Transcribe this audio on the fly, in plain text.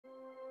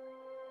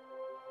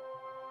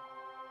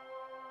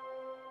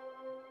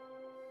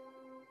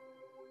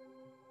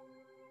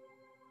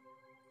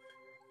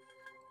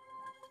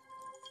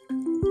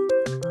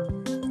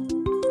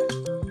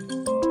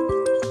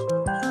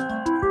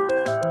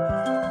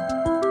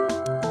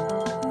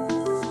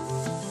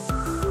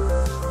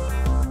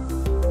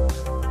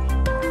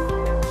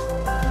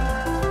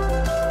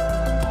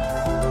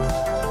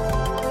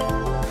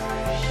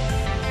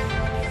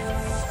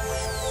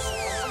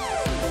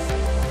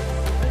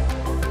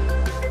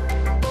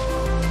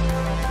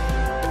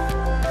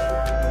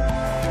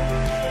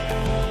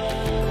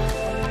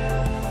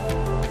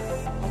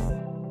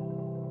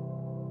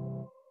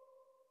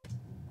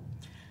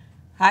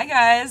Hi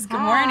guys,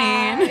 good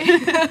morning.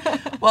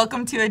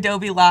 Welcome to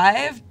Adobe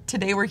Live.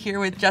 Today we're here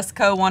with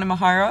Jessica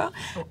Wonomihardjo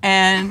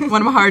and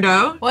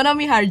Wonomihardjo.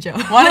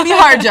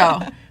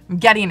 I'm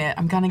getting it.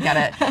 I'm gonna get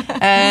it.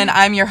 And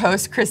I'm your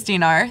host,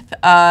 Christine Arth.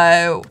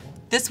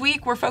 This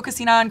week we're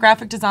focusing on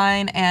graphic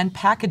design and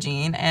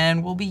packaging,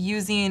 and we'll be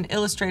using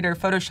Illustrator,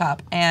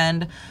 Photoshop,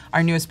 and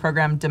our newest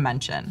program,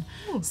 Dimension.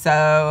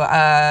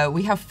 So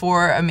we have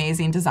 4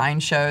 amazing design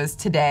shows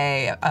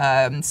today,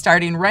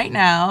 starting right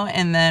now,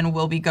 and then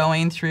we'll be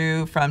going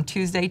through from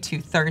Tuesday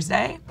to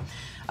Thursday.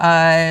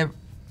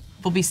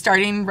 We'll be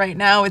starting right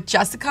now with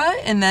Jessica,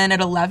 and then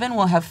at 11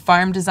 we'll have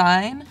Farm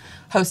Design,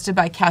 hosted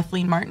by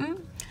Kathleen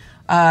Martin.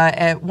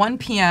 At 1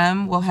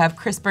 p.m. we'll have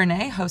Chris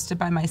Bernay, hosted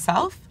by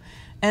myself.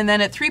 And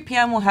then at 3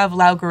 p.m. we'll have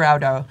Lau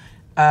Garaudo,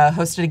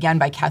 hosted again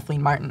by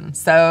Kathleen Martin.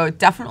 So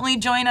definitely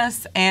join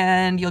us,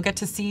 and you'll get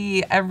to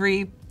see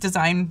every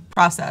design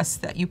process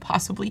that you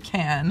possibly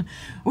can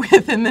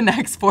within the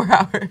next 4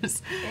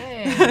 hours.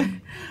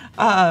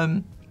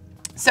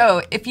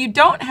 So if you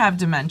don't have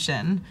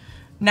Dimension,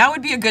 now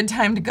would be a good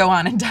time to go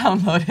on and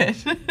download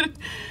it.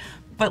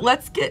 But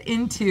let's get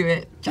into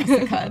it,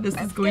 Jessica. This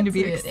is going to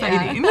be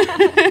exciting.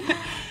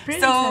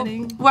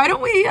 Exciting. Why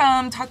don't we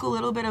talk a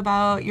little bit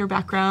about your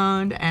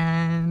background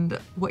and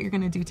what you're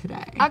going to do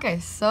today? Okay,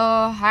 so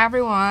hi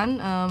everyone.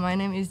 My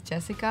name is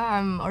Jessica.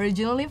 I'm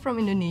originally from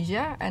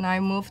Indonesia, and I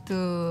moved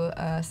to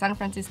San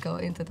Francisco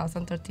in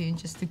 2013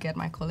 just to get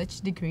my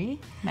college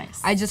degree.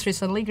 Nice. I just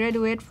recently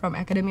graduated from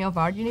Academy of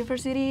Art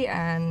University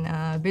and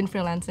been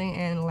freelancing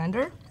in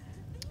Lander.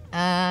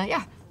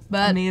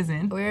 But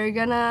amazing.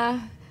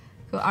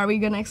 Are we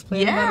gonna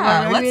explain?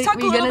 Yeah, let's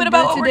talk a little bit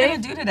about what we're gonna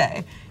do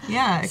today.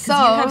 Yeah, because you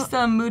have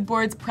some mood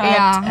boards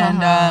prepped,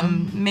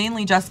 and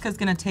mainly Jessica's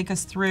gonna take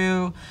us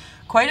through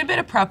quite a bit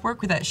of prep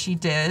work that she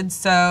did.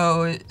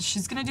 So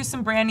she's gonna do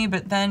some branding,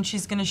 but then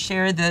she's gonna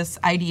share this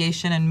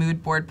ideation and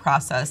mood board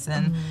process,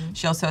 and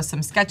she also has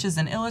some sketches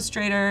in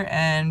Illustrator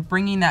and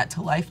bringing that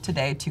to life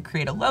today to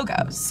create a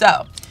logo.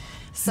 So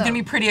this is going to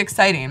be pretty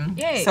exciting.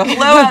 Yay. So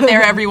hello out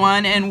there,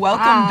 everyone, and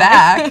welcome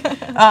back.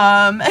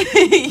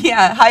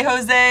 Yeah, hi,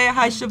 Jose.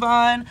 Hi,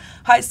 Siobhan.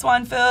 Hi,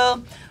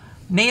 Swanville.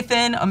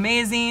 Nathan,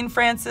 amazing.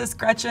 Francis,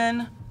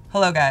 Gretchen.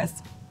 Hello,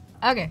 guys.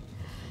 Okay.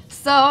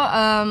 So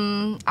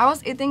I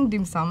was eating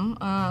dim sum.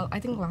 I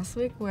think last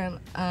week when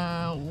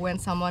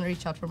someone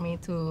reached out for me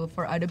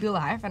for Adobe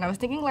Live, and I was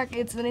thinking like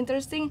it's an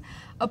interesting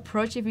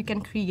approach if we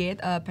can create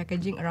a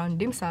packaging around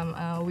dim sum.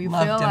 We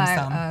Love feel dim like.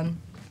 sum.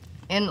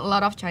 In a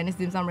lot of Chinese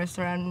dim sum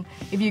restaurant,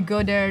 if you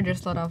go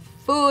there's a lot of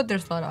food,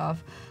 there's a lot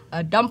of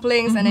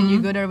dumplings, and then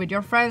you go there with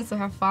your friends to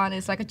have fun.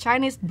 It's like a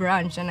Chinese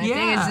brunch, and I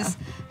think it's just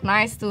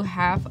nice to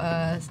have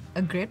a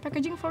great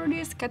packaging for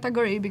this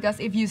category, because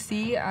if you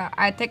see,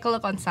 I take a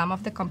look on some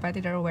of the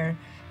competitor where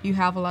you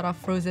have a lot of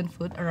frozen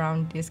food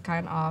around this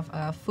kind of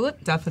food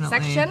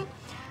section.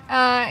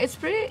 It's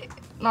pretty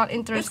not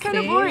interesting. It's kind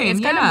of boring. It's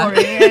kind of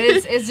boring.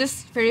 It's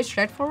just very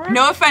straightforward.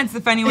 No offense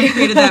if anyone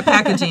created that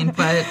packaging,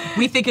 but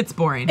we think it's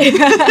boring.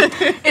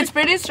 It's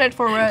pretty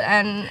straightforward,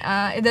 and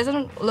it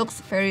doesn't look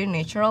very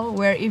natural.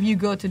 Where if you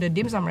go to the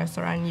dim sum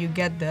restaurant, you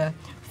get the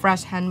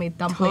fresh handmade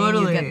dumpling,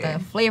 you get the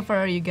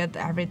flavor, you get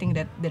everything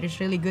that is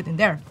really good in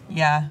there.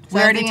 Yeah, so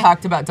we already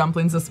talked about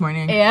dumplings this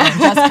morning. Yeah.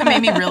 Jessica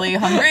made me really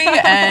hungry,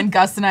 and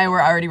Gus and I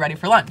were already ready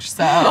for lunch.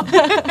 So,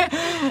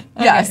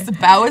 yes,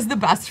 bao is the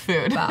best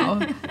food.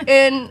 Bao.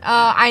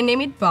 I name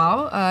it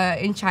bao.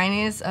 In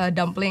Chinese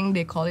dumpling,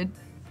 they call it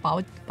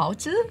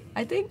baozi,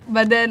 I think.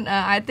 But then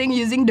I think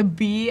using the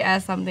B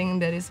as something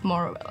that is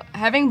more,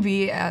 having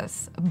B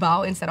as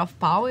bao instead of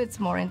pao, it's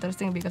more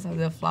interesting because of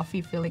the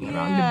fluffy feeling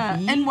around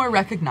the B. And more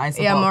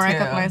recognizable. Yeah, more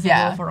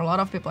recognizable for a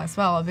lot of people as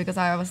well, because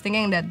I was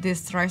thinking that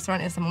this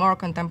restaurant is more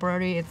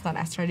contemporary. It's not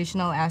as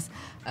traditional as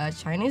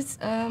Chinese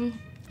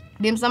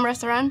dim sum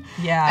restaurant.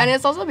 Yeah. And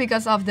it's also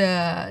because of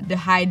the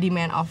high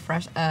demand of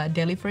fresh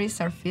delivery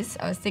service.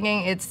 I was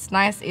thinking it's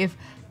nice if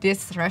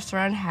this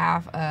restaurant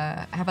have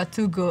a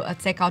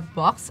takeout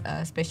box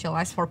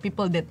specialized for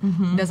people that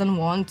doesn't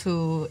want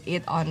to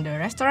eat on the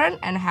restaurant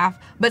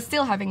but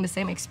still having the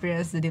same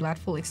experience, the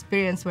delightful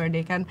experience where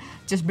they can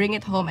just bring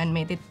it home and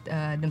make it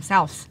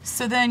themselves.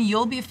 So then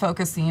you'll be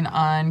focusing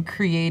on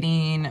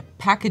creating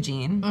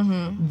packaging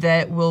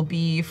that will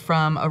be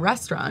from a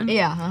restaurant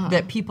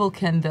that people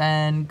can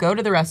then go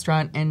to the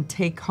restaurant and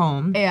take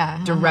home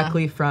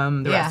directly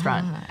from the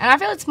restaurant. And I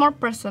feel it's more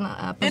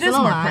personalized. It is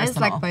more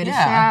personal. Like by the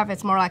chef.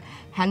 It's more like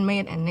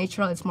handmade and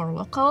natural. It's more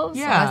local.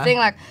 Yeah. So I think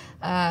like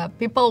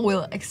people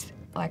will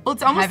well,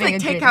 it's almost like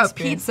takeout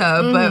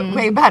pizza, but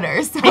way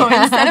better. So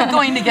instead of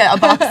going to get a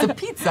box of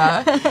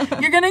pizza,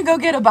 you're gonna go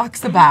get a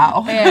box of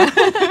bao.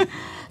 Yeah.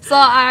 So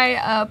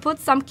I put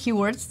some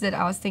keywords that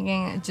I was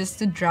thinking just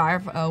to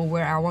drive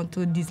where I want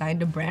to design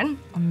the brand.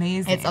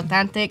 Amazing. It's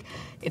authentic,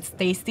 it's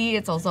tasty,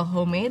 it's also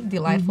homemade,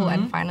 delightful,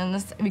 and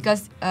finance.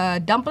 Because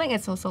dumpling,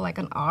 it's also like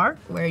an art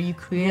where you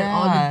create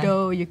all the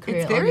dough, you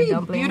create all the dumplings.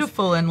 It's very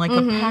beautiful and like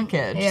a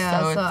package.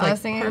 Yeah, so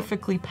it's like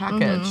perfectly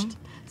packaged.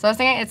 So I was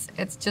thinking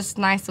it's just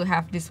nice to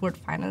have this word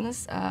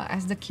finance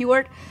as the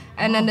keyword,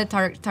 and then the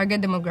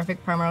target demographic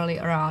primarily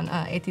around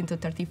 18 to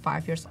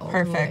 35 years old.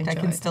 Perfect. I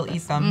can still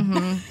eat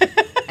them.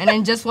 And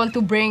then just want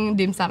to bring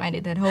dim sum and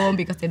eat at home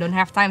because they don't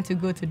have time to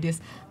go to this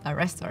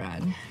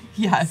restaurant.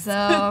 Yes.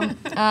 So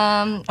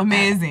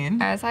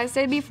amazing. As I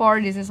said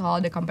before, this is all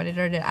the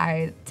competitor that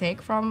I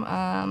take from.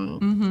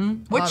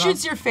 Which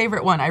is your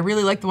favorite one? I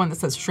really like the one that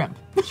says shrimp.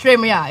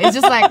 Shrimp, yeah. It's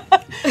just like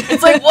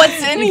it's like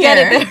what's in here? Get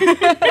it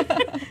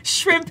there.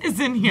 Shrimp is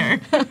in here.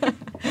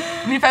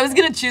 I mean, if I was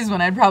gonna choose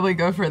one, I'd probably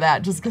go for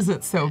that just because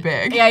it's so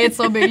big. Yeah, it's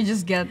so big. You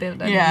just get it.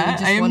 Yeah,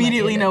 I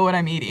immediately know what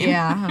I'm eating.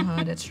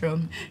 Yeah, that's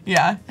true.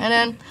 Yeah. And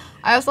then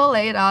I also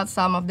laid out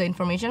some of the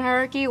information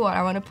hierarchy, what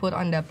I want to put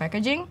on the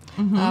packaging.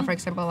 For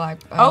example, like...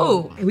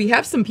 we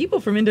have some people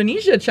from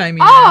Indonesia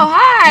chiming in. Oh,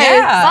 hi!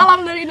 Yeah.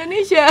 Salam dari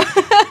Indonesia.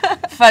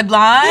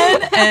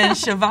 Fadlan and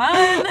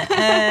Siobhan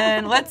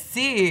and let's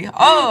see.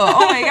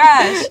 Oh my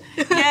gosh.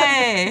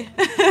 Yay.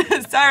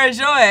 Sarah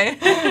Joy.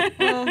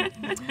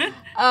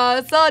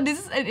 So this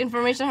is an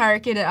information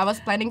hierarchy that I was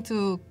planning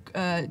to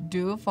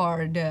do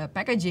for the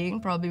packaging.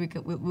 Probably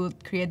we'll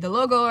create the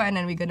logo, and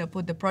then we're gonna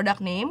put the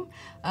product name,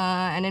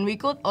 and then we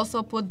could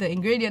also put the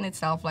ingredient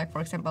itself. Like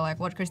for example,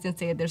 like what Christine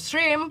said, the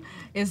shrimp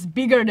is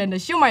bigger than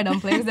the shumai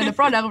dumplings, and the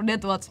product,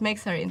 that's what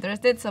makes her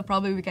interested. So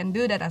probably we can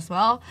do that as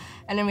well.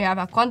 And then we have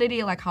a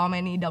quantity, like how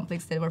many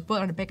dumplings that were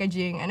put on the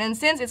packaging. And then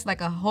since it's like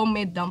a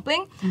homemade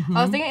dumpling,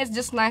 I was thinking it's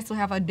just nice to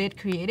have a date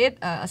created,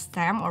 a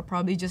stamp, or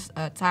probably just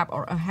a tab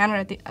or a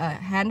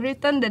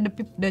handwritten that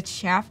the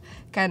chef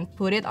can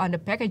put it on the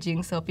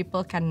packaging so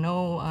people can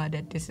know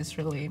that this is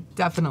really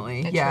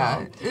definitely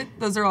natural. Yeah.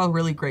 Those are all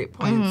really great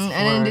points.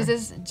 And then this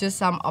is just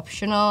some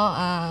optional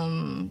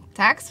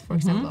tags, for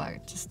example,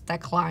 like just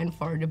tagline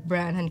for the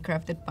brand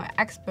handcrafted by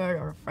expert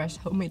or fresh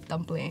homemade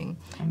dumpling.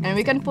 Amazing. And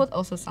we can put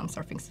also some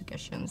serving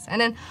suggestions.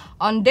 And then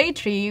on day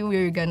 3,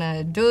 we're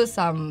gonna do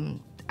some,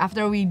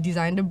 after we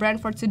design the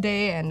brand for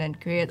today and then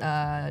create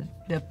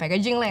the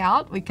packaging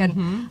layout, we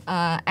can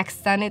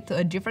extend it to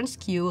a different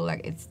SKU.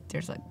 Like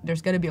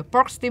there's gonna be a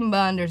pork steam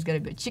bun, there's gonna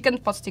be a chicken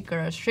pot sticker,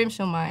 a shrimp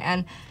shumai,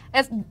 and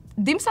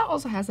dim sum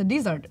also has a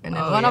dessert. And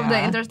then one of the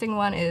interesting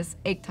one is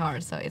egg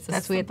tart. So it's a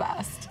That's sweet. The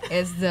best.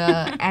 It's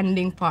the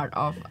ending part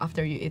of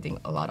after you eating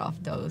a lot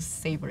of those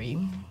savory.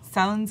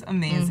 Sounds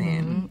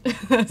amazing.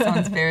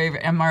 Sounds very.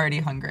 I'm already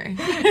hungry.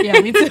 Yeah,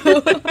 me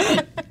too.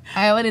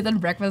 I haven't eaten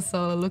breakfast,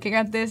 so looking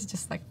at this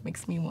just like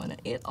makes me want to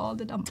eat all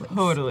the dumplings.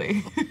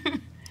 Totally.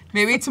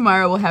 Maybe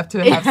tomorrow we'll have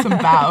to have some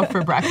bao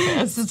for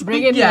breakfast. Just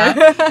bring it here.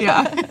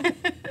 Yeah.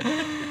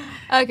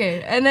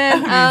 Okay, and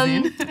then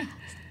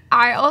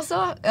I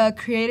also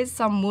created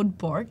some mood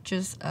board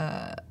just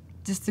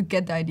to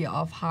get the idea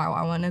of how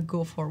I want to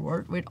go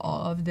forward with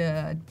all of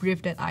the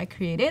brief that I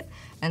created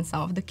and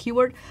some of the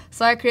keyword.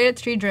 So I created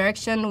 3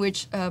 direction,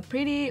 which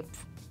pretty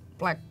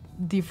like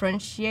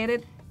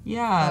differentiated.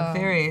 Yeah,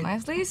 very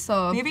nicely.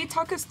 So maybe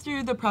talk us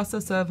through the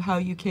process of how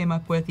you came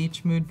up with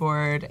each mood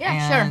board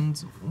and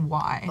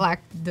why.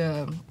 Like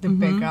the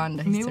background,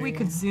 the history. Maybe we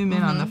could zoom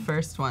in on the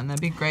first one.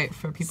 That'd be great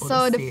for people to see.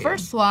 So the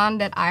first one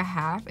that I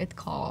have,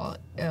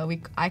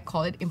 I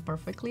call it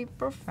imperfectly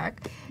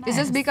perfect. Nice. It's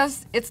just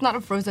because it's not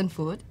a frozen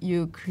food.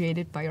 You create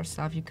it by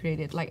yourself. You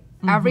create it like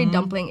every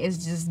dumpling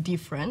is just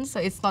different. So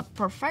it's not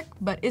perfect,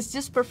 but it's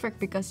just perfect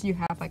because you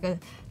have like a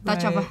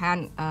touch of a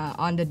hand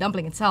on the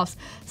dumpling itself.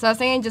 So I was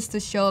thinking just to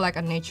show like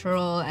a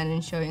natural and then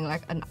showing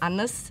like an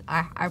honest.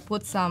 I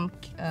put some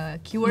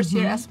keywords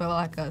here as well,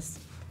 like a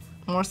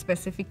more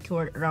specific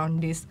keyword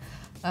around this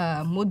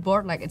mood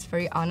board. Like it's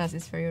very honest,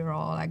 it's very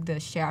raw. Like the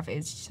chef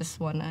is just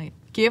wanna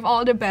give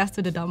all the best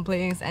to the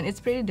dumplings, and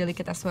it's pretty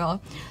delicate as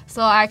well.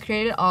 So I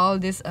created all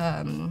this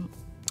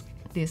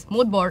this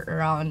mood board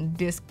around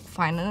this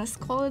fineness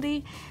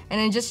quality, and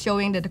then just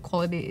showing that the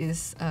quality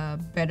is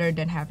better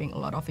than having a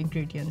lot of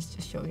ingredients,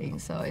 just showing.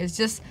 So it's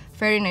just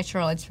very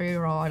natural, it's very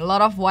raw, a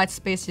lot of white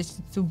space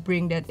just to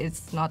bring that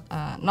it's not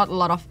a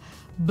lot of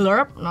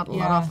blurb, not a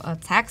lot of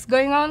text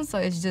going on, so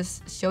it's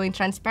just showing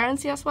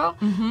transparency as well.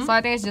 So I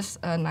think it's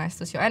just nice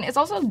to show, and it's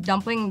also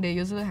dumpling, they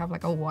usually have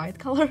like a white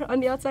color on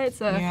the outside,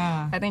 so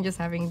I think just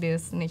having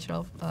this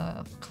natural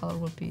color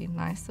would be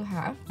nice to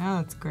have.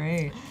 Oh, that's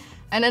great.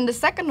 And then the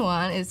second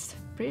one is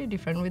pretty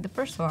different with the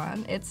first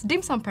one. It's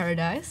dim sum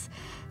paradise.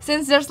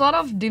 Since there's a lot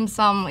of dim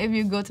sum, if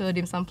you go to a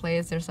dim sum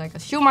place, there's like a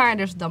shumai,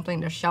 there's dumpling,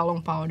 there's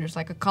xiaolong pao, there's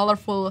like a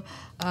colorful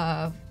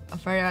a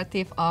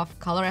variety of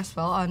color as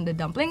well on the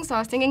dumpling. So I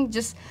was thinking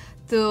just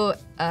to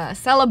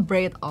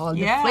celebrate all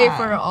the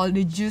flavor, all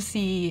the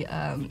juicy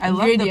ingredients. I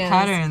love the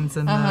patterns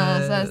and So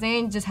I was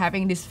thinking just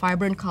having this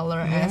vibrant color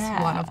as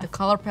one of the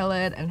color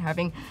palette, and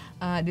having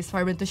this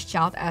vibrant to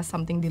shout as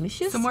something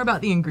delicious. Some more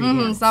about the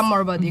ingredients. Some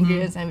more about the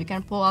ingredients, and we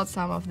can pull out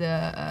some of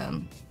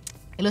the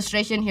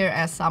illustration here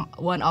as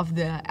one of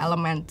the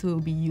element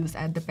to be used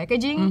at the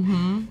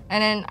packaging.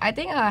 And then I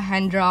think a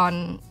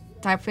hand-drawn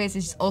typeface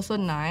is also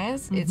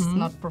nice. It's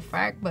not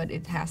perfect, but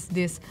it has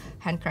this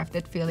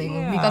handcrafted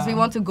feeling because we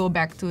want to go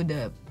back to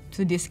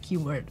this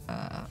keyword,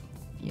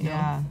 you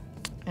know.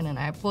 And then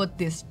I put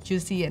this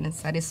juicy and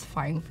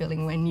satisfying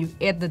feeling when you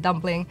eat the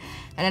dumpling,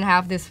 and then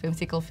have this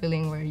whimsical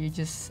feeling where you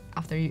just,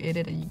 after you eat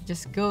it, you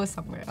just go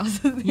somewhere else.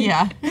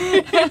 Yeah.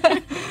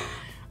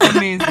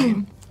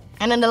 Amazing.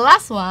 And then the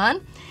last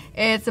one,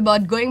 it's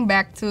about going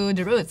back to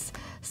the roots.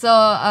 So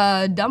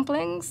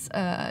dumplings,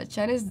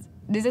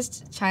 this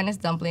is Chinese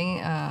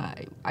dumpling.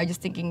 I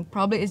just thinking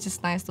probably it's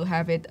just nice to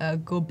have it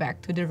go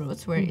back to the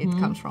roots where it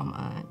comes from.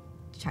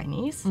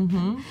 Chinese,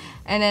 and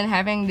then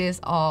having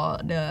this all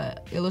the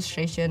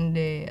illustration,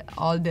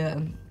 all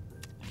the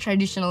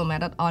traditional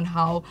method on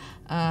how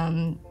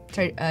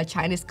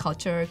Chinese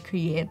culture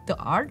create the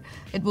art.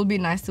 It will be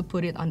nice to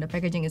put it on the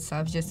packaging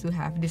itself, just to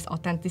have this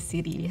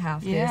authenticity,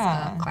 have this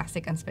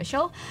classic and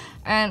special.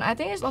 And I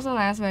think it's also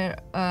nice where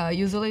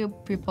usually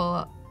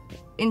people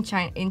in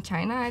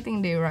China, I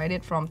think they write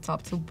it from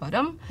top to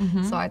bottom.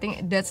 So I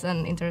think that's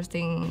an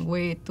interesting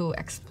way to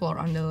explore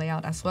on the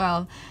layout as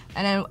well.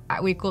 And then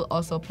we could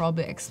also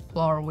probably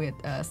explore with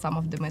some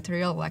of the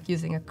material, like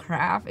using a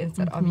craft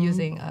instead of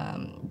using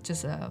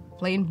just a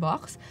plain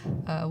box.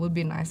 Would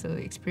be nice to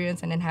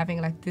experience. And then having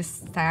like this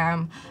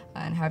stamp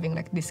and having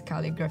like this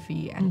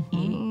calligraphy and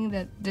ink.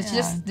 There's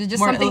just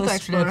more something to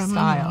explore.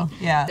 Style.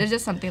 Yeah. There's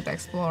just something to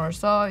explore.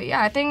 So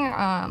yeah, I think.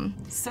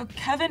 So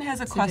Kevin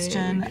has a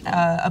question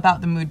about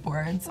the mood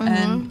boards,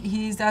 and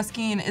he's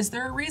asking, is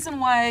there a reason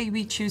why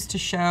we choose to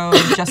show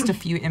just a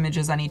few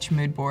images on each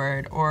mood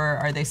board, or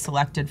are they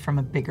selected from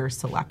a bigger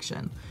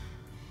selection?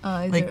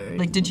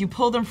 Like did you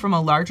pull them from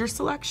a larger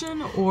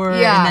selection, or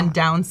and then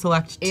down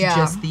select to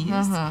just these?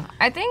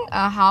 I think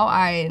how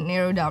I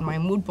narrow down my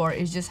mood board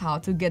is just how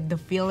to get the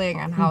feeling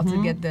and how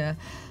to get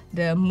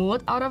the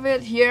mood out of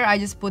it. Here I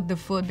just put the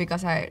food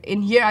because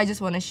in here I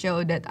just want to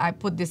show that I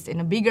put this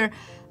in a bigger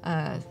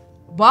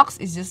box.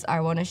 Is just I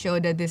want to show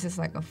that this is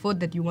like a food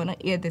that you want to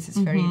eat. This is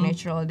very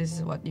natural. This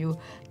is what you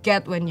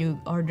get when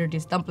you order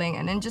this dumpling.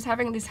 And then just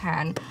having this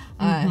hand,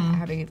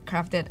 having it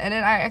crafted. And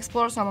then I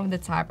explore some of the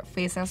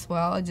typeface as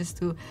well, just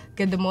to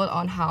get the mood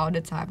on how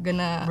the type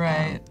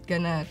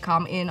gonna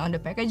come in on the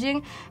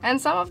packaging. And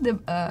some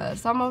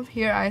of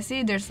here I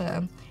see there's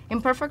a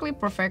imperfectly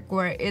perfect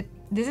where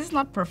this is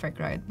not perfect,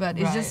 right? But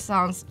it just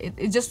sounds,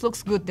 it just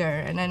looks good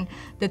there. And then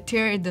the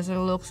tear, it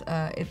doesn't look,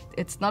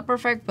 it's not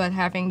perfect, but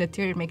having the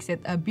tear makes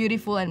it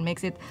beautiful and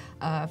makes it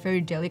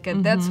very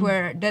delicate. That's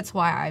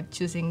why I'm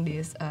choosing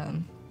this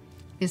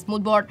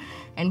mood board.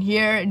 And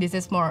here, this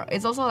is more,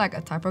 it's also like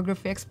a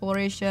typography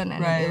exploration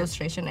and an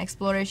illustration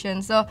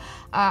exploration. So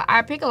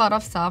I pick a lot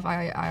of stuff.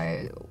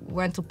 I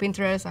went to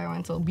Pinterest, I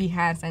went to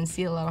Behance and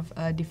see a lot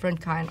of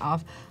different kind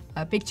of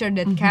a picture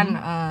that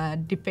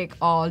can depict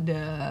all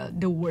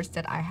the words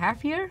that I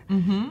have here.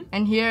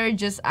 And here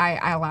just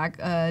I like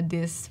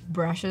these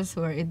brushes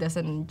where it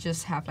doesn't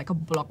just have like a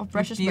block of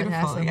brushes, but it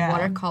has a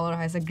watercolor,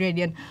 has a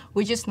gradient,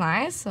 which is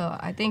nice. So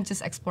I think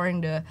just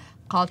exploring the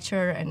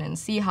culture and then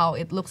see how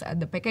it looks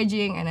at the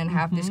packaging and then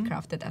have this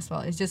crafted as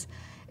well. It's just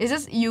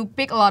you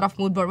pick a lot of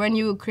mood board. When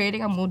you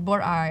creating a mood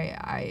board,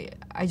 I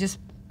just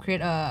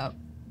create a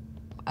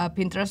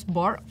Pinterest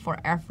board for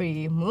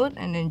every mood,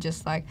 and then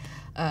just like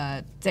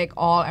take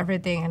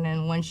everything, and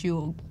then once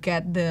you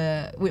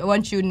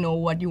know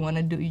what you want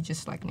to do, you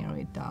just like narrow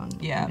it down.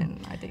 Yeah,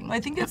 and I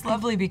think it's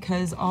lovely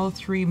because all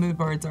three mood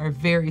boards are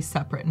very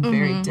separate and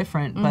very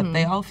different, but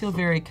they all feel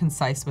very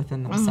concise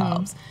within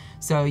themselves.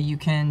 So you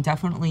can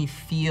definitely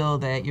feel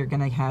that you're going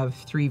to have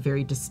three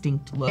very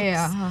distinct looks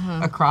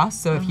across.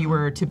 So if you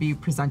were to be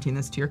presenting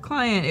this to your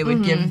client, it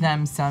would give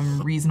them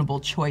some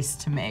reasonable choice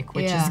to make,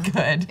 which is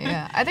good.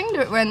 Yeah, I think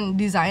that when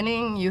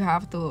designing, you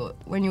have to,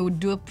 when you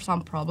do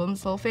some problem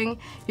solving,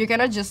 you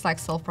cannot just like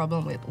solve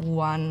problem with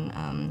one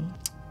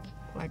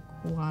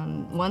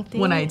thing,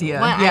 one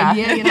idea,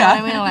 idea, you know what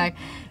I mean? Like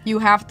you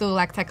have to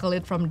like tackle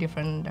it from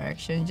different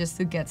directions just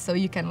to get, so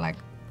you can like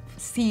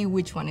see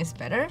which one is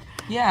better.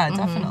 Yeah,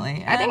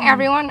 definitely. I think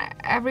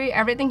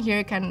everything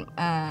here can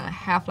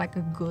have like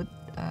a good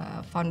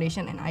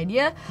foundation and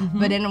idea,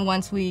 but then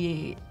once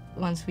we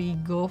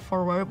go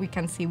forward, we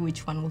can see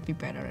which one will be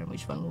better and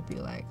which one will be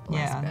like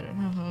less better.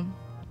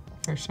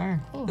 For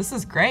sure. Cool. This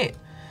is great.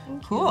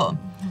 Cool.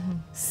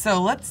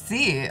 So let's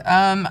see.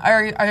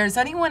 Is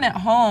anyone at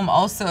home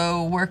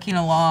also working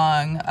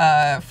along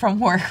from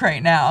work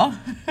right now?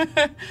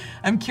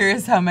 I'm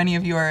curious how many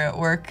of you are at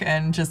work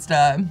and just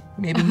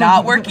maybe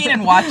not working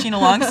and watching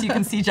along so you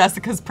can see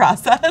Jessica's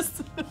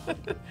process.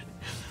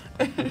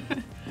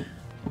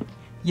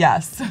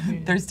 Yes,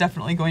 there's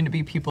definitely going to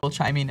be people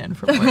chiming in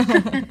from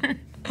work.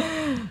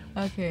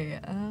 Okay.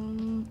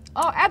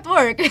 At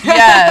work.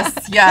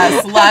 Yes,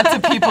 lots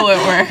of people at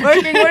work.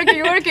 Working.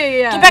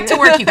 Yeah. Get back to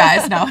work, you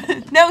guys.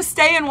 No,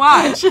 stay and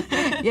watch.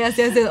 Yes.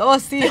 Oh,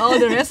 see all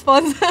the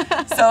response.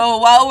 So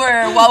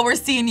while we're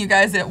seeing you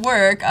guys at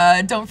work,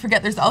 don't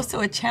forget there's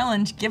also a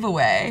challenge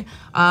giveaway.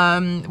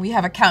 We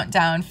have a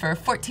countdown for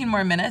 14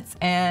 more minutes,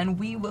 and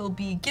we will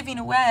be giving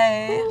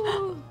away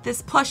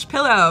this plush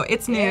pillow.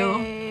 It's new.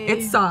 Yay.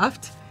 It's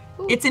soft.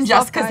 It's in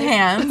Jessica's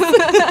hands.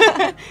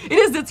 It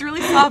is. It's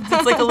really soft.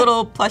 It's like a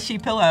little plushy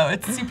pillow.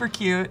 It's super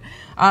cute.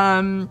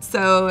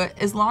 So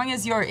as long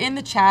as you're in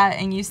the chat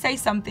and you say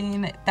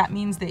something, that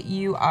means that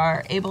you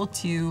are able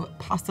to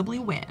possibly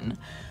win.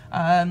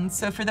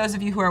 So for those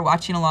of you who are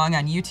watching along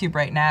on YouTube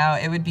right now,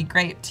 it would be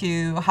great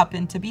to hop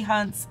into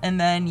Behance, and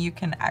then you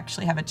can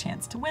actually have a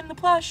chance to win the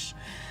plush.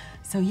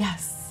 So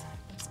yes,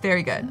 it's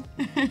very good.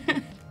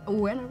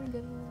 When are we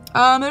going?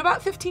 In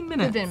about 15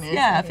 minutes. 15 minutes.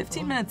 Yeah, okay,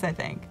 15 cool. minutes, I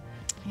think.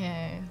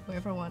 Yeah,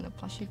 whoever want a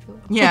plushie pillow.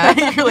 Yeah,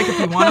 you're like, if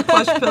you want a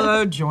plush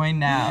pillow, join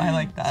now. I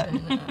like that.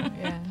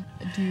 Yeah.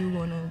 Do you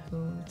want to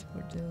go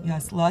to the...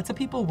 Yes, lots of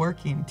people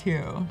working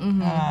too.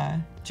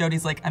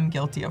 Jody's like, I'm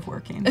guilty of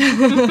working.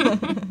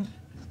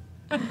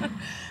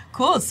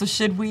 Cool. So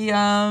should we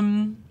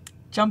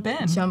jump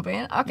in? Jump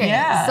in? Okay.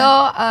 Yeah.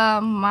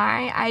 So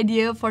my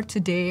idea for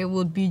today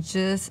would be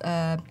just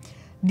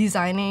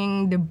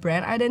designing the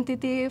brand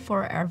identity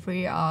for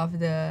every of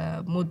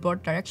the mood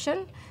board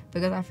direction,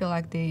 because I feel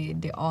like they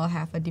all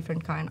have a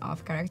different kind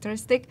of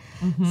characteristic.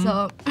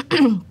 So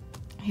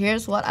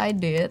here's what I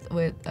did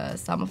with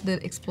some of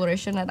the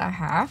exploration that I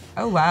have.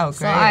 Oh wow, great.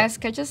 So I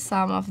sketched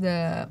some of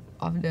the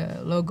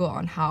logo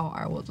on how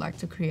I would like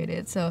to create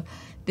it. So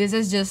this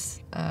is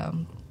just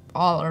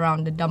all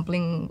around the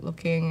dumpling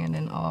looking, and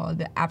then all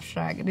the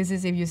abstract. This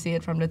is, if you see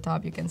it from the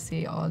top, you can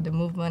see all the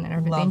movement and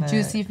everything. Love it.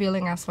 Juicy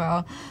feeling as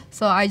well.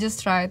 So I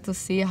just tried to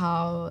see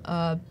how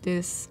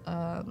this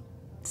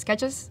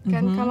sketches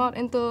can come out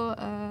into...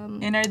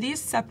 And are these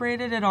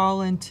separated at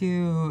all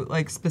into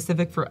like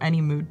specific for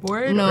any mood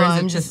board? No, or is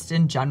I'm it just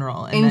in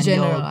general? And in then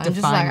general, you'll I'm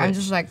define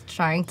just like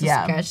trying to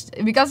Yeah.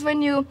 sketch, because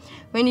when you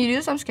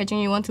do some sketching,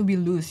 you want to be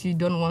loose. You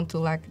don't want to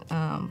like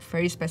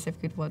very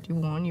specific with what you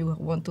want. You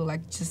want to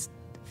like just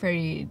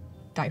very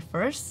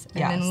diverse, and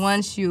Yes. then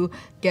once you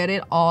get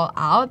it all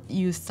out,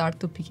 you start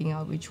to picking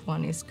out which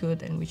one is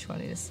good and which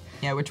one is...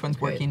 Yeah, which one's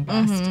Great. working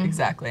best?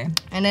 Exactly.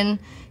 And then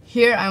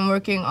here I'm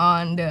working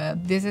on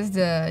this is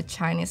the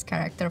Chinese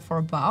character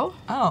for bao.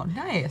 Oh,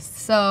 nice.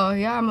 So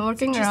yeah, I'm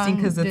working Interesting,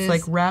 around because it's this.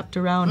 like wrapped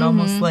around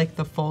almost like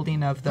the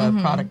folding of the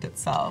product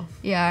itself.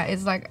 Yeah,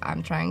 it's like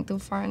I'm trying to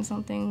find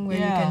something where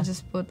you Yeah. can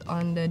just put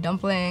on the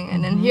dumpling,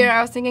 and then here I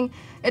was thinking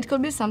it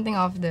could be something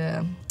of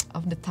the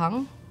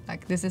tongue.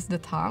 Like this is the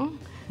tongue,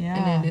 Yeah.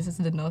 and then this is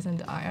the nose and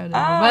the eye.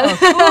 Oh,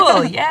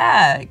 cool.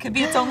 Yeah. It could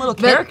be its own little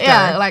character.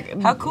 yeah, like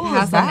how cool it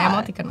has is that? an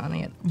emoticon on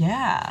it.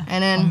 Yeah.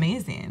 And then-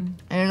 amazing.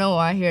 I don't know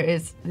why here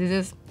is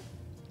this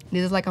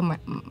is like a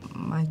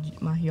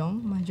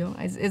mahjong.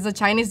 It's a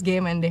Chinese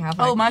game, and they have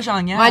like, Oh,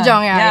 mahjong, yeah.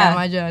 Mahjong, yeah,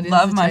 mahjong. This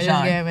Love is a Chinese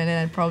mahjong. game, and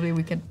then probably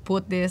we can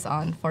put this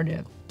on for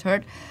the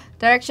third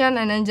direction,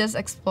 and then just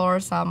explore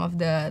some of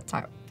the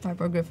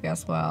typography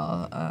as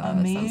well.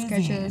 Some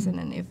sketches, Amazing.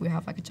 and then if we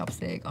have like a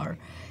chopstick, or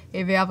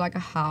if we have like a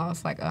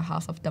house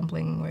of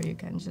dumpling where you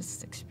can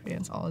just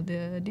experience all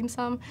the dim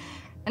sum.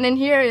 And then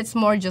here it's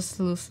more just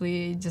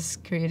loosely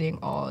just creating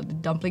all the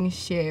dumpling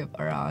shape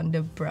around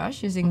the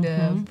brush, using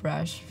the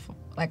brush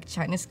like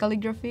Chinese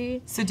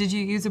calligraphy. So did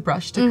you use a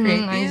brush to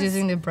create I was these?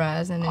 using the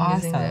brush and then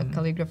using the Awesome.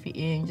 calligraphy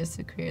ink just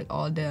to create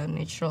all the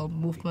natural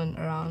movement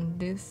around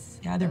this.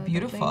 Yeah, they're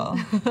beautiful.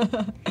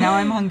 dumpling. Now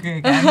I'm hungry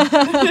again.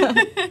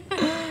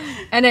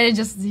 And then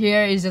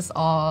here is just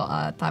all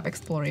type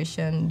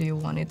exploration. Do you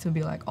want it to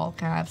be like all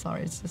caps, or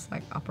it's just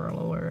like upper,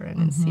 lower, and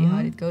then see how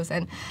it goes.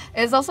 And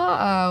it's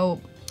also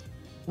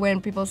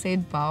when people say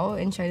bao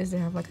in Chinese, they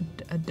have like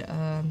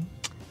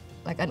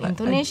an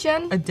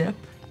intonation. A dip.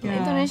 Yeah.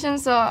 Intonation,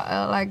 so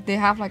like they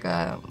have like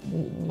a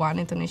one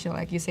intonation,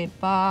 like you said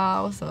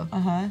bao, so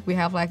we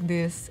have like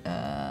this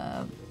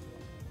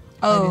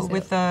Oh, is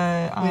with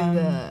the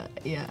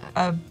yeah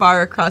a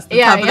bar across the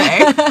top of the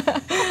A.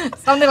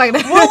 something like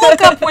that. We'll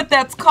look up what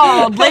that's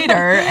called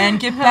later and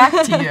get back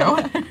to you.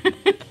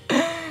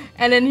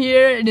 And then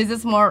here, this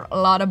is more a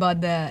lot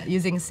about the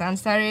using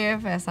sans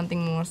serif as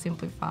something more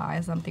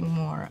simplified, something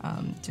more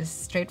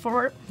just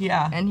straightforward.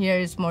 Yeah. And here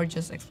is more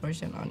just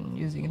exploration on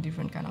using a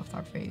different kind of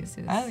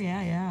typefaces. Oh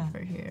yeah, yeah. For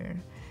here,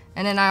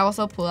 and then I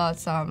also pull out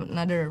some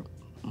another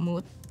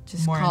mood,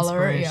 just More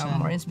color, inspiration.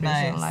 more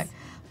inspiration. Nice. Like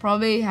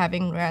probably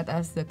having red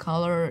as the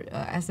color,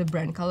 as the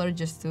brand color,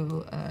 just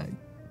to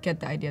get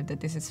the idea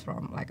that this is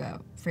from like a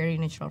very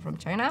natural from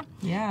China.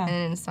 Yeah. And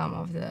then some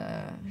of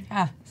the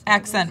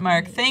Accent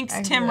mark. Thanks,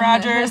 Tim Accent.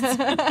 Rogers.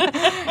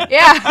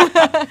 yeah.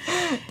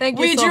 Thank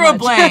you We so drew a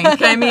much.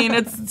 blank. I mean,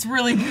 it's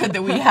really good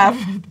that we have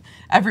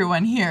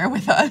everyone here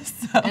with us.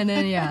 So. And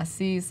then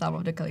see some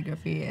of the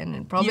calligraphy, and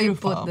then probably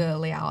Beautiful. put the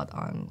layout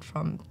on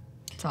from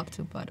top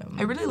to bottom.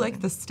 I really like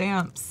the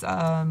stamps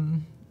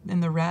in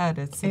the red.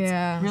 It's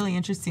Yeah. really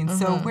interesting.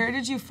 So where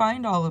did you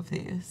find all of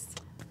these?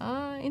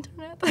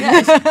 Internet.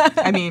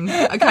 I mean,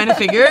 I kind of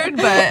figured,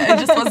 but I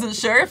just wasn't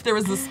sure if there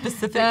was a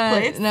specific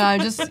place. No, I'm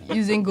just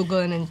using Google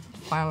and then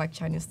find like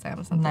Chinese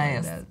stamps, something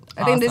Nice. like that.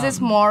 I think this is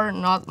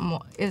Awesome. not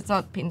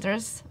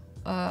Pinterest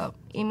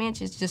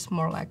image. It's just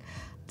more like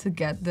to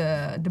get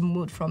the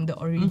mood from the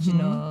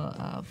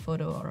original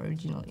photo or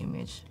original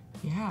image.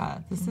 Yeah,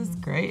 this is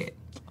great.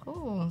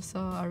 Oh, so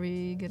are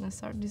we gonna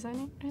start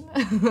designing?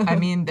 I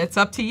mean, it's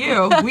up to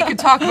you. We could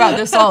talk about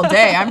this all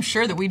day. I'm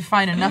sure that we'd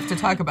find enough to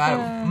talk about.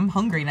 I'm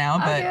hungry now,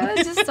 but okay,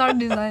 let's just start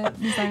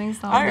designing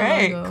stuff. All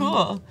right,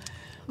 cool.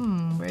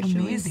 Where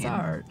should we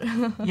start?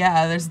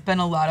 Yeah, there's been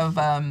a lot of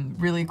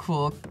really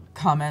cool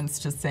comments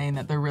just saying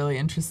that they're really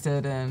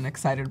interested and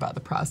excited about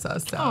the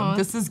process. So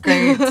this is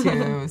great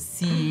to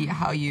see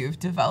how you've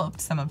developed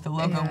some of the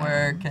logo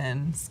work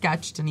and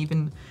sketched and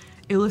even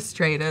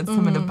illustrated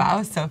some of the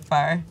bows so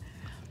far.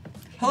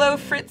 Hello,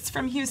 Fritz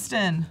from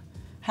Houston.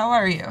 How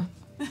are you?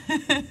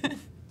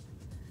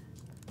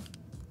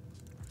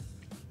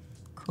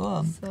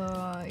 Cool.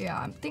 So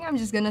yeah, I think I'm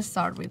just gonna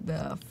start with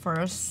the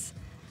first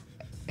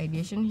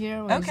ideation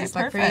here, which Okay, is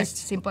like very perfect.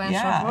 simple and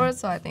straightforward.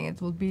 So I think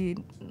it will be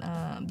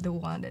the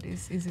one that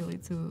is easily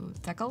to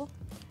tackle.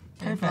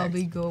 And Perfect.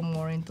 probably go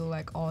more into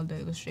like all the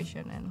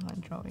illustration and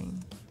hand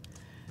drawing.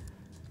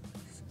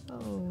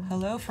 So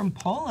Hello from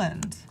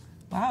Poland.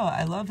 Wow,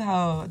 I love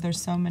how there's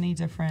so many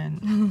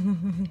different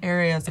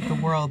areas of the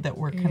world that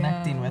we're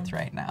connecting with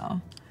right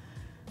now.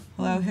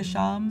 Hello,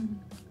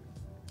 Hisham.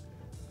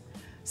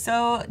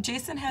 So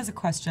Jason has a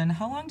question.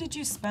 How long did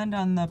you spend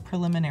on the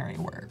preliminary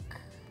work?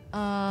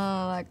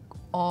 like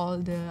all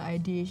the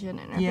ideation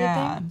and everything.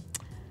 Yeah.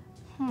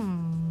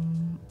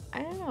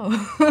 I don't know.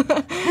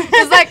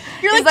 It's like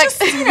You're like,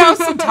 just, you know,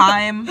 some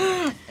time.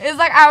 It's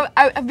like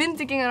I've been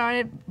thinking around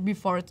it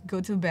before to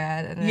go to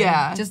bed and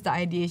then just the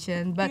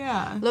ideation. But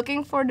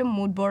looking for the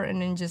mood board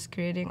and then just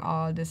creating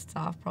all this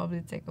stuff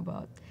probably take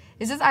about.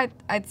 It's just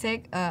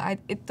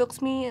it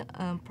took me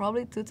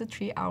probably 2 to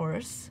 3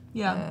 hours.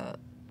 Yeah.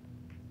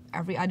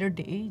 Every other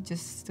day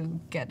just to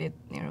get it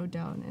narrowed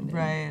down and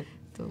then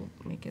to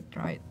make it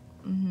right.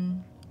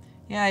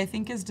 Yeah, I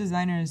think as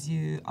designers,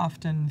 you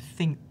often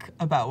think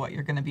about what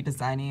you're going to be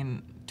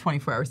designing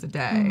 24 hours a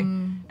day.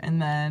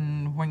 And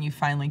then when you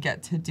finally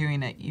get to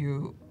doing it,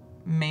 you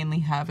mainly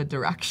have a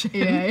direction.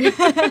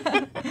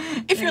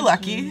 If you're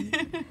lucky.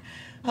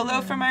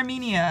 Hello from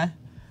Armenia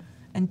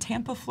and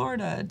Tampa,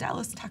 Florida,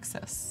 Dallas,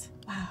 Texas.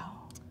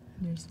 Wow.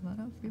 There's a lot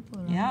of people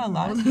around. Yeah, a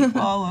lot of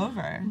people all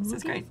over. This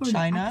is great. For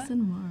China. the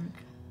accent mark.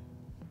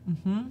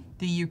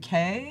 The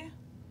UK.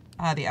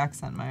 Ah, the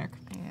accent mark.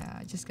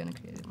 Yeah, just gonna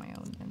create it my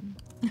own then.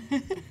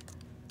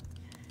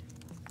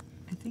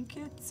 I think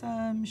it's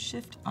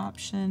Shift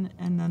Option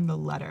and then the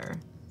letter.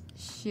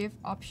 Shift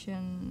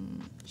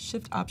Option.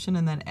 Shift Option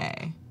and then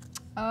A.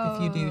 Oh,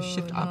 if you do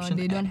Shift Option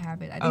they A. don't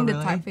have it. I think really?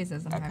 the typeface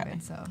doesn't have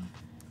it. So.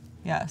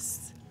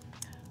 Yes.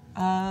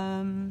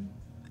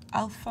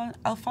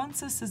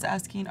 Alphonsus is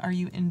asking, are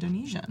you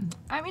Indonesian?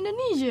 I'm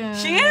Indonesian.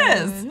 She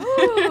is!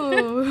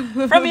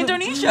 From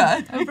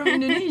Indonesia. I'm from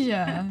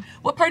Indonesia.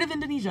 What part of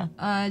Indonesia?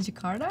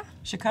 Jakarta.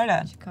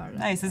 Jakarta.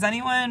 Nice. Is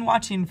anyone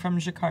watching from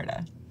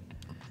Jakarta?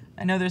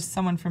 I know there's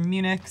someone from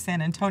Munich,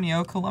 San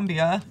Antonio,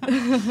 Colombia.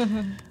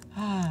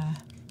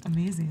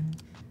 Amazing.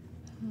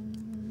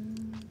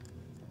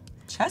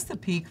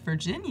 Chesapeake,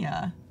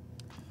 Virginia.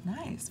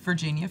 Nice.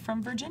 Virginia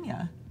from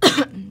Virginia.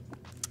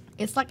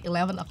 It's like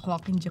 11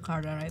 o'clock in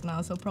Jakarta right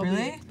now, so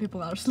probably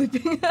people are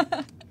sleeping.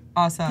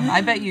 Awesome.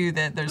 I bet you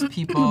that there's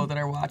people that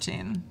are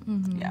watching.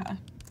 Yeah.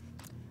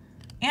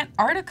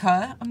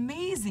 Antarctica,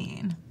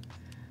 amazing.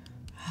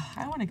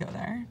 I want to go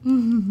there.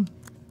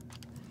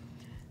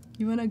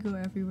 You want to go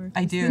everywhere?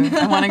 I do.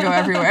 I want to go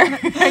everywhere.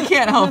 I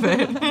can't help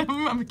it.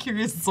 I'm a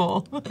curious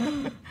soul.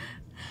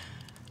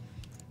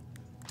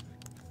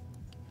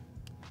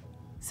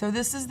 So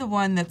this is the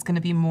one that's going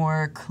to be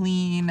more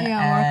clean and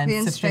more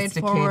clean, sophisticated.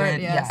 straightforward.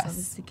 Yeah, yes.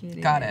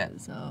 sophisticated. Got it.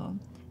 So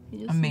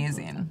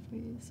amazing.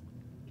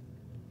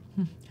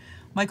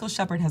 Michael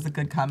Shepard has a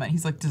good comment.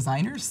 He's like,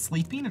 designers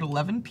sleeping at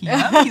 11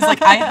 p.m.? He's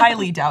like, I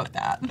highly doubt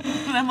that.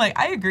 And I'm like,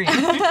 I agree.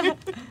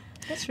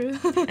 That's true.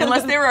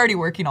 Unless they were already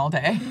working all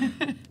day.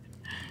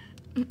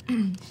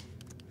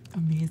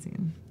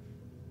 Amazing.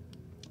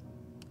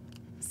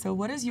 So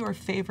what is your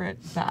favorite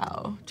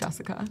bow,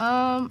 Jessica?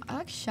 I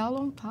like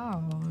Xiaolong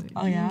Pao.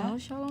 Oh, yeah? You know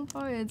Xiaolong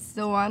Pao? It's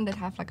the one that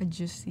have like a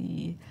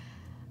juicy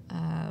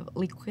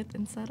liquid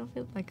inside of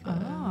it. Like,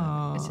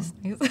 it's just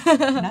nice.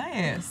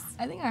 Nice.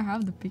 I think I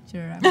have the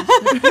picture. I'm not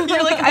sure.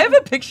 You're like, I have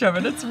a picture of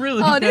it. It's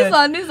really good. This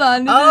one. This Oh,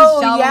 is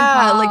Xiaolong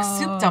yeah, Pao. like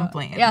soup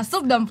dumplings. Yeah,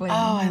 soup dumplings.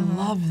 Oh, I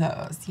love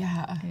those.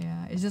 Yeah.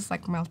 Yeah, it's just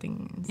like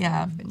melting and stuff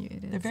Yeah, when you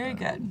eat it. they're very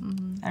good.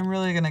 Mm-hmm. I'm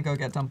really going to go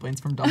get dumplings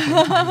from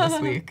Dumpling Time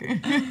this week.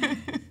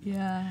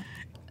 Yeah.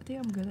 I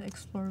think I'm gonna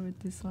explore with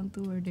this one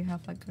too, where they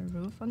have like a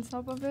roof on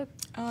top of it.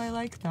 Oh, I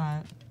like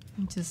that.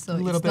 Just so A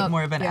little bit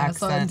more of an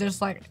accent. So there's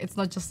like, it's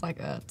not just like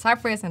a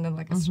typeface and then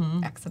like a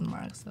accent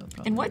mark. So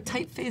And what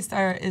typeface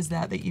is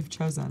that you've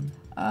chosen?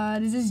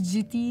 This is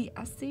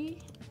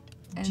GTSD.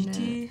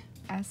 GT?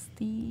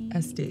 SD.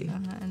 SD.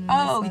 And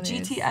Oh, this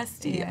one is-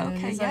 GTSD. Yeah, and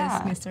Okay, this yeah.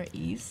 one is Mr.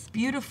 Ease.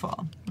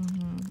 Beautiful.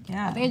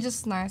 Yeah. I think it's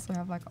just nice to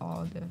have like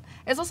all the.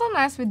 It's also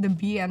nice with the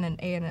B and an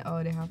A and an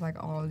O. They have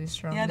like all these.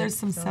 Yeah, there's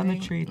some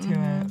symmetry to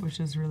it, which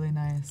is really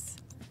nice.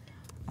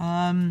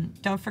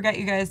 Don't forget,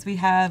 you guys, we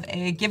have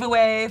a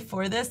giveaway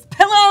for this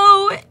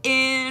pillow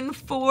in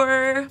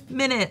 4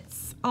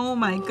 minutes. Oh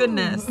my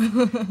goodness.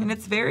 And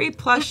it's very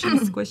plush and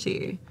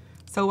squishy.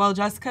 So while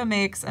Jessica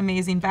makes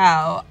amazing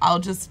bow, I'll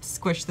just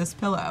squish this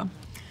pillow.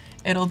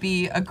 It'll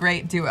be a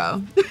great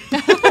duo.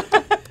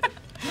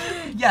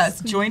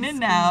 Yes, join in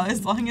now.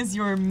 As long as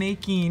you're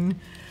making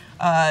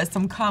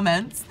some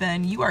comments,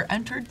 then you are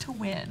entered to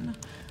win.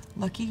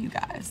 Lucky you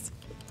guys.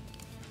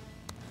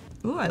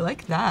 Ooh, I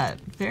like that.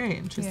 Very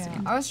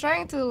interesting. Yeah, I was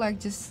trying to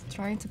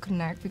trying to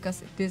connect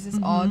because this is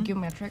all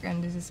geometric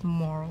and this is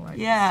more like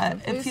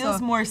it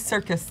feels more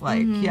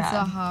circus-like. Yeah. So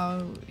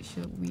how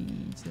should we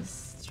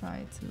just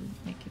try to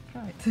make it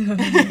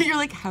right? You're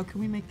like, how can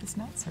we make this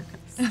not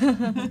circus?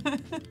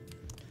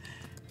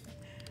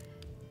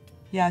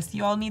 Yes,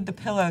 you all need the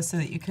pillow so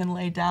that you can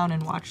lay down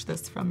and watch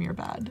this from your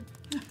bed.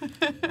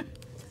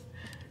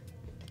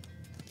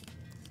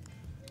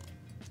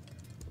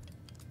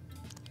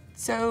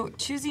 So,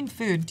 choosing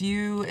food, do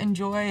you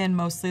enjoy and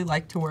mostly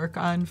like to work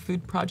on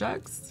food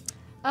projects?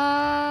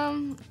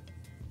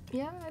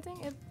 Yeah, I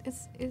think it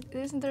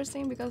is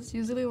interesting because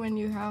usually when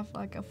you have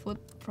like a food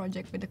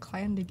project with a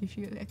client, they give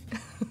you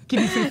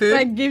give you free food?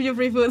 Like give you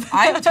free food.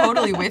 I'm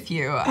totally with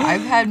you.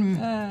 I've had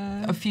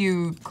a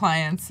few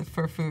clients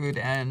for food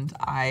and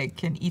I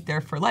can eat there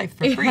for life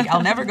for free.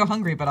 I'll never go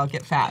hungry, but I'll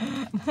get fat.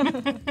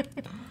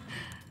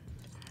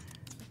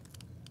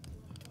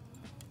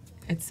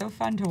 It's so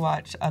fun to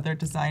watch other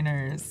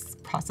designers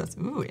process.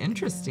 Ooh,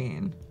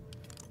 interesting.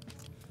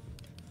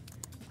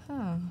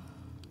 Huh.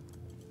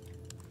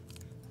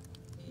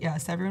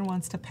 Yes, everyone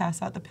wants to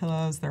pass out the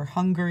pillows. They're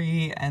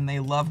hungry and they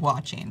love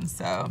watching.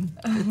 So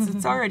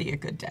it's already a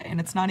good day, and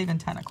it's not even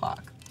 10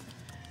 o'clock.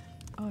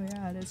 Oh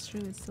yeah, that's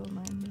true. It's still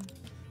 9.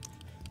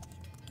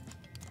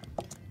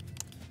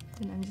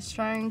 And I'm just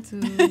trying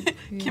to...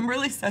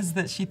 Kimberly says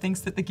that she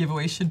thinks that the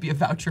giveaway should be a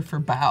voucher for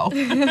bow.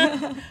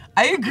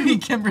 I agree,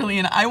 Kimberly,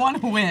 and I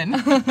want to win.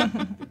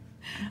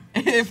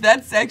 If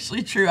that's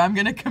actually true, I'm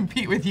going to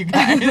compete with you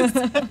guys.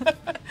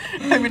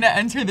 I'm going to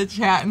enter the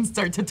chat and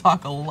start to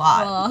talk a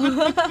lot.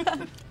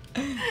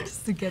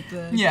 Just to get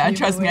the giveaway.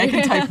 Trust me, I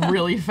can type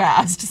really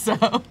fast, so...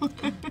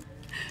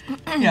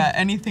 Yeah,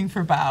 anything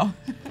for bow.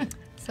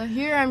 So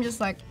here I'm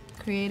just like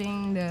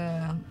creating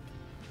the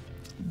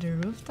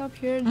rooftop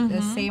here,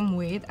 the same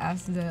weight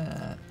as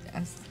the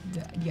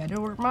other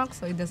workmark,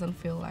 so it doesn't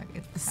feel like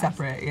it's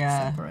separate.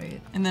 Yeah.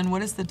 Separate. And then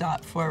what is the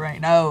dot for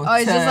right now? Oh,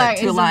 it's just like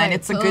to align.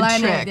 It's a good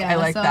trick. Yeah, I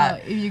like so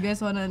that. If you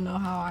guys want to know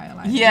how I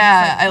align,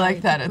 yeah, I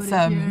like that. It's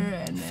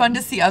fun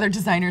to see other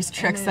designers'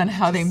 tricks on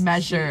how they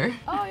measure.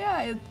 Oh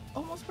yeah, it's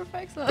almost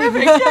perfect. So.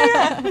 Perfect.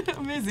 Yeah.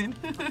 Amazing.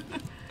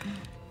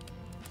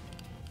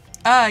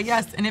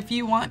 Yes, and if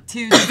you want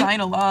to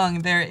design along,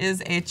 there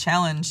is a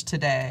challenge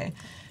today.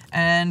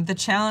 And the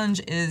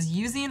challenge is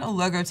using a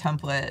logo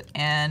template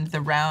and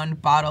the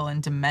round bottle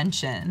and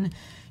dimension.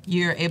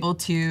 You're able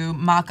to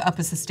mock up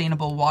a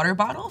sustainable water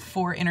bottle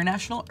for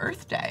International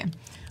Earth Day.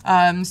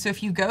 So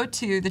if you go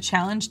to the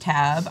challenge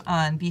tab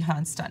on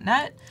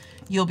Behance.net,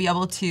 you'll be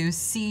able to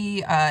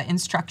see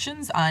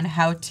instructions on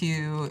how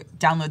to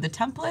download the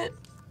template,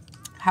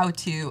 how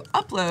to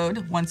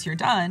upload once you're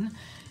done,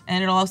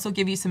 and it'll also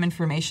give you some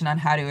information on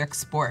how to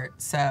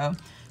export. So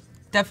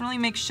definitely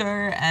make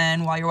sure,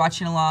 and while you're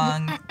watching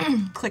along,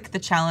 click the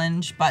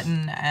challenge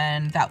button,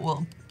 and that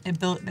will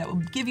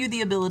give you the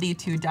ability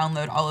to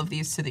download all of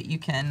these so that you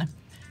can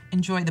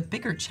enjoy the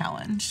bigger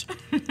challenge.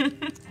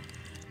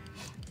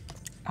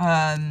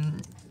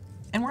 And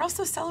we're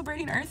also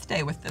celebrating Earth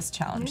Day with this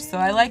challenge, so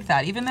I like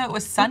that. Even though it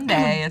was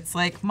Sunday, it's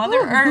like Mother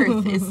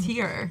Earth is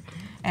here.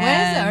 And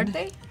when is the Earth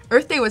Day?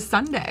 Earth Day was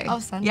Sunday. Oh,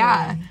 Sunday.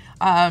 Yeah.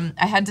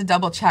 I had to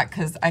double check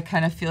because I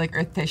kind of feel like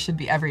Earth Day should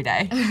be every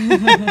day.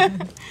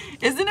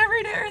 Isn't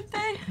every day Earth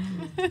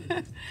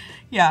Day?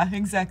 Yeah,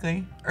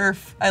 exactly.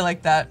 Earth. I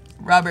like that.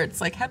 Robert's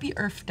like, Happy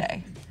Earth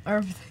Day.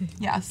 Earth Day.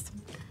 Yes.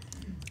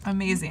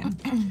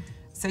 Amazing.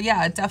 So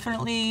yeah,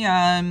 definitely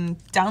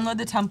download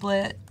the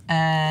template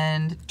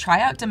and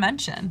try out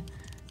Dimension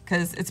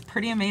because it's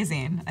pretty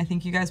amazing. I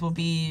think you guys will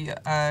be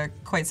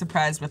quite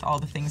surprised with all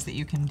the things that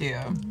you can do.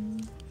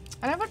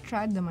 I never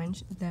tried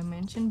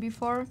Dimension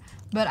before,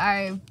 but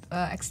I'm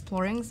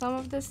exploring some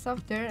of this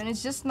stuff there, and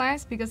it's just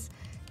nice because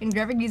in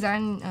graphic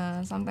design,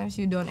 sometimes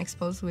you don't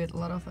expose with a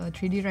lot of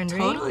 3D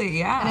rendering. Totally,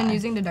 yeah. And then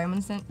using the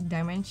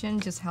Dimension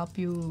just help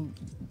you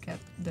get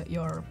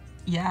your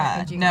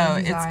packaging no,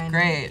 design. It's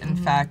great. In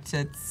fact,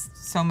 it's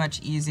so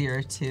much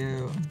easier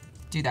to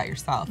do that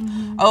yourself.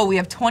 Oh, we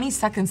have 20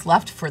 seconds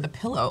left for the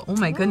pillow. Oh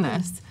my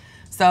goodness.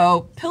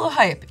 So pillow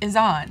hype is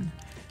on.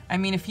 I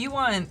mean, if you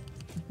want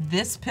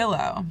this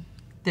pillow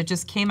that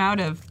just came out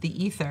of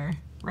the ether,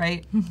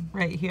 right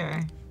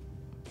here,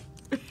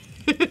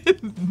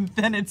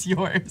 then it's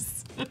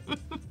yours.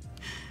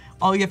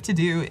 All you have to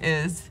do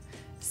is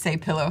say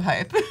pillow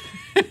hype.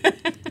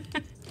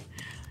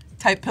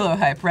 Type pillow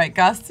hype, right,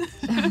 Gus?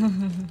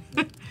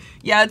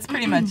 Yeah, it's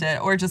pretty much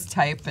it. Or just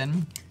type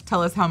and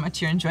tell us how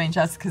much you're enjoying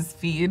Jessica's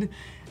feed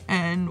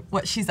and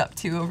what she's up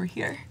to over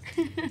here.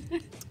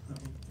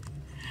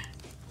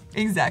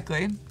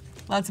 Exactly.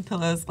 Lots of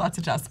pillows, lots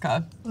of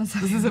Jessica. This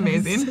is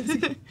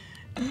amazing.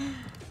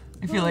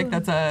 I feel like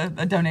that's a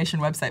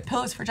donation website.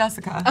 Pillows for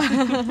Jessica.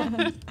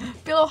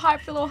 Pillow hype,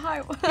 pillow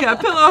hype. Yeah,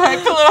 pillow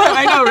hype, pillow hype.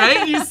 I know,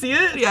 right? You see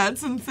it? Yeah,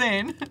 it's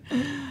insane.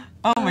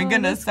 Oh my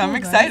goodness, cool, I'm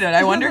excited.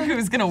 I wonder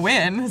who's gonna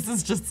win. This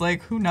is just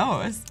like, who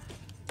knows?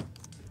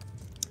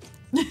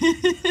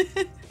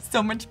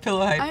 So much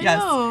pillow hype, I yes.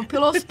 know,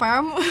 pillow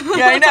spam.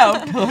 Yeah, I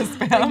know, pillow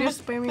spam. Like they're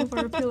spamming for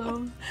a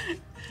pillow.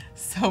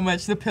 So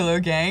much the pillow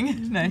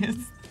gang. Nice.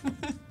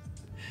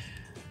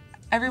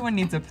 Everyone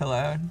needs a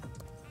pillow.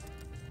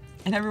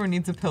 And everyone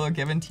needs a pillow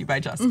given to you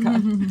by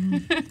Jessica.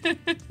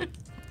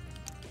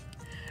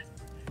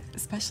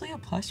 Especially a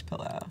plush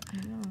pillow. I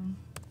know.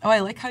 Oh, I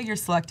like how you're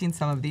selecting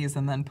some of these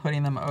and then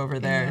putting them over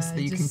there so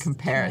that you can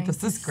compare.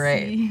 This is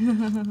great.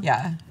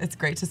 Yeah, it's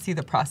great to see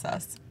the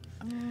process.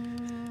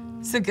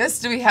 So Gus,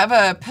 do we have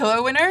a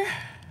pillow winner?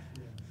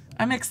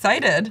 I'm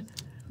excited.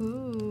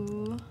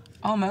 Ooh.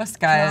 Almost,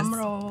 guys. Drum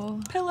roll.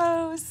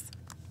 Pillows.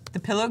 The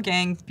pillow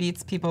gang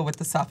beats people with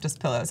the softest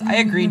pillows. I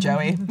agree,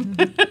 Joey.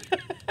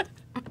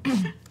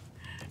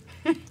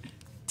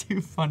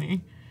 Too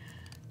funny.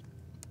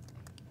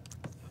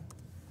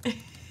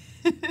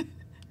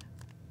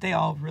 They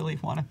all really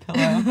want a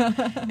pillow.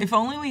 If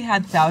only we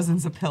had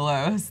thousands of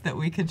pillows that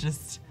we could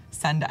just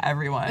send to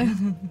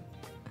everyone.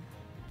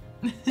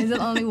 Is it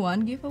only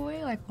one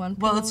giveaway? Like one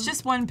pillow? Well, it's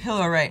just one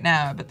pillow right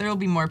now, but there will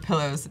be more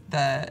pillows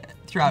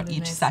throughout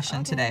each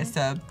session today,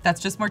 so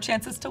that's just more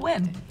chances to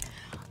win.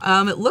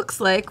 It looks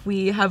like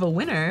we have a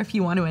winner if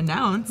you want to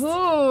announce.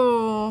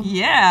 Oh.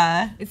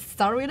 Yeah. It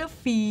starts with a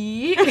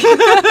V. It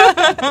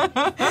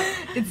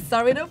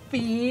starts with a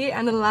V,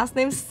 and the last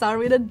name starts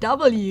with a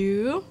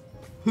W.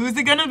 Who's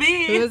it gonna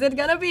be? Who's it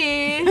gonna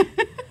be?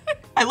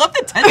 I love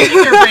the tension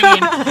you're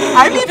bringing.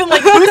 I'm even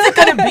like, who's it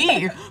gonna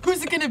be?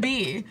 Who's it gonna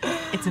be?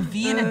 It's a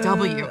V and a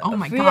W. Oh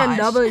my gosh. V and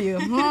W.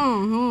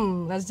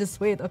 Let's just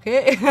wait,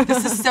 okay?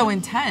 This is so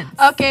intense.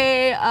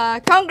 Okay,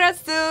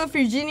 congrats to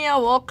Virginia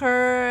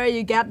Walker.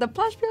 You get the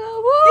plush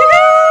pillow. Woo!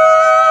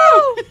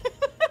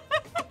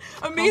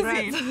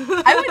 Amazing.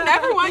 I would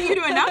never want you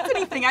to announce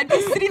anything. I'd be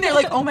sitting there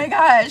like, oh my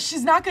gosh,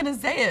 she's not gonna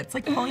say it. It's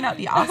like pulling out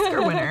the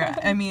Oscar winner.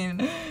 I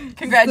mean,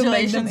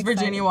 congratulations,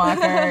 Virginia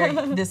Walker.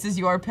 This is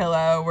your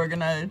pillow. We're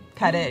gonna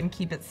pet it and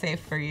keep it safe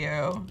for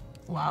you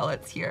while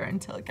it's here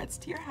until it gets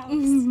to your house.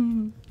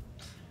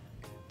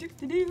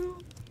 Doo-doo-doo.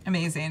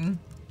 Amazing.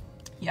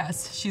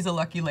 Yes, she's a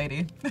lucky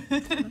lady.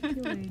 Lucky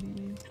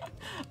lady.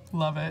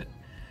 Love it.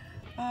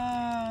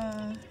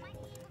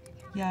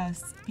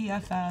 Yes,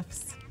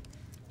 BFFs.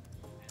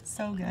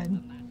 So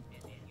good.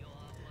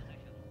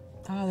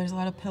 Oh, there's a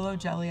lot of pillow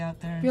jelly out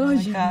there. Pillow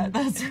jelly. That.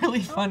 That's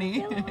really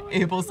funny.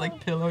 Abel's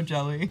like pillow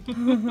jelly.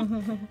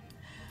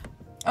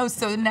 Oh,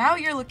 so now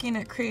you're looking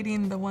at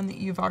creating the one that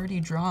you've already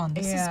drawn.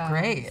 This is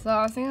great. So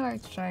I was thinking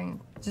like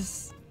trying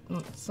just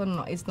so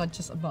no, it's not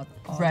just about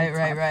all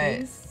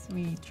Right.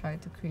 We try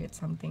to create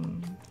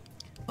something.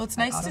 Well, it's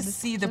nice to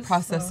see the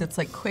process. It's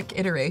like quick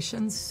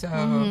iterations. So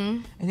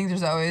I think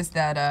there's always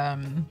that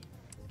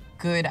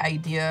good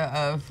idea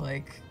of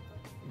like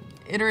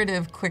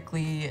iterative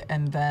quickly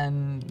and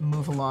then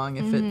move along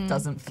if it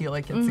doesn't feel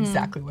like it's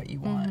exactly what you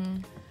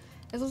want.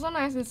 It's also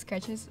nice with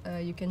sketches.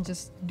 You can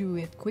just do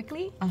it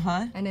quickly,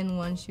 and then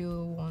once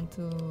you want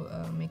to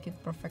make it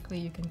perfectly,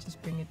 you can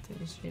just bring it to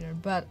Illustrator.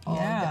 But all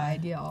the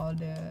idea, all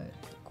the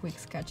quick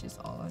sketches,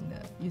 all on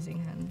the using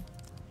hand.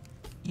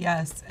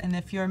 Yes, and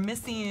if you're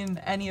missing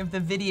any of the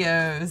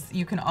videos,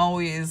 you can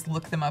always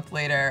look them up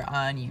later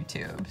on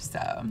YouTube.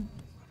 So,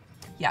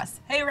 yes.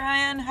 Hey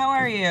Ryan, how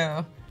are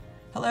you?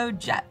 Hello,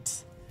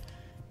 Jet.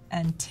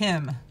 And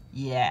Tim.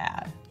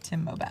 Yeah,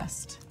 Tim Mo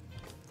Best.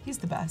 He's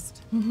the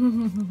best.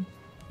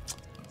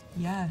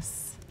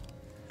 Yes.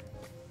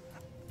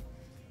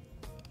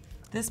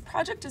 This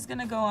project is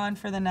gonna go on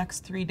for the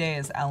next 3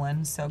 days,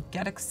 Ellen, so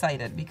get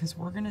excited because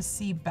we're gonna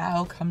see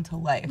Bao come to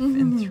life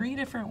in 3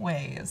 different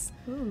ways.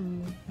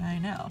 Ooh. I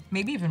know,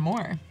 maybe even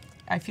more.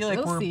 I feel like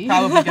We'll we're see.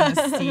 probably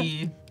gonna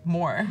see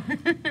more.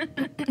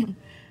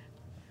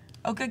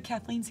 Oh good,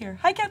 Kathleen's here.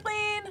 Hi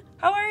Kathleen,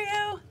 how are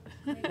you?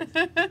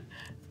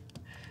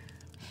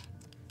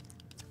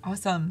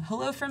 Awesome,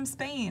 hello from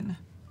Spain.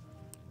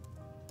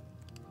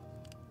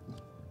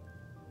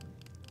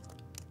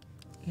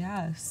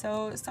 Yeah,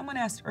 so someone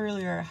asked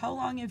earlier, how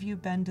long have you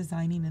been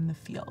designing in the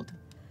field?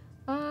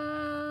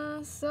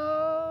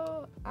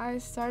 So I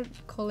started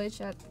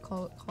college at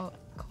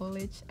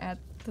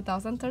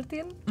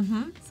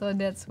 2013. So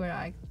that's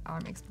where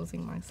I'm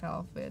exposing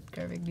myself with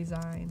graphic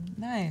design.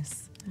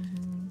 Nice.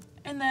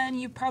 And then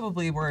you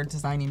probably were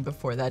designing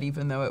before that,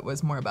 even though it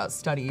was more about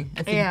study.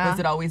 I think, was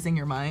it always in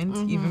your mind,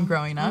 even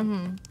growing up?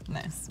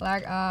 Nice.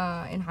 Like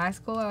in high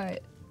school,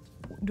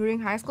 during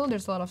high school,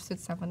 there's a lot of Sweet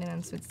 17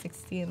 and Sweet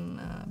 16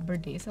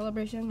 birthday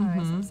celebration.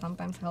 I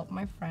sometimes help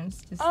my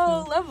friends just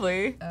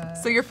lovely.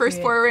 So your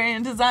first foray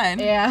in design.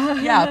 Yeah.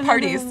 Yeah,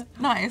 parties.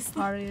 Nice.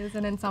 Parties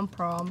and then some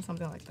prom,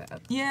 something like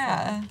that.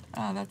 Yeah. So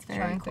Oh, that's very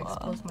trying cool. to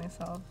expose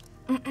myself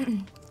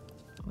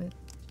with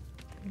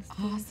these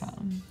things.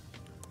 Awesome.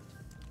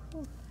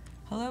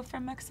 Hello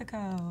from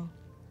Mexico.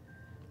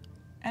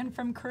 And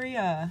from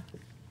Korea.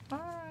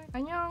 Hi.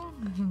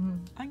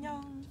 Annyeong.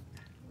 Annyeong.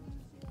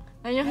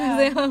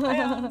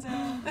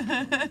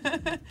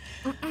 Annyeonghaseyo.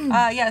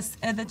 Yes,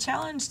 and the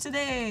challenge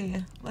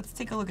today, let's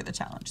take a look at the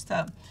challenge.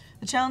 So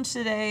the challenge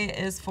today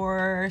is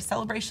for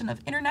celebration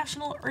of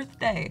International Earth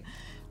Day.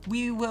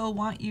 We will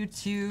want you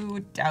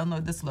to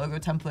download this logo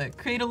template,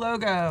 create a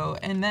logo,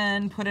 and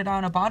then put it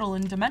on a bottle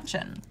in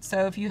Dimension.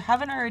 So if you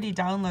haven't already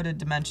downloaded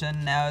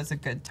Dimension, now is a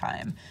good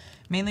time.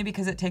 Mainly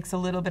because it takes a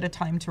little bit of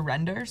time to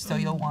render, so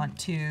you'll want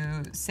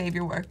to save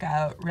your work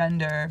out,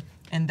 render,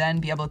 and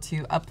then be able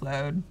to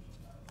upload.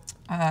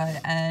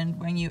 And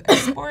when you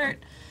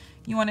export,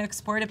 you want to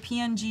export a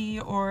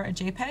PNG or a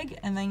JPEG,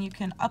 and then you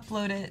can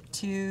upload it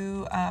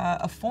to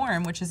a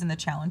form, which is in the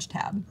challenge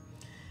tab.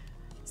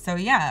 So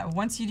yeah,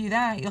 once you do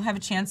that, you'll have a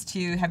chance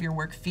to have your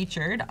work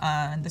featured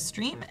on the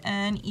stream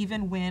and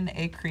even win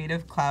a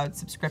Creative Cloud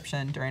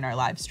subscription during our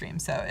live stream.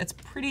 So it's a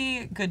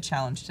pretty good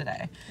challenge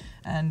today,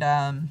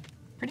 and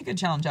pretty good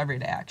challenge every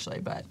day actually,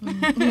 but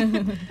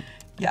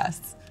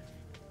yes.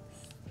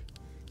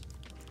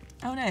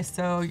 Oh nice,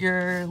 so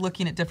you're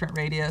looking at different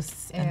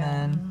radius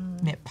and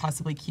then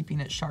possibly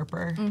keeping it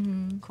sharper.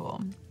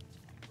 Cool.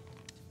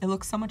 It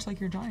looks so much like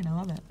your drawing, I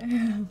love it.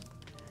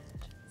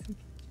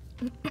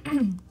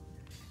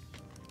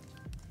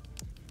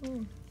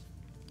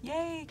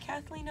 Yay,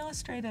 Kathleen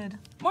illustrated.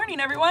 Morning,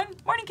 everyone.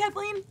 Morning,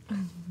 Kathleen.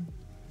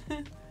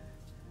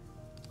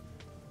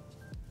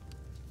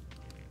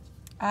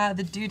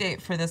 The due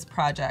date for this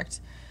project.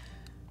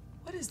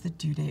 What is the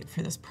due date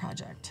for this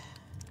project?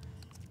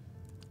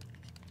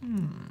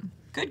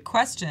 Good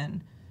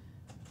question.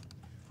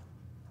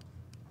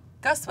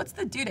 Gus, what's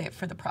the due date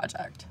for the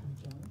project?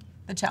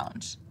 The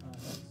challenge.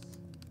 That's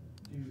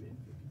due in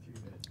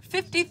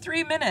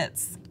 53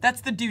 minutes.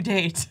 That's the due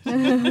date.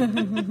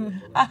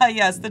 Ah,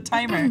 yes, the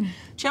timer.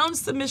 Challenge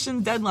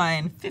submission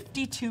deadline,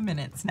 52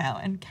 minutes now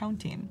and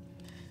counting.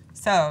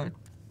 So,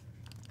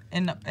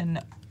 in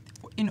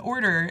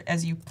order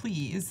as you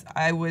please,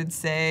 I would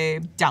say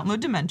download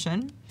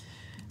Dimension,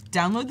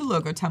 download the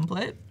logo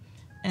template,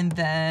 and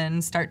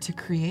then start to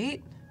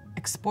create,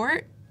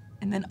 export,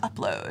 and then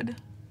upload.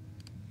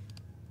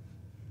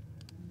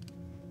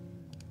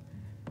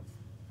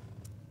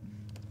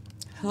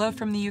 Hello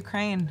from the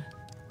Ukraine.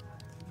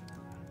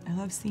 I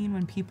love seeing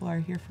when people are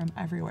here from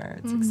everywhere.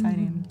 It's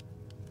exciting.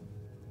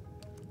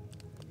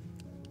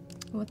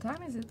 What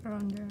time is it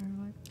around there,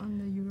 like on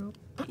the Europe?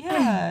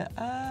 Yeah,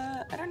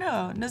 I don't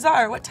know.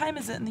 Nazar, what time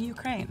is it in the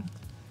Ukraine?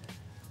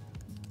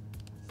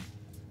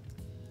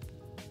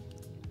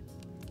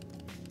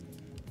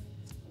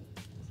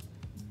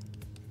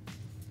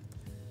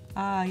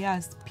 Ah,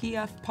 yes,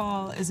 PF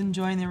Paul is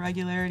enjoying the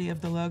regularity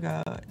of the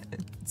logo.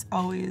 It's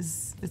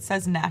always, it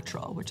says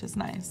natural, which is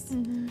nice.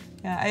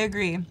 Yeah, I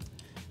agree.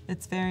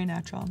 It's very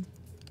natural.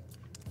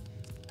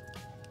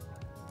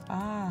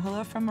 Ah,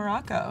 hello from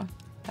Morocco.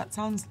 That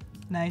sounds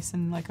nice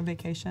and like a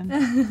vacation.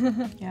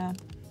 Yeah.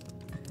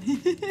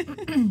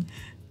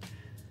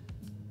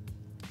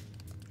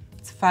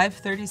 It's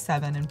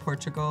 5:37 in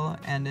Portugal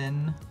and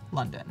in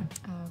London.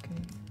 Oh,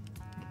 okay.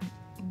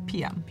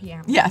 PM.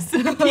 PM. Yes,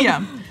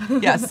 PM.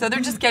 Yes, so they're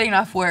just getting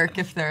off work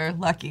if they're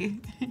lucky.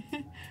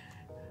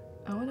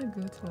 I want to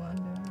go to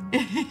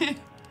London.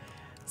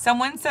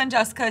 Someone send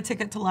Jessica a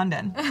ticket to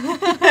London.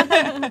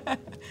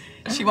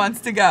 She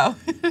wants to go.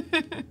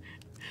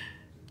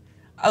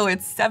 Oh,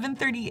 it's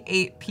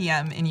 7:38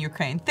 p.m. in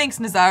Ukraine. Thanks,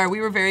 Nazar. We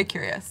were very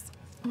curious.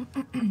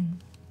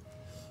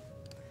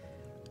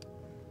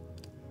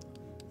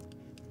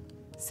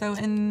 So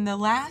in the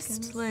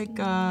last, like,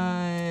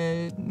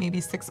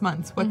 maybe 6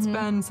 months, what's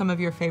been some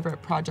of your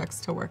favorite projects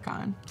to work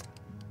on?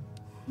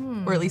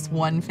 Or at least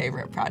one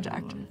favorite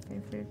project? One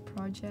favorite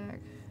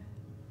project?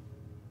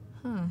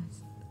 Huh.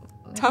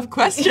 Tough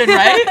question,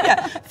 right?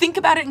 Yeah. Think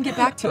about it and get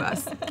back to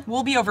us.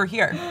 We'll be over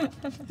here.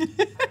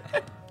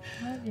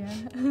 Yeah.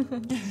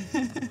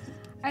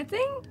 I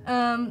think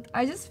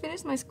I just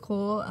finished my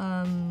school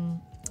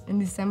in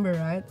December,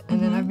 right?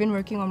 And then I've been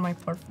working on my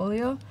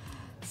portfolio.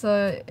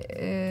 So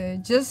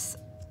just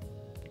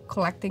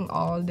collecting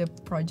all the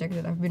projects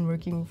that I've been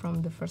working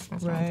from the first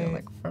semester until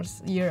like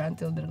first year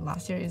until the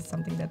last year is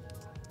something that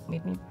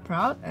made me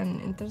proud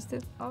and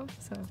interested of.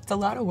 So it's a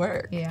lot of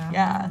work. Yeah.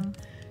 Yeah.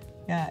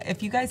 Yeah.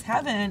 If you guys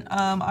haven't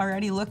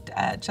already looked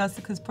at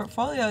Jessica's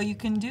portfolio, you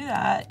can do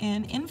that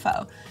in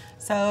info.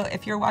 So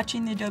if you're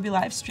watching the Adobe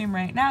live stream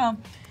right now,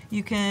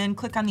 you can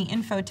click on the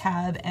info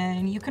tab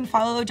and you can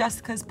follow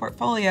Jessica's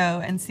portfolio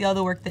and see all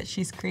the work that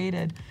she's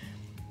created,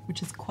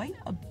 which is quite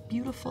a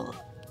beautiful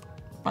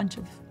bunch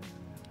of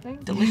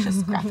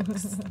delicious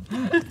graphics.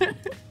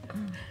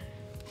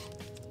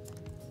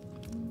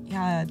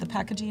 Yeah, the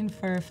packaging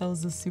for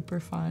Phil's is super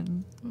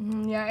fun.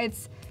 Yeah,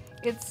 it's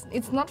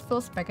not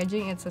Phil's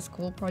packaging, it's a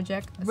school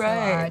project.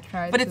 Right, so I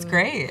tried but it's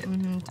great.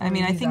 I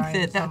mean, I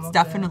think that's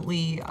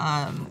definitely,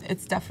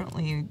 it's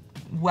definitely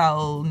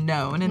well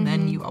known, and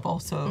then you have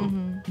also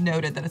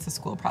noted that it's a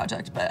school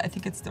project, but I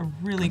think it's a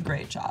really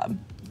great job.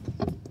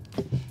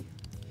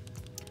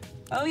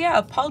 Oh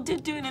yeah, Paul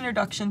did do an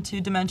introduction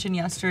to Dimension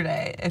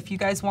yesterday. If you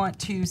guys want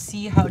to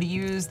see how to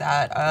use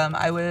that,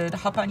 I would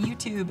hop on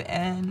YouTube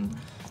and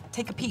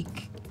take a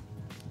peek.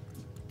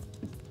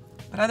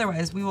 But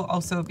otherwise, we will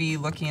also be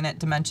looking at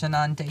Dimension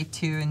on day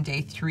 2 and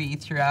day 3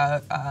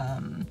 throughout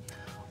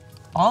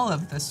all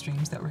of the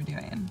streams that we're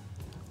doing.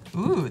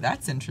 Ooh,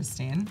 that's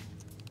interesting.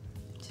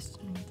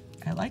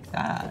 I like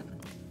that.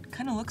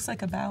 Kind of looks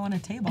like a bow on a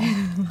table,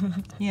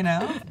 you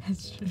know?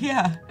 That's true.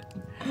 Yeah.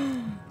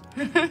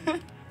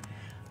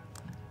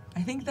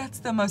 I think that's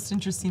the most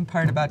interesting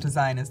part about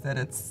design is that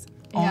it's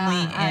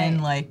only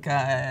in like,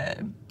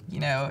 you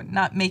know,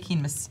 not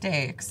making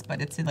mistakes,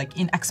 but it's in, like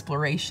in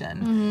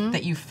exploration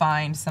that you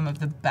find some of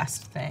the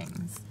best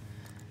things.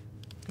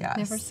 Yes.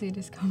 Never see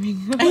this coming.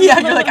 Yeah,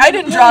 you're like, I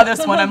didn't draw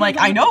this one. I'm like,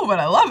 I know, but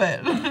I love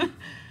it.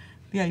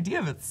 The idea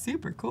of it's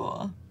super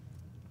cool.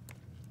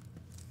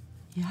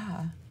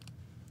 Yeah.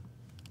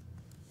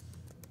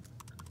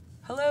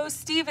 Hello,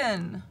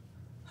 Steven.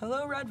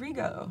 Hello,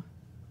 Rodrigo.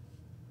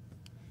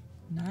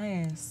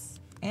 Nice.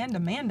 And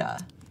Amanda.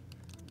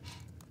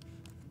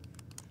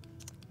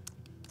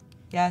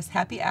 Yes,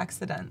 happy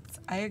accidents.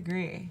 I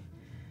agree.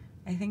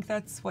 I think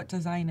that's what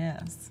design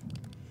is.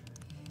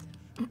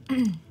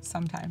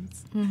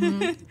 Sometimes.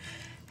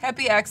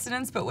 Happy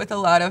accidents, but with a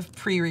lot of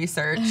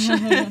pre-research.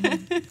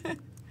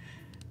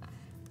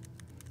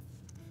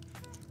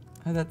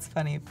 Oh, that's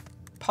funny.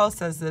 Paul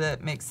says that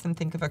it makes him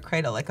think of a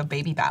cradle, like a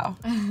baby bow.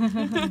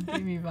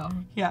 Baby bow.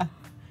 Yeah.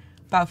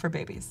 Bow for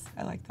babies.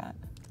 I like that.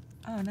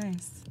 Oh,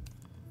 nice.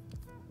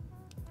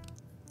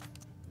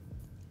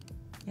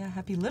 Yeah,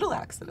 happy little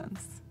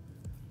accidents.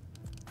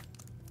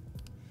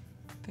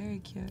 Very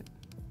cute.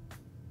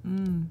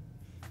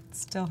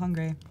 Still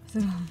hungry.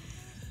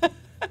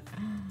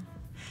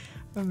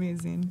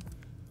 Amazing.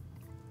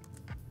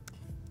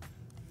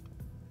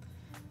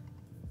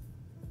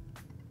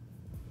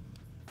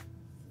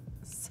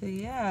 So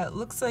yeah, it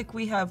looks like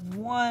we have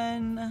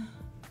one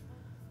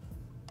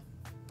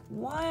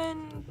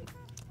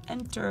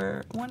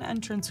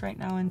entrance right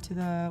now into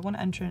the one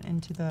entrant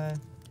into the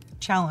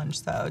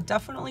challenge. So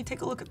definitely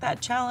take a look at that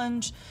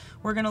challenge.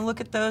 We're gonna look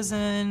at those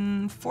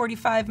in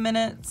 45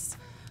 minutes.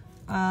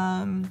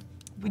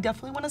 We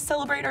definitely want to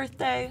celebrate Earth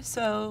Day,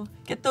 so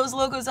get those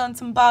logos on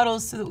some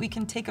bottles so that we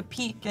can take a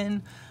peek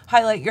and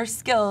highlight your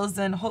skills,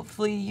 and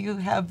hopefully you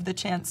have the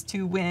chance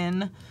to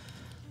win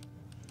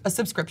a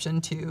subscription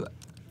to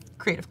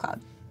Creative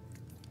Cloud.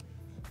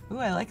 Ooh,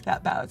 I like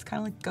that bow. It's kind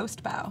of like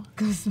ghost bow.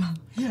 Ghost bow.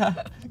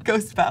 Yeah,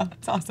 ghost bow.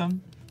 It's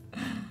awesome.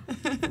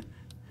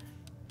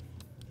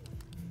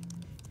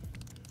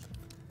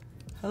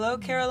 Hello,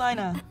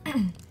 Carolina.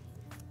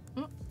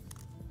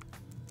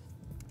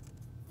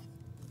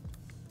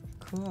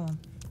 Cool.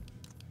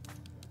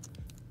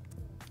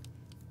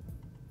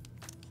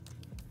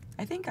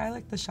 I think I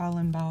like the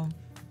Shaolin bow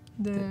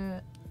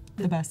The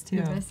best too.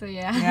 The best, so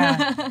yeah.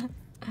 Yeah.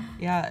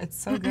 Yeah, it's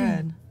so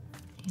good.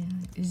 Yeah,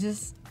 it's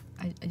just,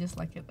 I just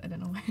like it. I don't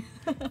know why.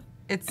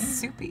 It's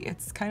soupy.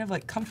 It's kind of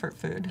like comfort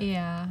food.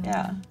 Yeah.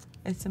 Yeah,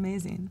 it's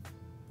amazing.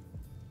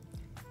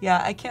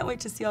 Yeah, I can't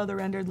wait to see all the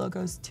rendered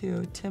logos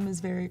too. Tim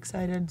is very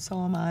excited, so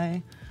am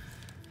I.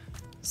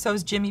 So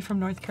is Jimmy from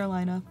North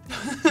Carolina.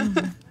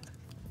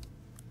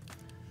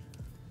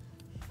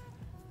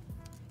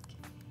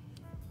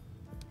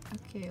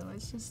 Okay,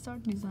 let's just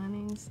start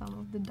designing some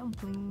of the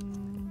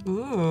dumplings.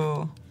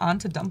 Ooh, on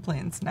to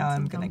dumplings. Now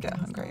I'm gonna get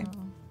hungry. Oh.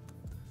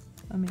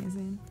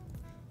 Amazing.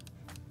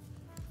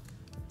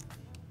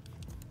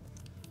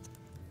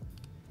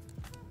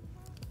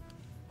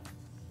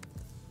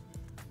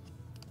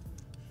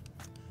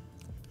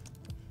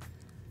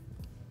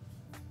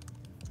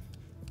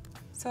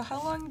 So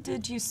how long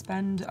did you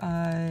spend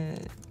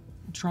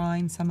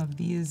drawing some of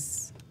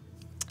these?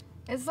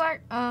 It's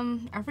like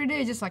every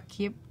day just like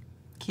keep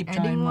Drawing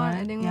adding more? one,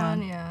 adding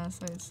one, yeah.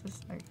 So it's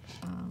just like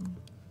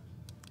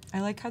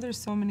I like how there's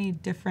so many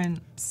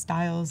different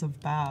styles of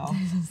bow,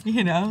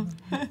 you know?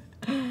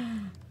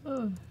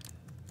 oh.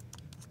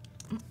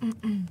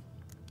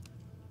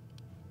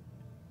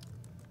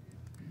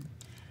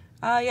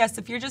 Yes,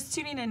 if you're just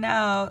tuning in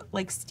now,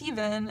 like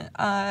Steven,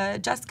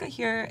 Jessica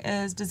here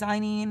is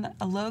designing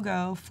a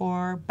logo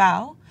for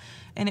bow,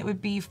 and it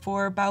would be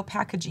for bow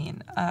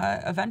packaging.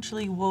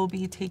 Eventually we'll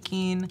be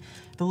taking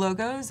the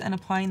logos and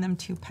applying them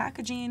to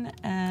packaging,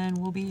 and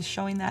we'll be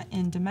showing that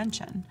in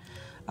Dimension.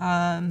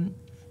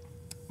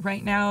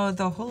 Right now,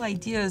 the whole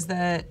idea is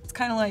that it's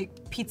kind of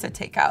like pizza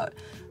takeout.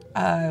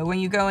 When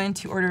you go in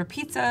to order a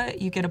pizza,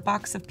 you get a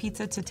box of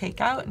pizza to take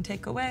out and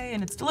take away,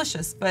 and it's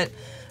delicious. But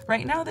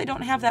right now, they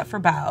don't have that for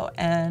bow,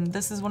 and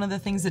this is one of the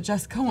things that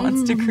Jessica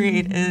wants to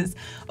create is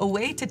a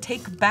way to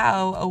take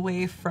bow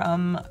away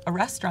from a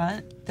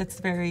restaurant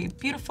that's very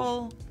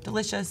beautiful,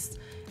 delicious,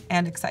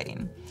 and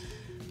exciting.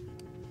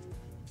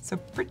 So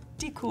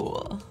pretty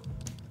cool.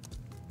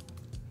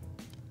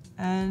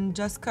 And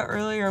Jessica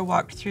earlier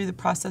walked through the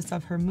process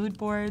of her mood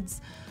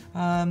boards.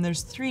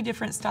 There's 3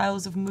 different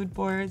styles of mood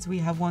boards. We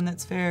have one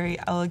that's very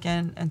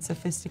elegant and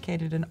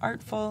sophisticated and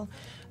artful.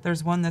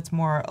 There's one that's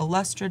more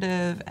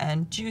illustrative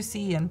and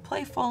juicy and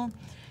playful.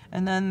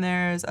 And then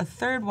there's a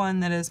third one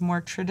that is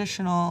more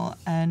traditional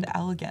and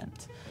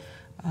elegant.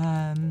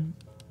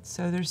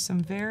 So there's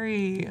some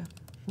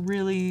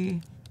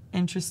really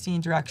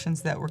interesting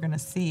directions that we're gonna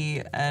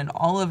see, and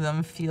all of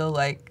them feel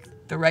like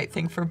the right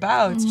thing for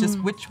Bao. It's just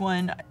which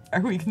one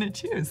are we gonna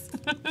choose?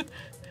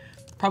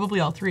 Probably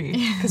all three,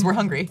 because we're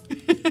hungry.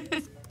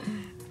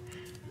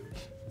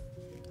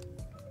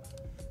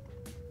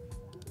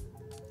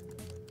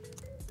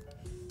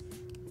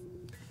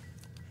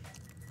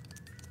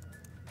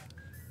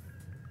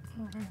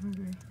 Oh, I'm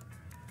hungry.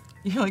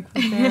 You're like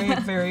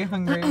very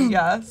hungry,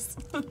 yes.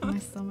 My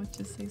stomach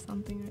just say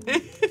something right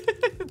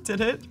now.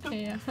 Did it?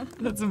 Yeah.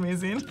 That's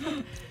amazing.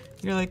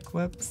 You're like,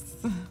 whoops.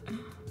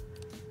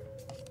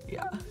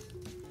 Yeah,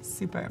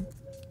 super.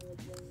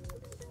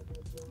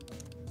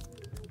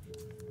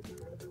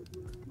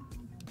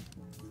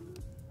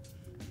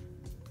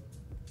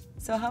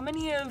 So how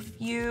many of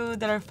you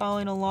that are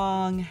following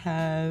along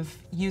have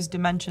used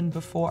Dimension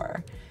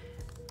before?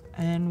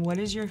 And what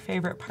is your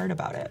favorite part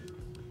about it?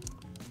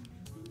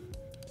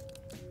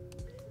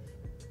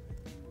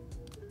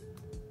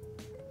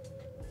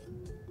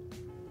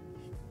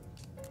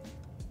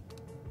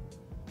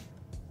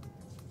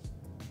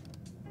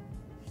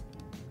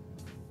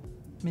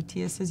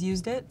 Matthias has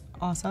used it.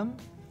 Awesome.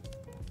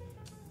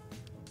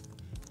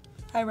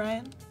 Hi,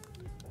 Ryan.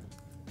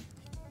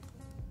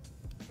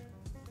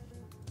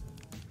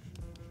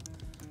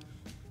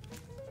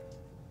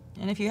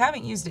 And if you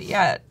haven't used it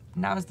yet,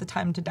 now is the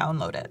time to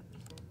download it.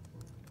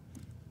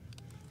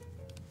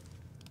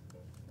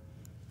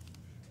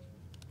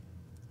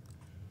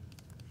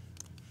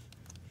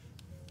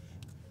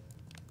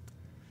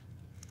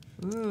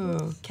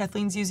 Ooh,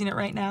 Kathleen's using it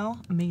right now.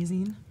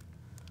 Amazing.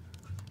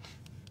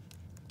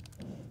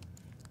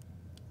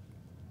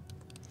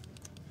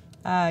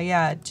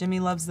 Yeah,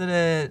 Jimmy loves that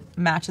it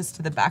matches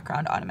to the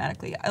background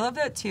automatically. I love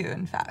that too,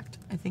 in fact.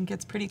 I think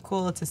it's pretty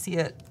cool to see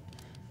it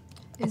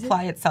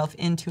apply itself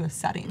into a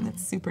setting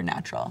that's super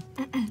natural.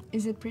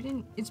 Is it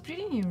pretty? It's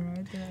pretty new,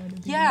 right?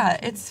 Yeah,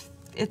 it's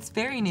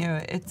very new.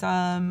 It's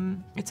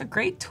a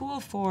great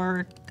tool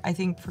for, I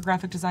think, for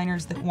graphic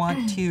designers that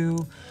want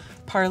to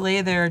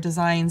parlay their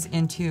designs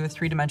into a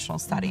three-dimensional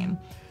setting.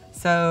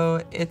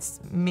 So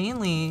it's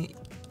mainly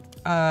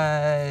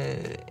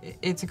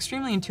it's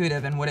extremely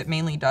intuitive, and what it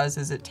mainly does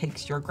is it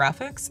takes your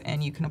graphics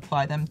and you can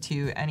apply them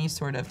to any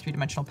sort of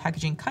three-dimensional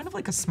packaging, kind of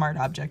like a smart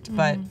object,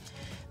 but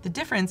the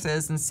difference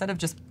is instead of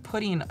just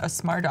putting a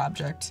smart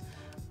object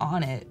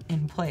on it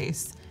in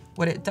place,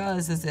 what it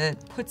does is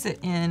it puts it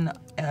in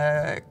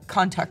a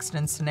context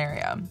and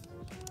scenario.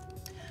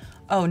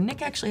 Oh,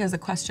 Nick actually has a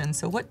question.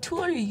 So what tool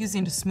are you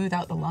using to smooth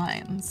out the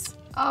lines?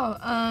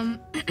 Oh,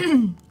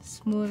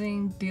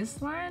 smoothing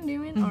this line, do you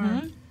mean?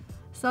 Or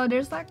so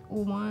there's like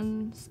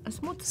a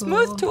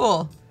smooth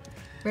tool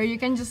where you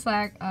can just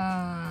like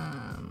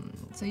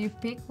so you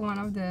pick one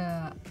of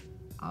the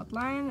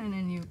outline and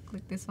then you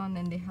click this one,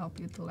 and they help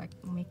you to like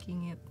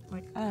making it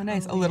like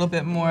a little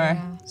bit more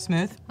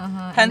smooth.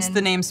 Hence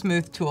the name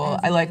Smooth Tool.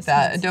 I like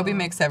that. Adobe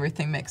makes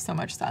everything make so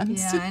much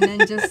sense. Yeah, and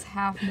then just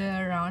have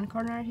the round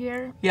corner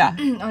here. Yeah.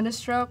 On the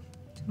stroke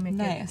to make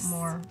it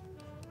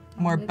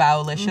more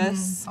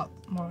bow-licious. Oh,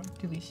 more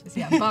delicious.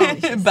 Yeah,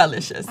 bow-licious.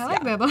 Bow-licious. I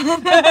like that.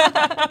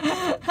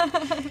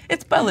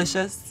 It's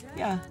bow-licious.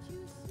 Yeah.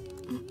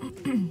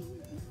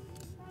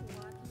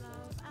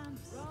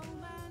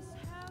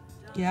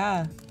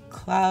 Yeah,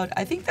 cloud.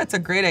 I think that's a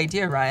great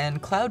idea, Ryan.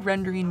 Cloud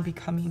rendering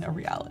becoming a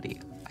reality.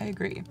 I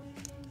agree.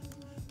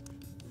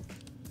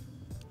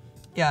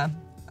 Yeah,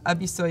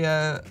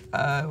 Abisoya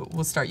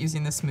will start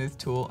using the Smooth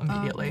Tool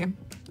immediately.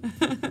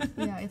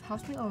 Yeah, it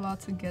helps me a lot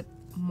to get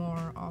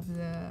more of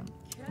the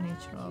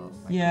natural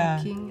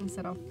looking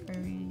instead of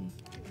very...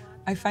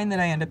 I find that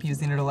I end up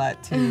using it a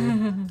lot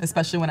too,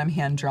 especially when I'm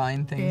hand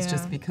drawing things,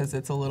 just because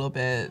it's a little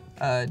bit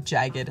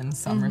jagged in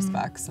some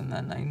respects, and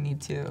then I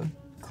need to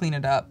clean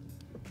it up.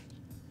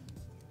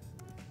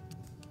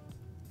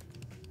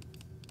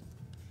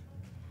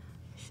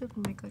 Should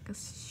make like a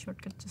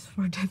shortcut just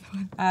for that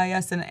one.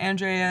 Yes, and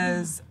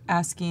Andrea's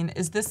asking,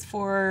 is this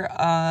for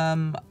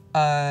an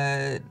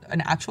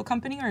actual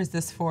company, or is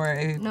this for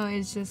a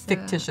it's just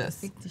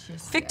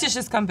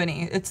fictitious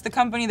company? It's the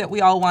company that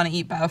we all want to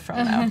eat bao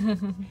from now.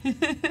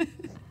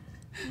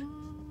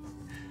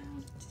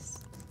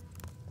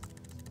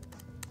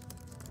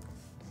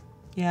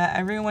 Yeah,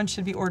 everyone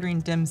should be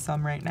ordering dim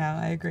sum right now.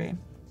 I agree.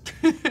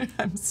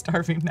 I'm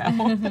starving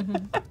now.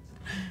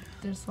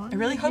 There's one. I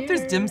really hope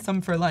there's dim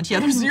sum for lunch.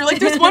 Yeah, you're like,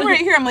 there's one right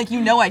here. I'm like,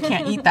 I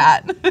can't eat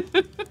that.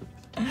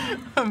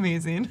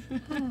 Amazing.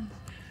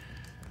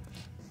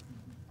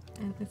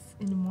 And it's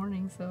in the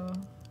morning, so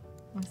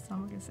my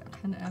stomach is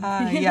kind of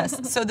empty.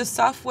 Yes. So the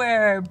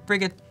software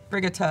Brigitte,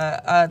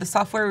 the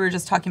software we were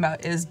just talking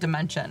about is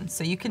Dimension.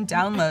 So you can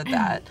download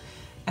that.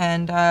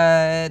 And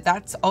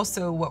that's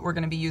also what we're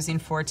going to be using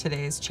for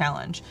today's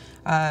challenge.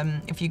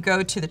 If you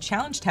go to the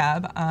challenge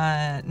tab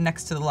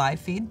next to the live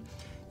feed,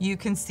 you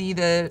can see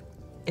that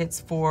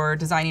it's for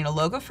designing a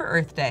logo for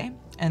Earth Day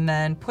and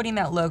then putting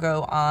that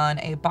logo on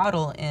a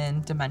bottle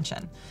in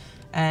Dimension.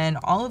 And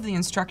all of the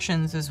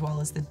instructions as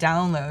well as the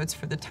downloads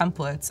for the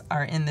templates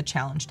are in the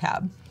Challenge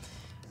tab.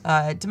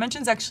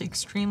 Dimension's actually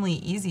extremely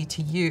easy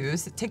to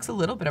use. It takes a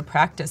little bit of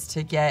practice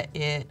to get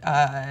it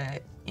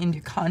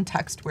into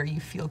context where you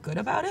feel good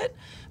about it,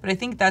 but I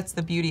think that's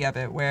the beauty of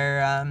it,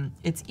 where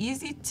it's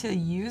easy to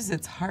use,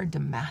 it's hard to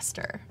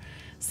master.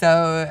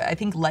 So I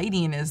think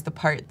lighting is the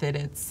part that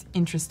it's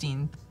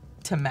interesting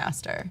to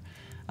master.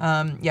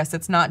 Yes,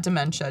 it's not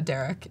dementia,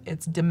 Derek,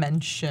 it's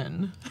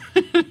dimension.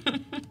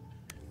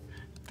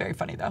 Very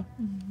funny though.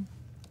 Mm-hmm.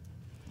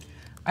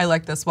 I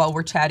like this while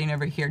we're chatting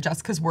over here.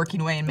 Jessica's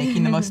working away and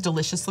making the most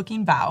delicious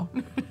looking bow.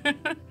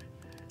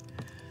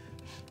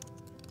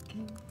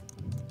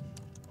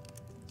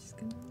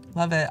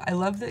 Love it. I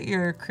love that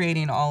you're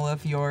creating all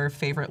of your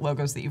favorite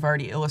logos that you've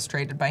already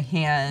illustrated by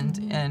hand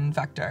in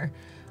Vector.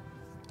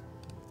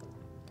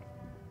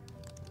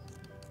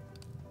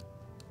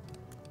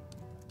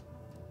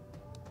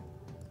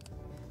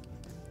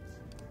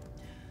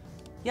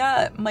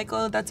 Yeah,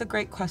 Michael, that's a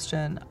great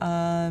question.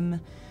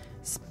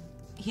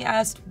 He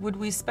asked, would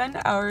we spend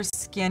hours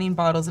scanning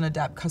bottles and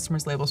adapt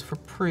customers' labels for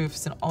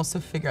proofs and also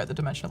figure out the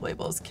dimension of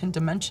labels? Can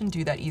Dimension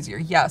do that easier?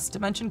 Yes,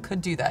 Dimension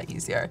could do that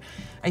easier.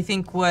 I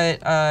think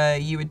what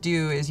you would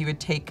do is you would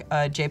take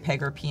a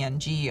JPEG or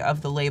PNG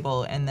of the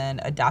label and then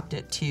adapt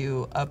it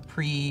to a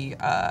pre-chosen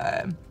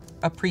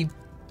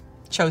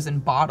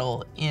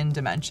bottle in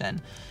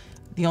Dimension.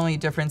 The only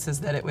difference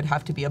is that it would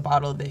have to be a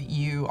bottle that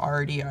you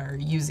already are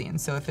using.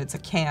 So if it's a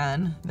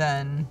can,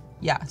 then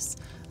yes.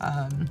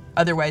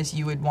 Otherwise,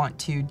 you would want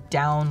to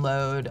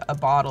download a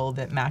bottle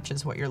that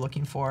matches what you're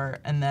looking for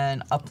and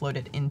then upload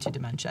it into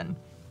Dimension.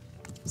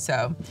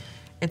 So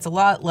it's a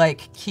lot like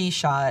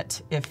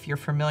Keyshot if you're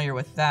familiar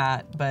with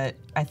that, but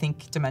I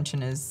think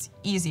Dimension is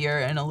easier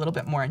and a little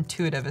bit more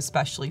intuitive,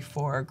 especially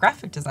for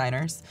graphic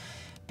designers,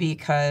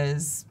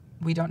 because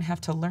we don't have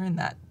to learn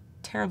that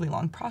terribly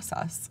long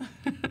process.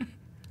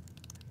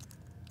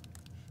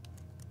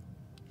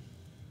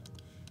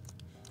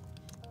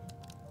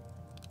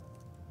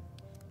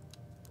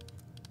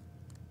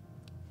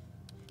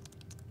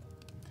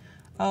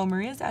 Oh,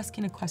 Maria's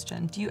asking a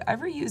question. Do you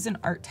ever use an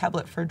art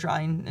tablet for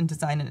drawing and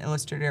design in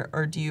Illustrator,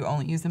 or do you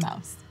only use the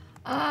mouse?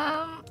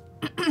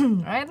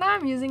 Right now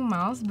I'm using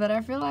mouse, but I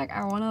feel like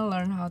I want to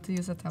learn how to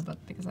use a tablet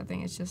because I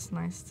think it's just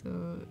nice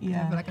to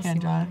have like a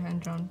similar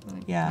hand-drawn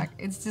feeling. Yeah. Like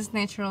it's just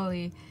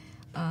naturally,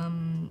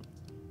 it's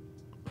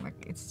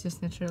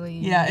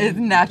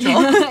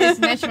natural. It's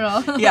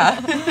natural. Yeah.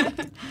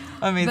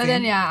 Amazing. But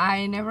then yeah,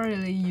 I never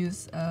really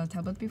used a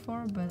tablet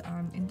before, but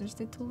I'm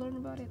interested to learn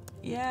about it.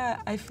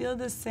 Yeah, I feel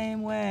the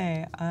same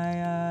way.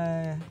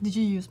 Did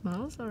you use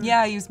mouse? Or?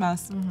 Yeah, I use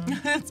mouse.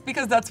 It's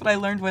because that's what I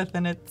learned with,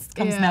 and it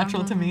comes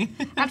natural to me.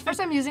 At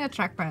first I'm using a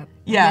trackpad.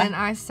 Yeah. And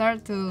I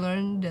started to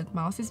learn that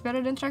mouse is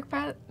better than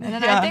trackpad. And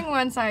then I think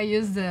once I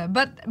use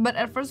but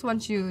at first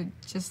once you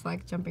just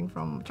like jumping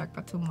from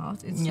trackpad to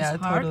mouse, it's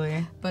just hard.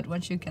 Totally. But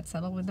once you get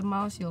settled with the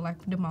mouse, you'll like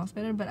the mouse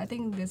better. But I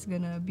think this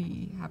gonna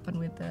happen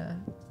with the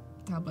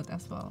tablet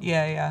as well.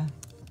 Yeah.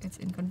 It's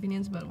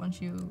inconvenience, but once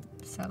you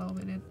settle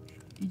with it,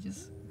 you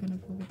just gonna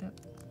go with that.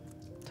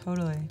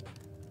 Totally.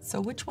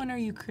 So which one are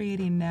you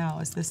creating now?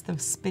 Is this the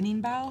spinning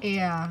bow?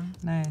 Yeah.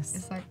 Nice.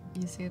 It's like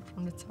you see it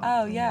from the top.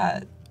 Oh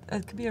yeah,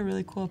 it could be a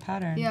really cool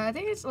pattern. Yeah, I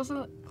think it's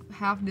also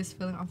have this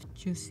feeling of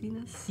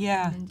juiciness.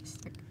 Yeah. And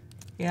just like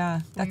yeah,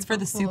 that's for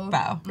the soup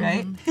bow,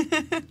 right?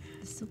 The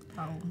soup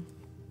bow.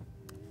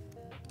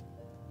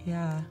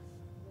 Yeah.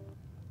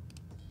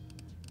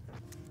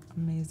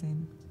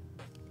 Amazing.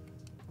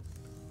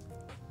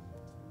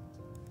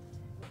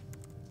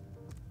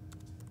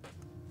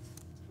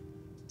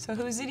 So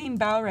who's eating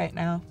bao right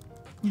now?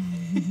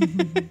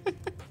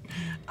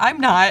 I'm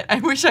not. I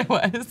wish I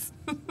was.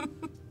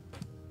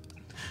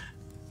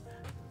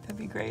 That'd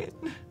be great.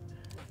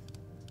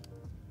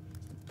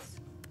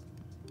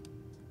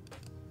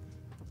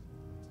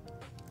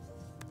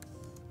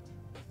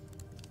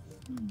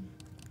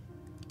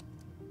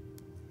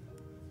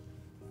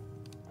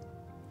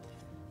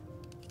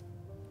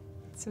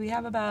 So we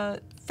have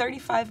about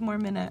 35 more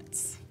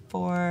minutes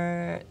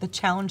for the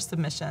challenge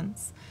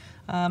submissions.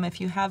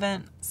 If you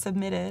haven't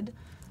submitted,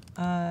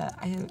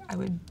 I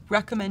would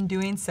recommend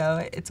doing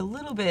so. It's a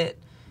little bit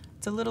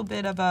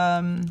of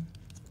a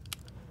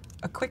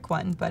quick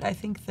one, but I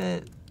think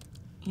that,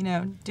 you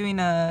know, doing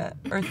a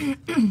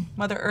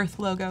Mother Earth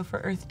logo for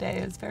Earth Day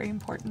is very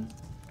important.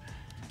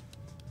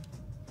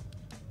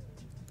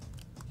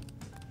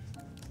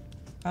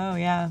 Oh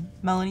yeah,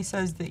 Melanie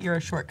says that you're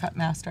a shortcut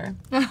master.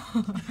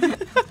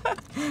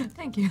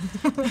 Thank you.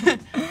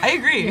 I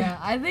agree. Yeah,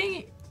 I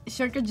think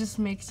shortcut just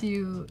makes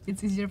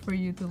it's easier for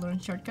you to learn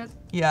shortcut.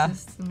 Yeah,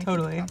 just to make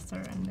totally. It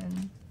faster and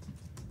then.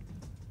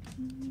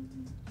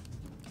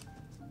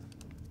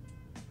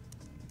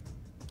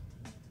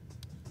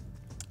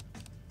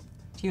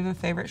 Do you have a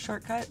favorite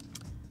shortcut?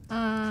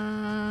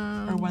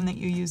 Or one that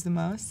you use the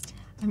most?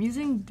 I'm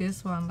using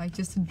this one, like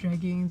just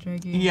dragging.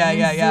 Yeah, and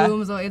yeah, yeah.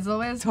 zoom, so it's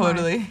always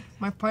Totally.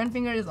 My point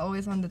finger is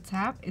always on the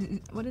tab.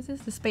 What is this?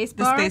 The space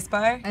The bar. space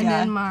bar. And yeah.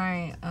 then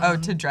my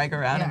to drag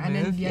around yeah, and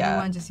move. then the yeah. other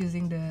one just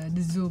using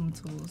the zoom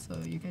tool, so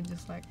you can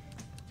just like.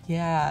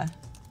 Yeah.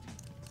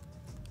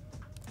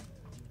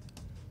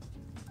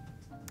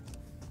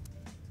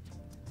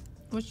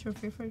 What's your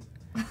favorite?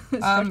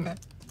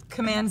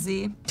 Command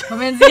Z.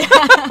 Command Z.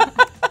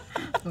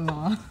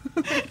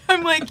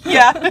 I'm like,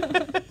 yeah.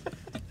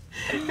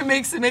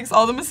 it makes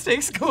all the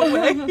mistakes go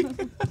away.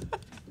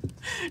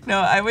 No,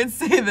 I would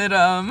say that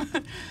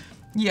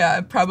yeah,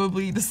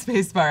 probably the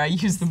space bar I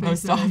use the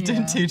most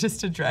often too,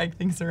 just to drag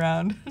things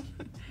around.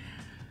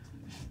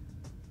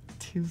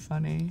 Too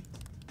funny.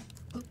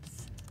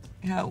 Oops.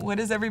 Yeah, what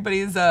is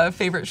everybody's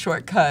favorite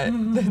shortcut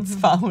that's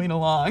following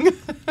along?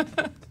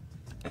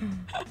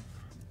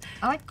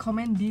 I like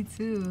Command D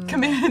too.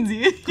 Command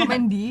D.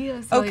 Command D.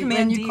 So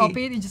Command when D. you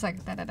copy it, you just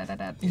like da da da da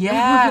da.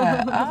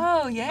 Yeah.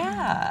 Oh,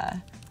 yeah.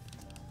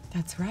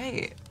 That's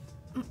right.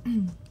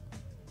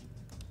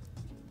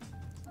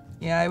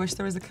 Yeah, I wish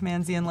there was a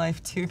Command Z in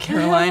life too,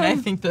 Caroline. I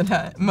think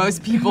that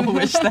most people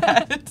wish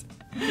that.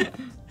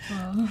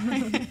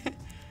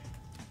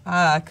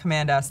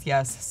 Command S,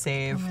 yes,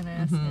 save. Command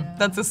S, yeah.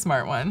 That's a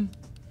smart one.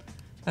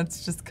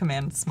 That's just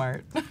Command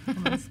Smart.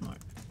 Command Smart.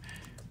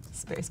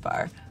 Space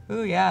bar.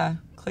 Ooh, yeah.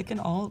 Click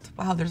and Alt.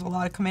 Wow, there's a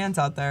lot of commands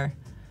out there.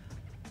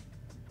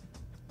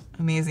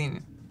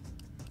 Amazing.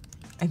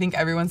 I think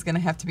everyone's gonna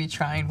have to be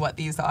trying what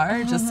these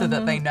are just so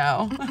that they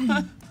know.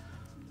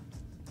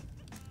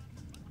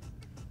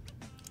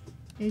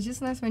 It's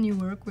just nice when you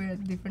work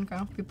with different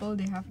kind of people.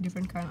 They have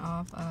different kind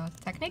of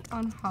technique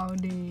on how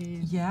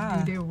they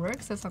do their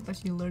work. So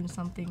sometimes you learn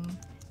something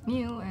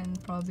new,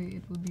 and probably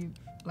it will be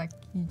like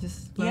you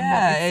just learn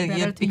that it's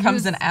better it to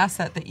becomes use an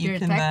asset that you their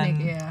can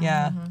technique,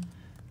 then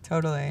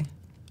totally.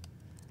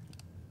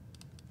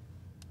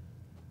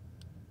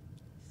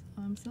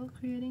 So I'm still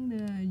creating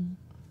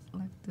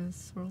the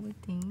swirly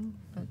thing,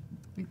 but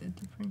with a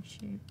different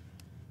shape.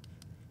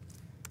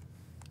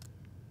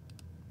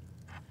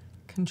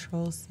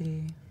 Control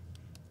C.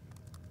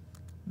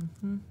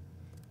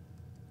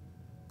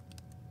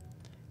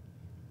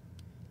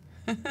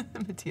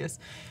 Matthias,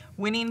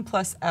 winning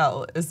plus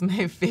L is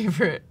my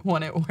favorite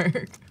one at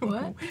work.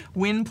 What?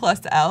 Win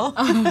plus L.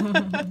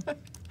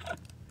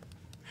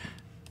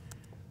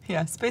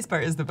 Yeah,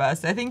 spacebar is the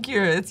best. I think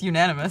it's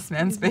unanimous,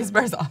 man.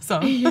 Spacebar is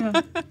awesome. Yeah.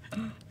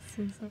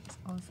 Spacebar is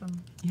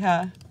awesome.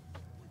 Yeah.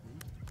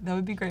 That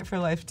would be great for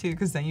life too,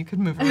 because then you could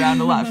move around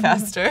a lot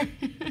faster.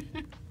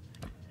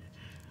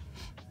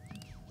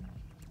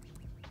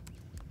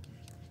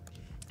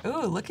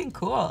 Ooh, looking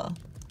cool.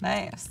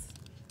 Nice.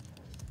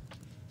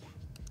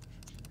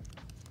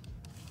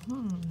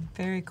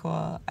 Very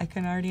cool. I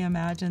can already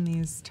imagine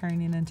these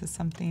turning into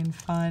something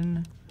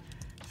fun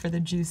for the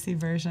juicy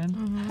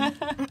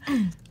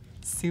version.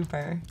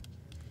 Super.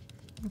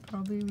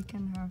 Probably we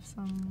can have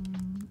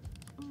some.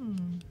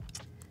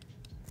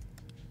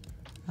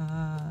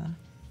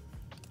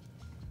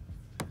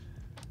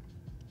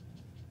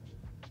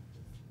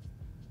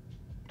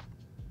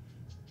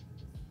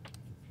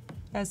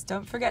 Yes,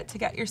 don't forget to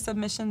get your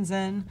submissions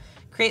in.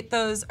 Create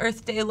those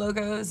Earth Day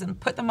logos and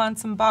put them on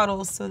some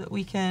bottles so that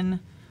we can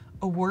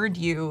award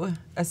you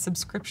a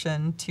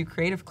subscription to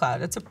Creative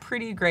Cloud. It's a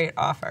pretty great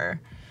offer.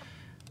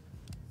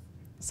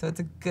 So it's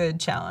a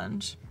good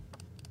challenge.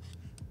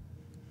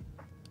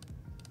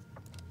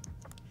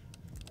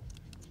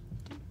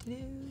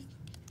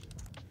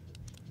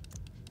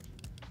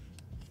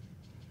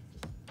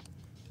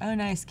 Oh,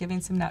 nice.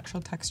 Giving some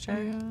natural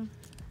texture. Yeah.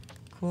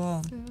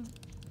 Cool. So,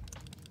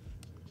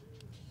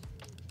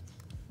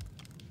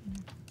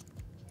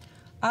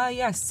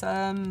 Yes.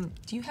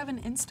 Do you have an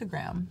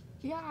Instagram?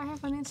 yeah, I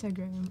have an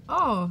Instagram.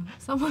 Oh,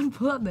 someone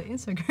pull up the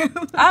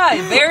Instagram.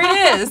 There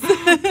it is.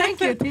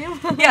 Thank you, Tim.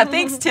 Yeah,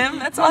 thanks, Tim.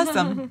 That's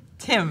awesome.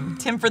 Tim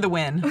for the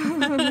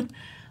win.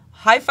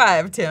 High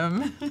five,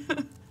 Tim.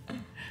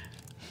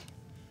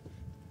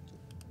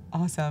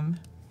 Awesome.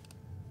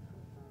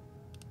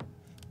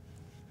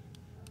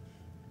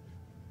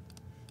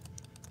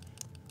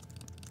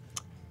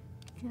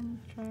 Can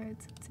try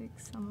to take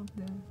some of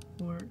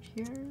the word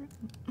here.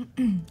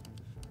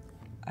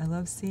 I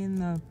love seeing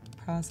the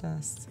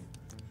process.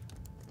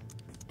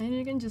 And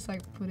you can just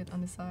like put it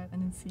on the side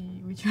and then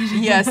see which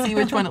one. Yeah, see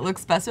which one it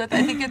looks best with.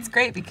 I think it's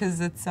great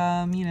because it's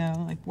you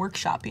know, like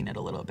workshopping it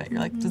a little bit. You're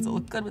like, does it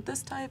look good with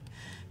this type?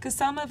 Because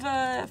some of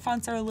the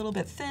fonts are a little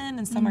bit thin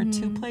and some are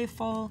too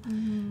playful.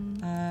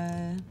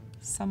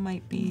 Some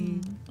might be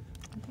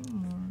I think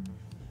more.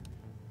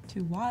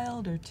 too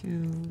wild or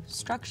too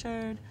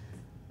structured.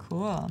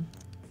 Cool.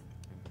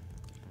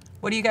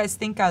 What do you guys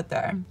think out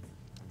there?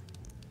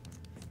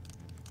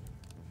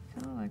 I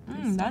feel like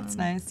this That's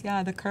one. nice.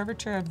 Yeah, the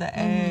curvature of the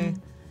A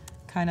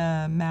kind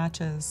of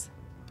matches.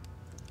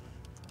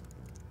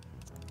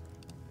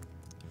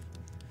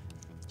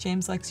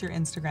 James likes your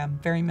Instagram.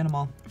 Very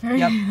minimal.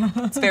 Yep,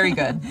 it's very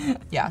good.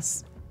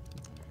 Yes.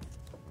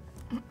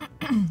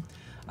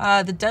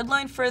 The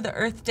deadline for the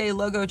Earth Day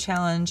logo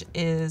challenge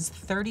is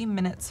 30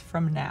 minutes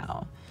from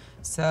now.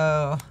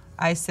 So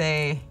I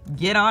say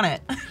get on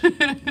it.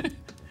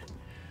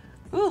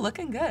 Ooh,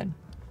 looking good.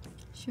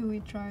 Should we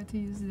try to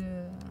use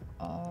the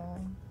all?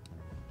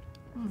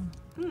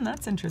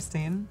 That's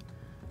interesting.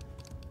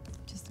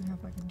 Just to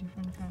have like a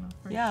different kind of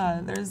version.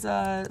 Yeah, there's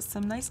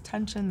some nice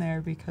tension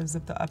there because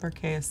of the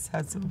uppercase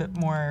has a bit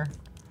more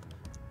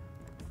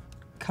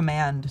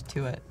command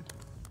to it.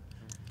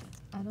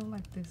 I don't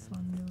like this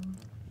one though.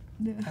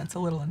 That's a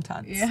little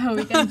intense. Yeah,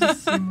 we can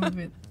just remove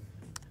it.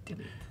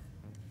 Delete.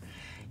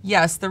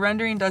 Yes, the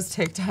rendering does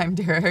take time,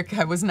 Derek.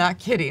 I was not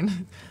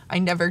kidding. I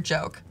never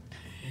joke.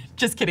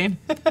 Just kidding.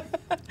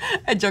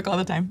 I joke all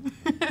the time.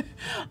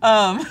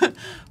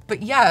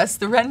 But yes,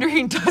 the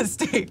rendering does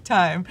take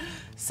time.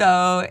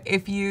 So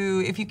if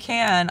you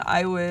can,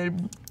 I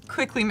would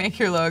quickly make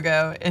your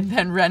logo and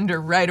then render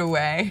right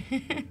away.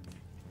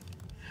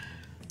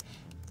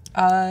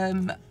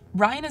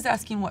 Ryan is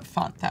asking what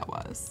font that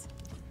was.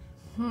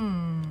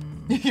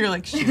 You're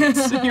like, shoot.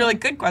 You're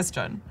like, good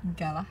question.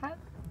 Galahad?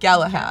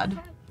 Galahad.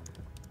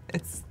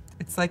 It's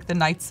like the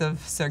Knights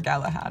of Sir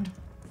Galahad.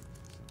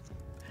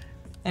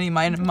 Any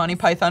Monty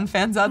Python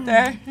fans out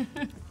there?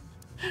 I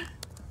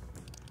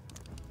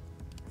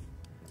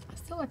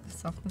still like the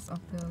softness of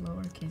the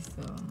lowercase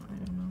though. I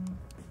don't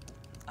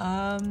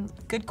know.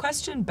 Good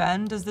question,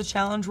 Ben. Does the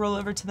challenge roll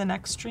over to the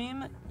next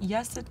stream?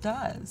 Yes, it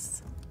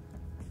does.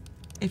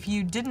 If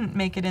you didn't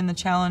make it in the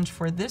challenge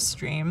for this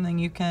stream, then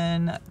you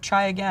can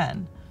try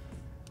again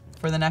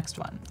for the next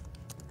one.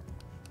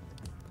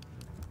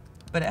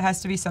 But it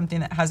has to be something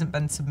that hasn't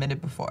been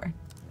submitted before.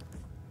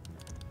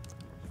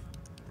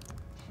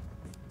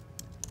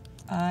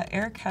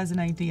 Eric has an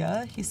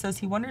idea. He says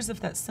he wonders if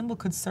that symbol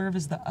could serve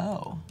as the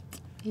O.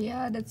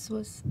 Yeah, that's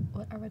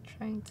what I was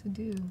trying to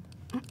do.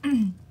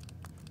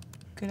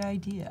 Good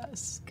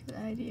ideas. Good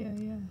idea,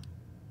 yeah.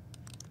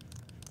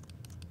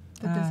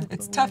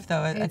 It's tough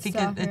though. I think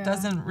tough, it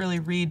doesn't really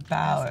read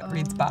bow. It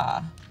reads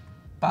ba.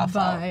 Ba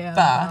flower. Yeah,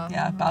 ba.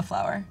 Yeah, ba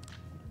flower.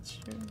 That's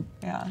true.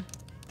 Yeah.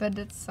 But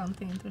it's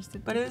something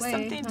interesting But to it's play.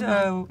 something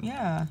to,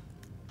 yeah.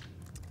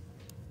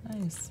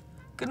 Nice.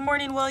 Good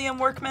morning, William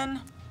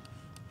Workman.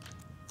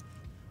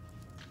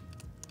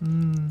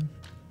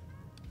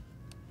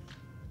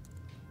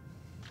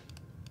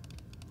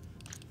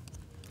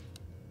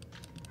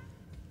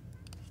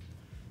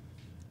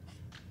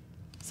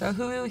 So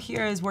who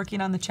here is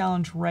working on the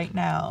challenge right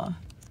now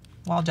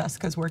while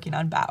Jessica's working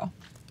on bow?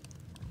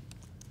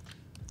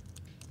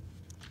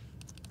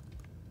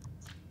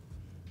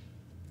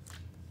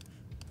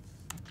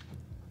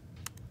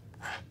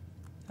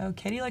 Oh,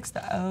 Katie likes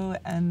the O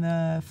and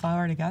the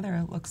flower together.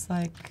 It looks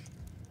like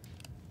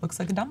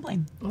a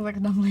dumpling. Looks like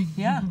a dumpling.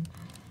 Yeah.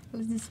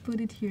 Let's just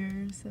put it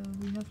here so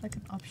we have like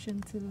an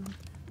option to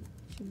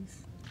choose.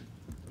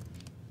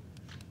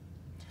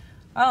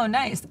 Oh,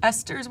 nice.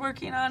 Esther's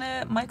working on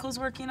it. Michael's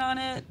working on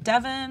it.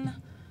 Devin.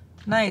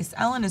 Nice.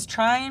 Ellen is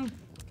trying.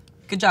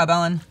 Good job,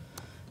 Ellen.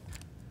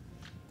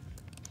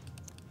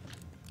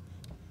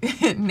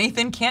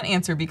 Nathan can't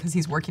answer because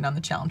he's working on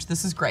the challenge.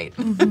 This is great.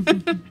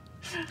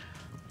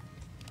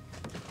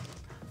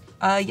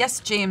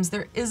 Yes, James,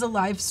 there is a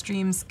live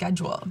stream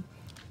schedule.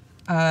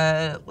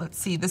 Let's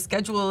see, the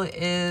schedule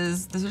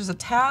is, there's a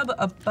tab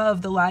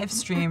above the live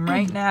stream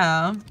right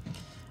now,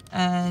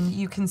 and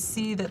you can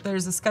see that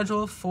there's a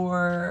schedule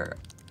for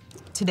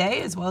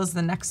today as well as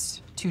the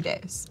next 2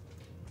 days.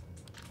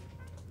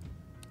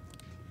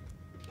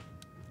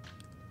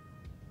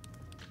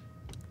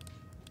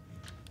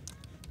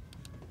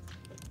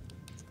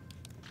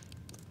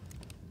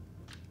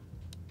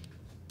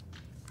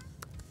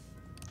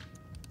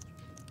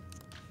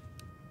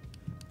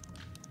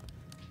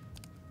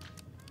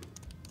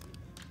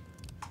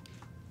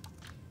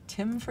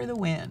 Tim for the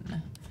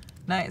win.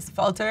 Nice.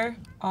 Falter,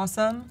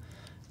 awesome.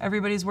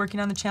 Everybody's working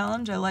on the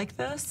challenge. I like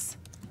this.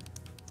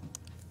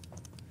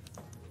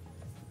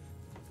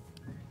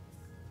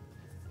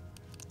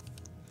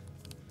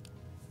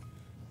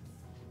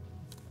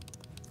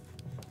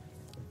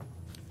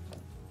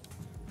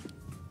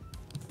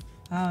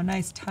 Oh,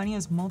 nice.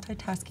 Tanya's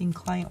multitasking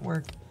client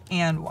work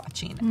and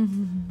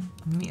watching.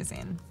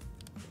 Amazing.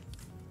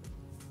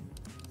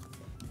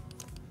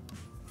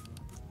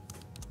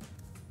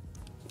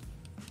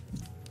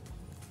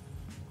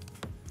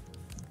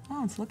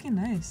 Oh, it's looking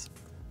nice.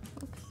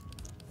 Oops.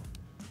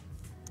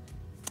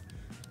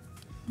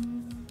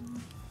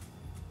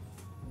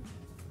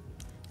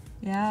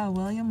 Yeah,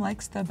 William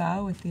likes the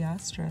bow with the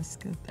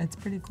asterisk. It's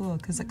pretty cool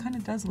because it kind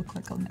of does look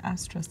like an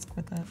asterisk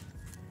with it.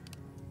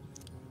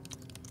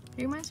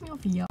 It reminds me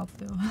of Yelp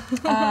though.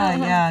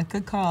 Yeah,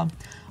 good call.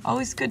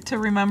 Always good to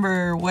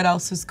remember what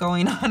else is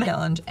going on.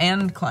 Challenge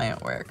and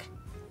client work.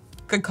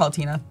 Good call,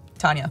 Tina.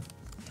 Tanya.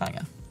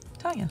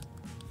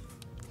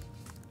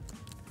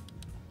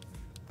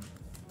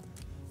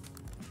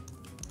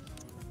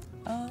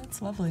 Oh,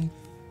 that's lovely.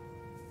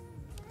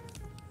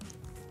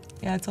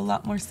 Yeah, it's a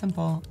lot more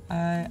simple.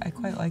 I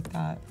quite like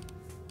that.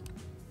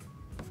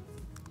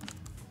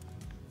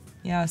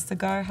 Yeah,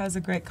 Cigar has a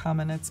great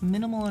comment. It's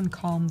minimal and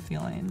calm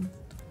feeling.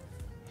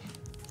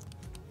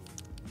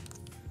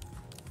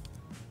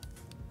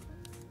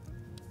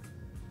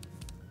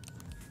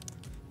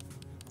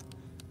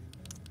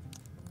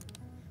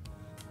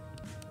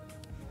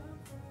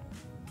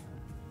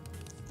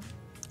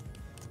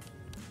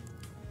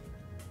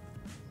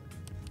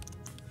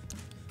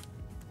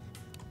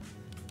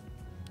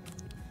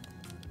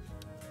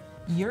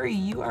 Yuri,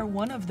 you are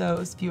one of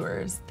those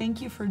viewers. Thank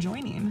you for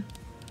joining.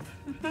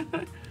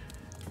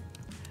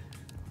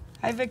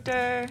 Hi,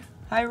 Victor.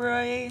 Hi,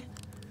 Roy.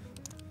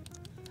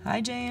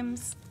 Hi,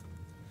 James.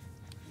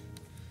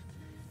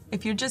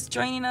 If you're just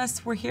joining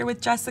us, we're here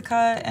with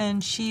Jessica,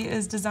 and she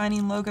is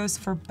designing logos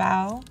for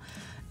Bao,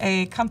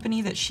 a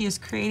company that she is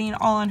creating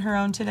all on her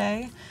own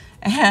today.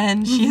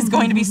 And she's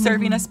going to be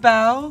serving us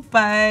Bao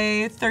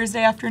by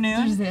Thursday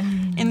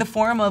afternoon in the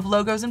form of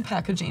logos and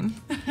packaging.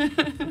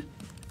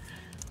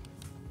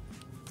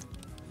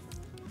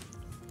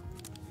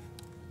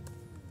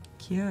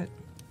 Cute.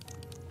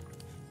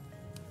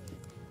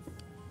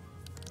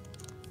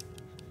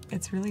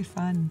 It's really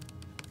fun.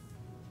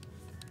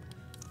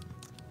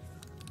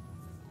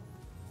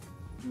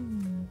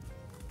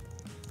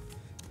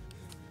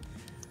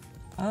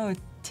 Oh,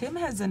 Tim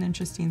has an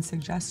interesting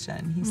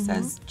suggestion. He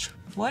says,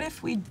 what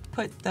if we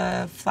put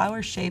the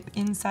flower shape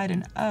inside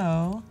an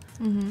O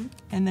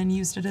and then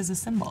used it as a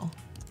symbol?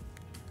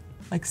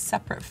 Like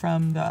separate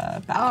from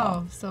the Bao.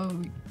 Oh,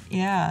 so...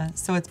 Yeah,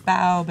 so it's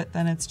Bao, but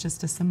then it's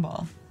just a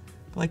symbol.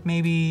 Like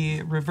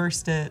maybe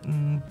reversed it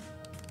and...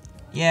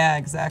 Yeah,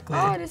 exactly.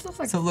 Oh, this looks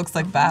like... So it looks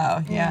like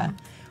Bao, yeah.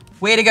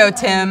 Way to go,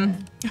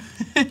 Tim.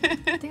 I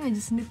think I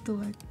just need to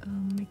like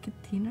make it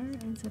thinner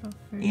instead of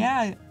very...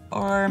 Yeah,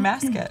 or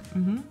mask it.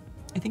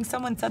 I think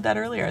someone said that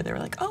earlier. They were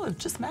like, oh,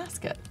 just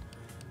mask it.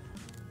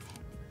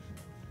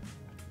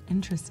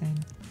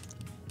 Interesting.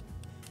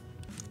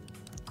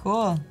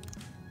 Cool.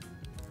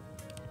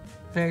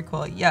 Very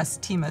cool. Yes,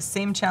 Tima,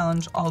 same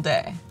challenge all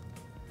day.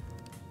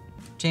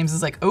 James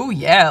is like, oh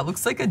yeah, it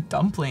looks like a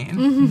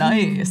dumpling.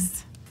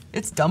 Nice.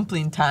 It's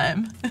dumpling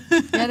time. Yeah,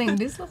 I think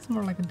this looks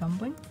more like a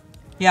dumpling.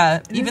 Yeah,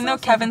 even though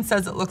Kevin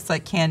says it looks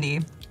like candy,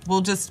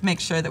 we'll just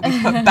make sure that we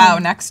put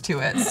Bao next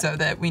to it so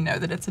that we know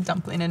that it's a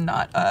dumpling and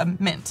not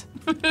mint.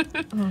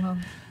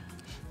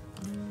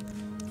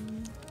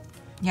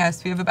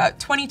 Yes, we have about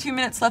 22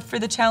 minutes left for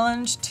the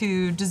challenge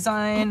to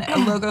design a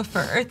logo for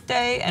Earth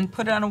Day and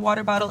put it on a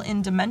water bottle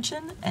in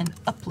Dimension and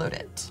upload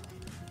it.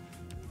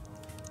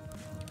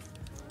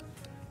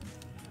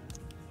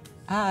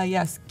 Ah,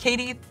 yes,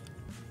 Katie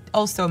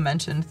also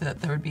mentioned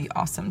that that would be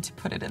awesome to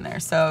put it in there.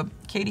 So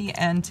Katie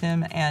and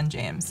Tim and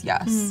James,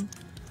 yes.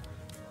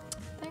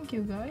 Thank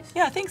you, guys.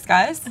 Yeah, thanks,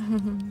 guys.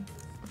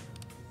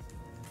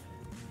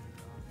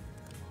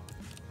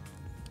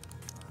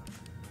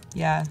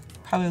 Yeah,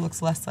 probably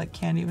looks less like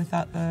candy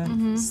without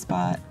the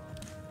spot.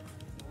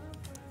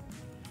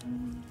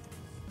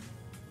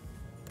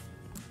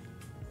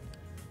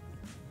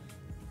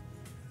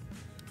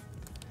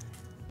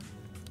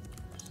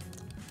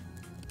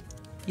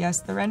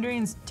 Yes, the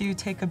renderings do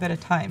take a bit of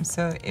time.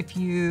 So if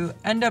you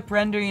end up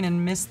rendering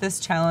and miss this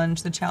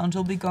challenge, the challenge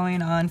will be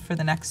going on for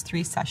the next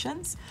 3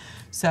 sessions.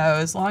 So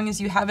as long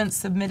as you haven't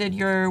submitted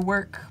your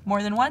work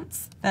more than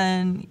once,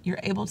 then you're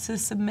able to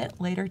submit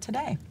later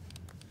today.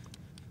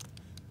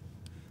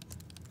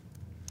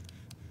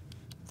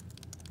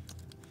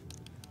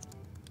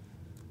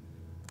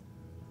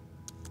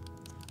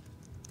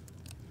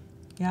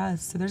 Yeah,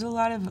 so there's a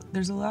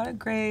lot of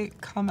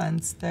great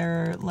comments.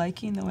 They're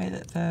liking the way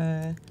that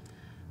the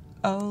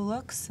O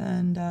looks,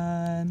 and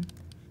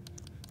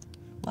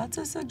lots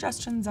of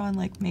suggestions on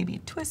like maybe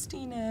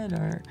twisting it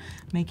or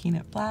making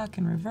it black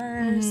and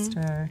reversed,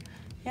 or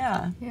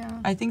yeah.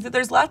 I think that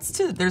there's lots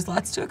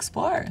to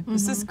explore.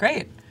 This is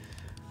great.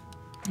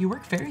 You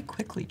work very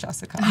quickly,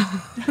 Jessica.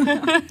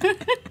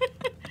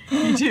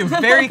 You do,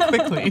 very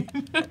quickly.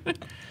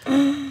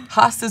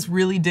 Haas is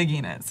really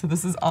digging it, so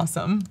this is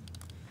awesome.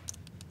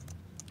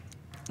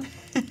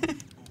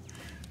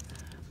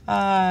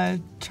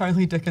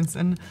 Charlie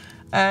Dickinson.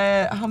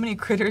 How many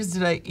critters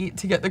did I eat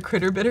to get the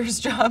critter bitters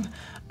job?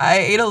 I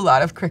ate a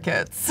lot of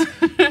crickets.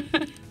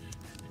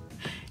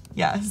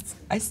 Yes,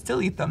 I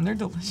still eat them. They're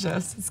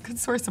delicious. It's a good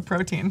source of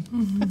protein.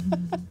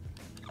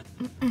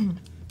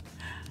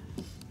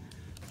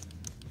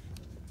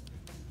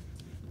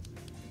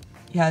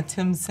 Yeah,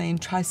 Tim's saying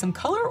try some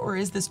color, or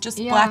is this just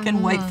black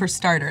and white for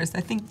starters?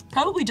 I think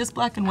probably just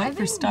black and white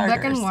for starters.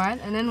 Black and white,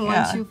 and then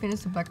once you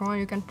finish the black and white,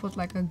 you can put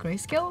like a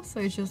grayscale, so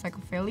it's just like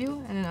a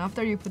value, and then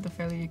after you put the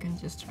value, you can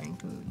just try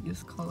to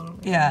use color.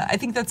 Yeah, I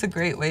think that's a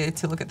great way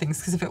to look at things,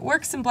 because if it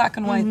works in black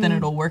and white, then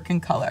it'll work in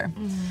color.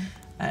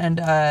 And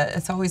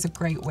it's always a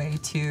great way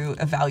to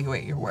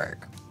evaluate your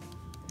work.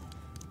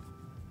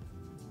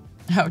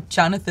 Oh,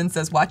 Jonathan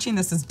says, watching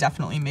this is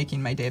definitely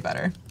making my day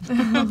better.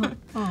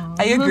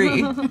 I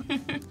agree.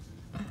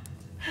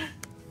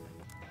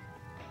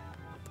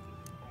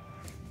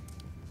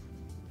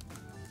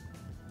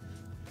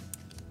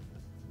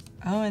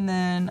 Oh, and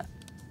then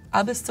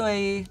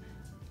Abisoy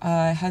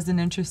has an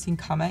interesting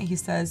comment. He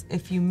says,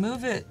 if you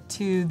move it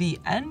to the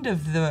end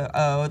of the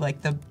O,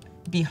 like the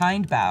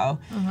behind bow,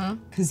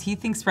 because he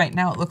thinks right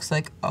now it looks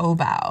like O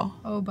bow.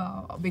 O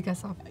bow,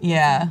 because of...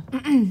 Yeah,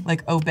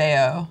 like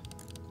obeo.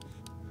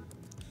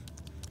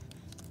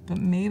 But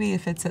maybe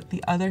if it's at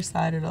the other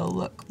side, it'll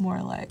look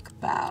more like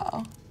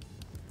bow.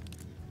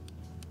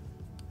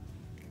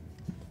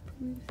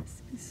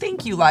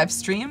 Thank you, live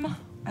stream.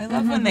 I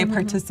love when they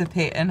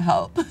participate and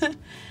help.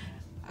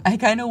 I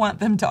kind of want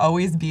them to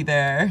always be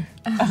there.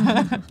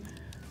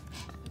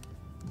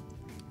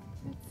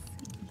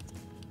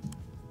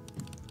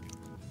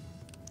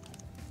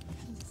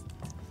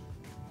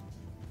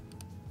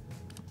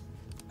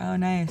 Oh,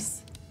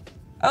 nice.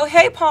 Oh,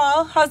 hey,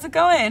 Paul. How's it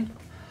going?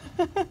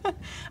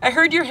 I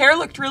heard your hair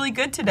looked really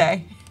good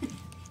today.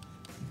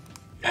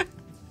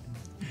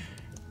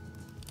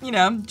 You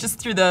know, just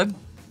through the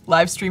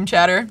live stream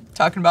chatter,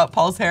 talking about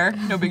Paul's hair.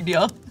 No big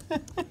deal.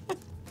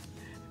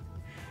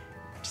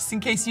 Just in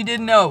case you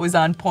didn't know it was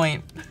on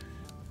point.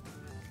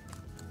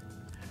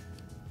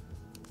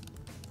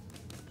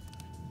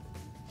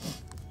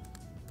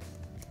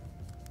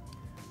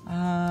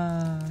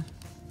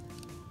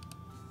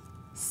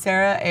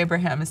 Sarah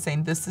Abraham is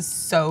saying, this is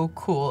so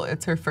cool.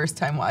 It's her first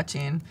time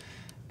watching,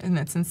 and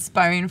it's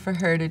inspiring for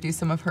her to do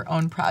some of her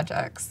own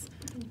projects.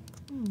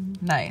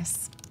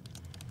 Nice.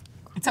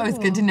 It's always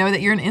good to know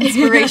that you're an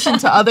inspiration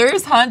to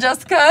others, huh,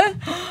 Jessica?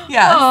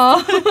 Yes.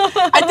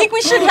 I think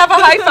we should have a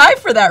high five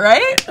for that,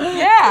 right?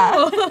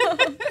 Yeah.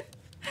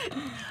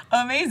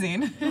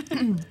 Amazing.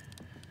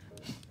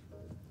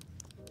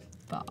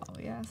 Bow,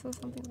 yeah, so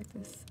something like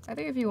this. I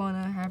think if you want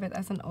to have it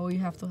as an O, you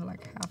have to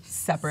like have...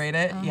 Separate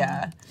it,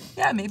 yeah.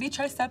 Yeah, maybe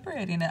try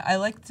separating it. I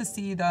like to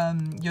see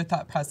your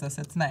thought process.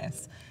 It's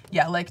nice.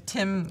 Yeah, like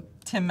Tim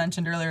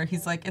mentioned earlier,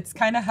 he's like, it's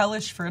kind of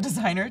hellish for a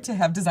designer to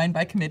have design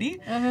by committee.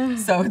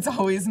 So it's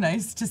always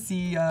nice to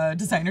see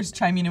designers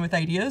chiming in with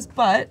ideas.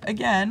 But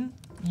again,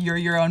 you're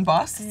your own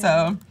boss,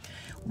 so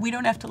we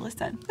don't have to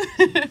listen.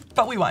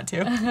 But we want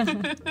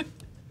to.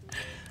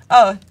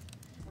 Oh,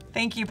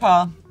 thank you,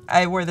 Paul.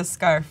 I wore this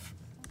scarf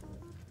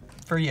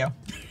for you.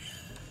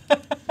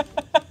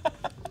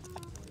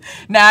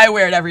 Now I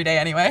wear it every day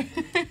anyway.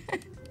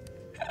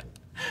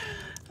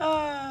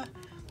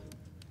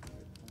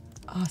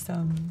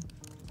 Awesome.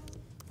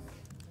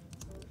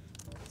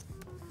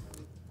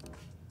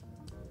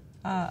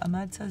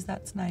 Ahmad says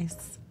that's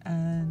nice,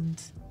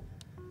 and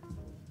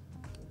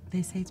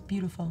they say it's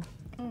beautiful.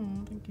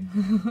 Oh, thank you.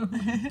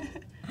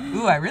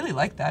 Ooh, I really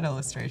like that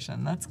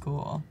illustration. That's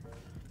cool.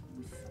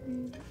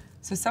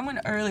 So someone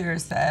earlier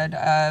said,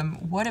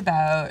 what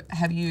about,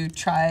 have you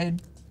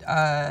tried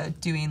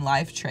doing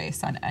live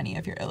trace on any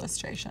of your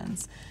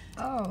illustrations?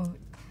 Oh,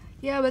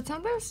 yeah, but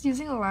sometimes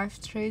using a live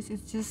trace,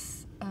 it's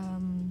just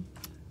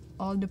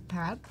all the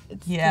path.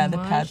 It's yeah, too the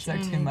much, paths are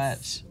and too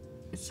much.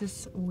 It's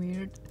just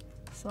weird.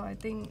 So I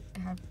think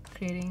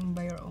creating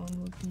by your own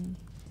would be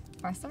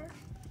faster.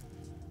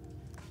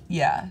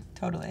 Yeah,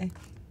 totally.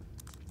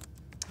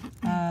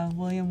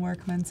 William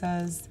Workman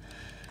says,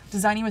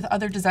 designing with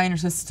other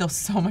designers is still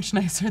so much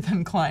nicer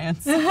than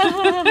clients.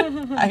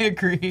 I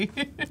agree.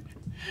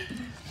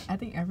 I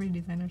think every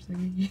designer's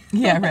agree.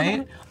 Yeah,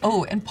 right?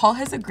 Oh, and Paul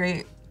has a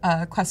great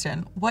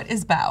question. What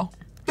is bow?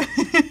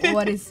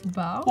 What is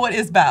bow? What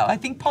is bow? I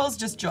think Paul's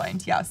just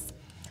joined, yes.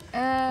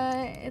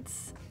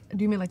 It's,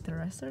 do you mean like the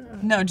restaurant? Or?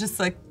 No, just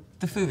like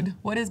the food.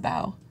 What is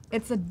bao?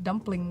 It's a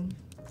dumpling.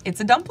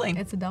 It's a dumpling.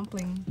 It's a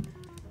dumpling.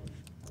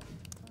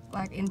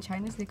 Like in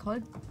Chinese, they call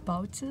it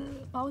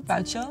baozi.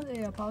 Baozi?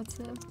 Yeah,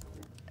 baozi.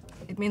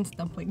 It means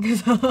dumpling.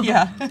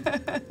 Yeah.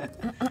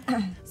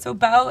 So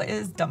bao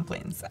is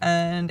dumplings.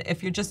 And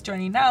if you're just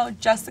joining now,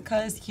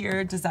 Jessica is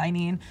here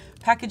designing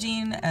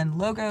packaging and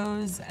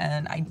logos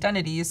and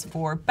identities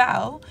for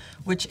bao,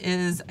 which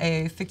is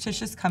a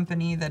fictitious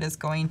company that is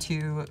going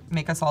to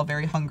make us all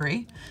very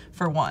hungry,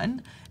 for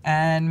one,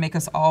 and make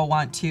us all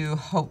want to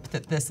hope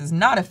that this is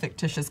not a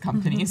fictitious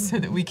company so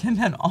that we can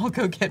then all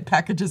go get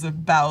packages of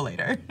bao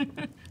later.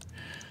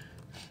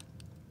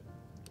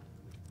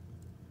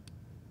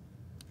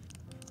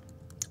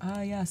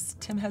 Yes,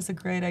 Tim has a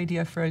great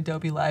idea for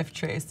Adobe Live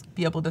Trace.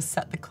 Be able to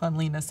set the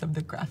cleanliness of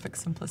the graphic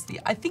simplicity.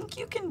 I think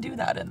you can do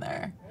that in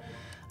there.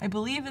 I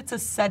believe it's a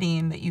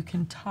setting that you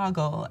can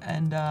toggle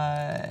and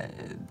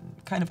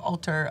kind of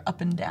alter up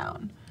and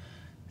down.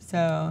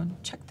 So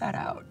check that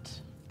out.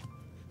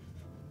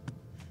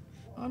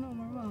 Oh no,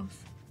 my mouse.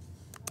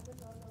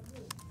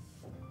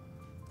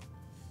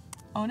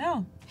 Oh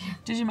no.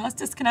 Did your mouse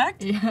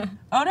disconnect? Yeah.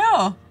 Oh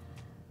no.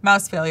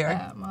 Mouse failure.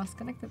 Yeah, mouse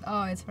connected.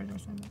 Oh, it's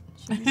 40%.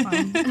 Should be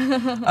fine.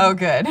 Oh,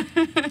 good.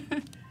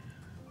 I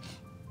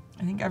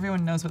think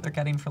everyone knows what they're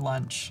getting for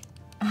lunch.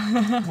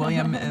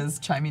 William is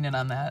chiming in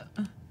on that.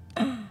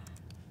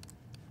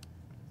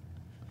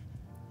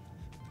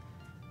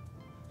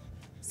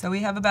 So we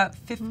have about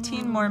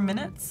 15 more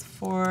minutes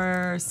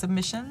for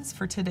submissions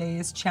for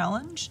today's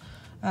challenge.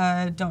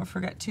 Don't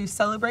forget to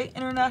celebrate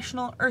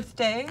International Earth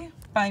Day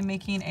by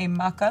making a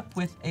mock-up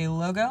with a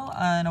logo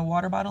on a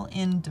water bottle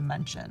in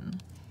Dimension.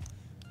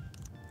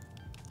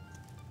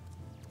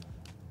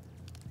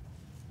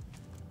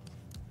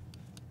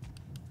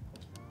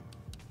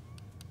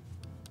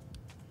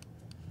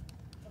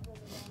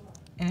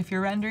 And if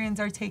your renderings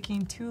are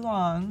taking too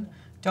long,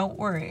 don't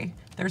worry,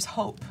 there's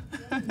hope.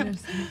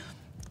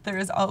 There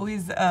is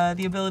always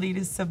the ability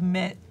to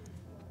submit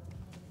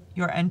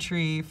your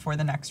entry for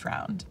the next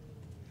round.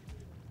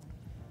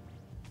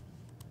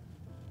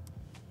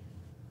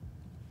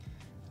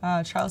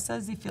 Charles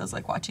says he feels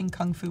like watching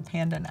Kung Fu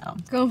Panda now.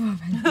 Kung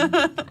Fu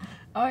Panda.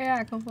 Oh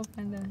yeah, Kung Fu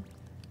Panda.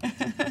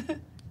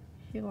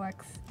 He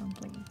likes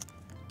dumpling.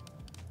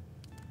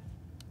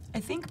 I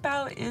think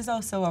bao is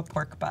also a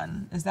pork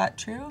bun. Is that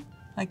true?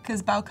 Like,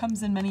 because bao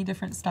comes in many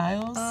different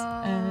styles.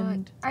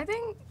 And I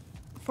think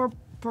for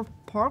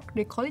pork,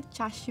 they call it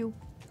chashu.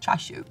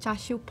 Chashu.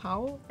 Chashu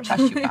pao.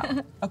 Chashu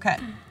bao. Okay.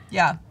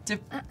 Yeah, to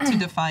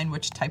define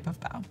which type of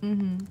bao.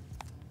 Mm-hmm.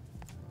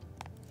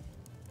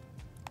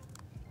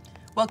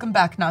 Welcome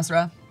back,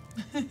 Nasra.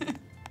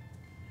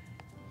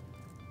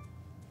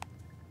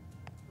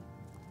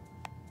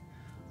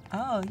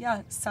 Oh,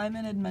 yeah,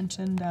 Simon had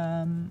mentioned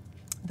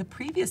the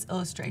previous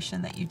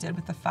illustration that you did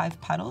with the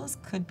 5 petals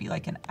could be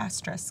like an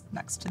asterisk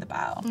next to the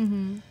bow.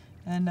 Mm-hmm.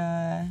 And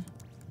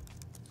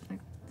like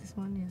this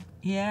one,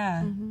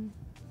 yeah. Mm-hmm.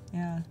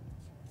 Yeah.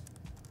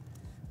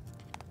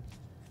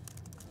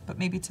 But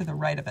maybe to the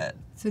right of it.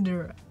 To the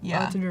right.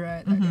 Yeah. Oh, to the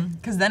right.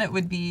 Because Okay. then it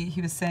would be, he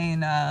was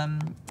saying,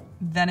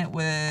 then it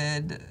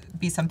would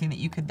be something that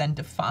you could then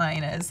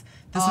define as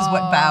this is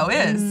what bow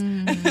is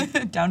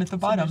down at the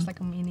bottom. So there's like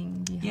a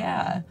meaning behind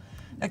Yeah,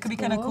 that could be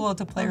kind of cool. cool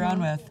to play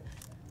around with.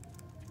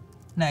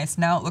 Nice.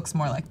 Now it looks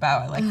more like bow.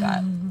 I like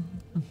that.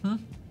 Mm-hmm.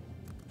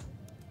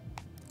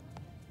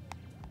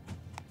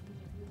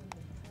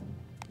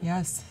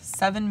 Yes,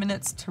 7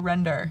 minutes to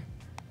render.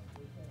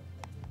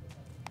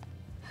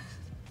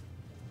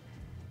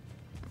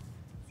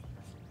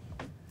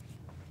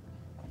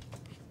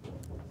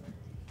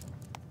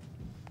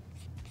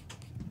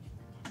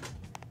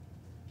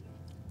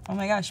 Oh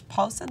my gosh,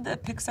 Paul said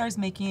that Pixar's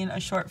making a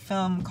short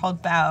film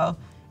called Bao.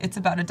 It's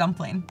about a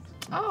dumpling.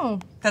 Oh,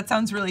 That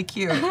sounds really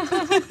cute.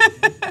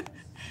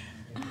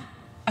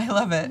 I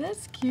love it.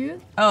 that's cute.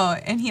 Oh,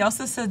 and he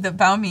also said that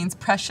Bao means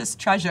precious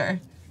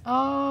treasure.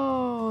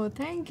 Oh,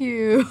 thank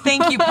you.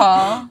 Thank you,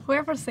 Paul.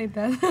 Whoever said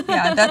that.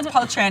 Yeah, that's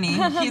Paul Tranny.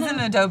 He's an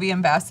Adobe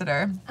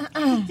ambassador.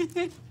 Yeah,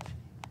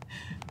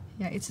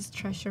 it's just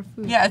treasure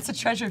food. Yeah, it's a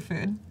treasure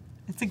food.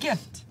 It's a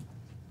gift.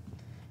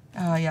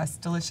 Oh yes,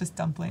 delicious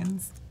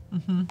dumplings.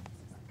 Mm-hmm.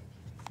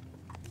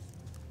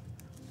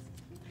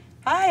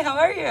 Hi, how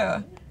are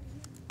you?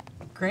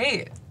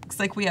 Great. Looks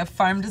like we have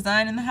farm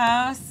design in the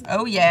house.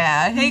 Oh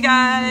yeah. Hey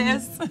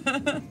guys.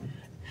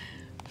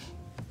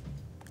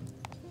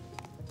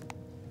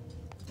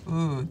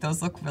 Ooh,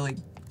 those look really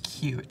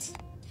cute.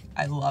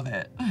 I love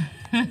it.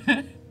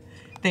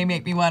 They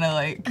make me want to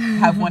like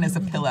have one as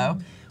a pillow.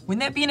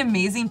 Wouldn't that be an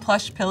amazing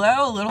plush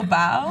pillow? A little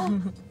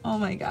bow? Oh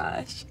my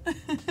gosh.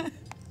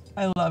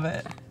 I love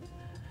it.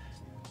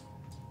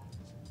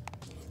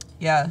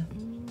 Yeah.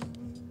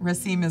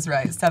 Rasim is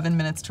right. 7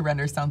 minutes to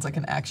render sounds like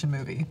an action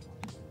movie.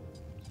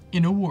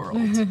 In a world.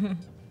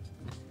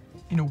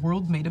 In a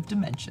world made of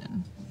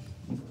dimension.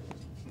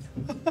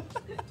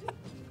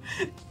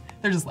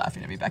 They're just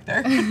laughing at me back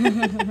there.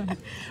 I'm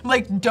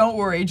like, don't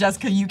worry,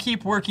 Jessica, you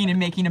keep working and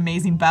making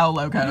amazing bow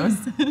logos.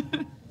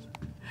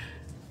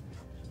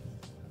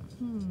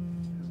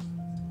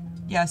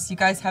 Yes, you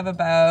guys have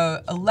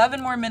about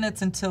 11 more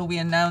minutes until we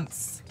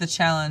announce the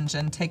challenge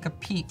and take a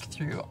peek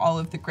through all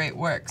of the great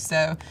work.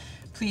 So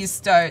please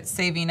start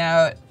saving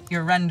out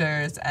your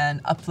renders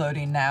and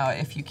uploading now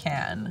if you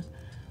can.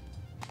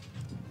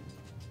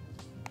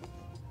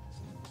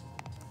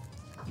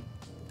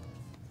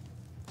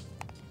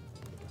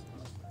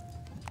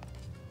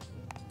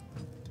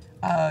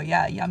 Oh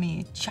yeah,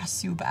 yummy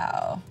chashu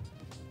bao.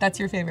 That's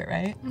your favorite,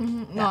 right?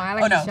 Mm-hmm. No, I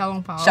like the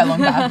xiaolong bao. Xiaolong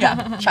bao, yeah.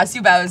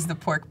 Chashu bao is the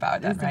pork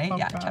bao then, It's the right? pork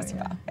Yeah, bao, chashu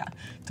yeah. bao, yeah.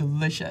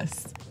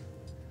 Delicious.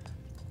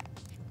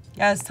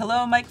 Yes,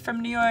 hello Mike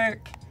from New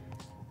York.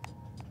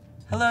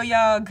 Hello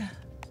Yog.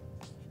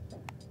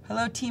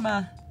 Hello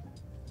Tima.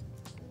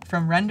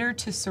 From render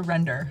to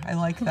surrender. I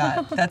like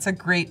that. That's a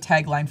great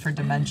tagline for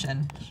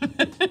Dimension.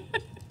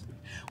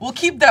 We'll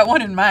keep that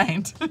one in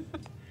mind.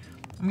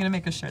 I'm gonna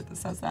make a shirt that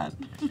says that.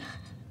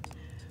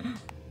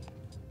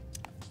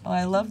 Oh,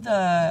 I love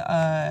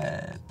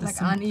the Like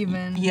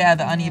uneven. Yeah,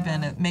 the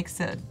uneven. It makes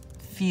it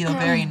feel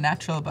very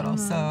natural, but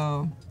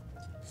also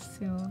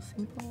So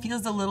simple.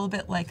 feels a little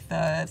bit like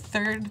the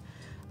third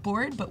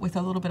board, but with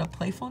a little bit of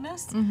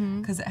playfulness,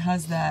 because it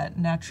has that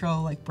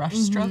natural like brush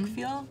stroke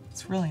feel.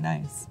 It's really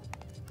nice.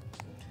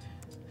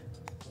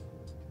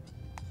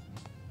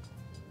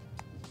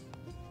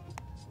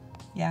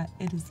 Yeah,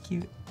 it is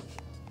cute.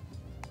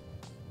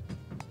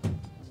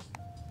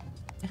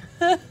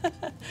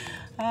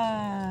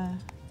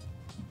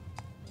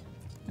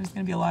 There's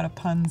gonna be a lot of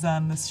puns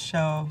on this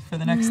show for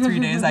the next 3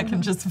 days. I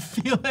can just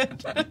feel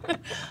it.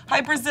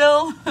 Hi,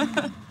 Brazil.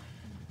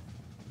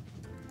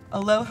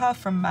 Aloha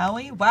from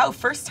Maui. Wow,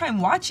 first time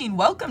watching.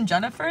 Welcome,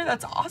 Jennifer.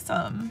 That's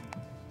awesome.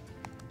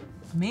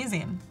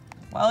 Amazing.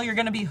 Well, you're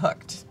gonna be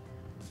hooked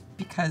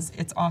because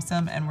it's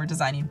awesome and we're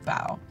designing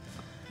bao.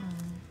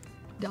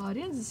 The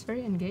audience is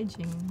very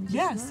engaging. Which is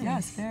Yes, nice.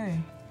 yes,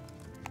 very.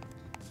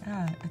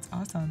 Yeah, it's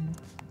awesome.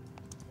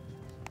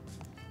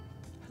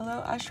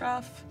 Hello,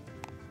 Ashraf.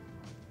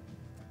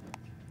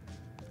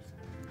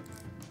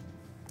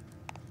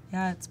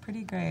 Yeah, it's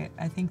pretty great.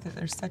 I think that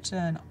there's such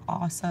an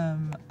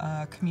awesome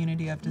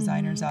community of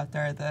designers out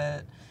there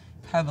that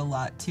have a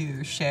lot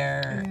to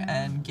share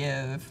and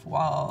give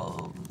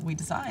while we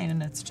design,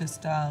 and it's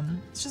just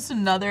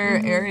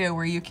another area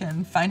where you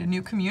can find a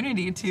new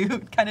community to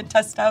kind of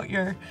test out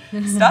your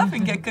stuff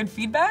and get good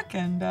feedback.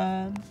 And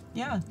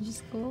yeah, Which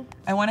is cool.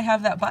 I want to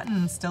have that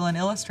button still in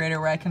Illustrator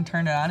where I can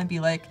turn it on and be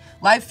like,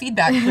 live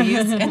feedback,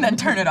 please, and then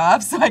turn it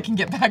off so I can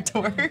get back to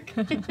work.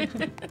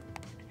 That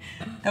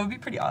would be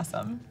pretty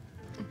awesome.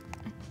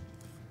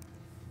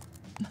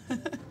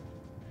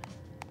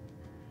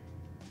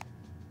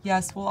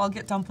 Yes, we'll all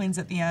get dumplings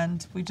at the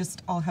end. We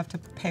just all have to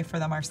pay for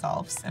them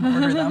ourselves and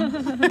order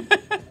them.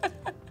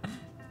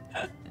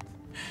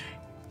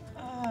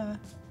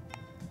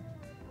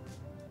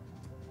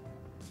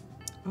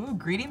 Ooh,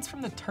 greetings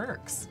from the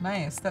Turks.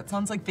 Nice. That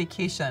sounds like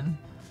vacation.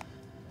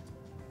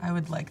 I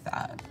would like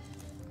that.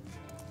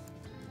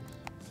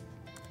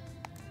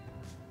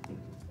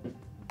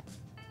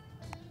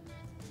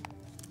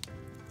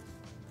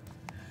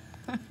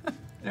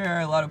 There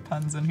are a lot of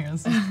puns in here.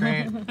 This is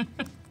great.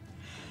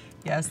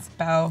 Yes,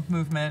 bow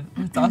movement.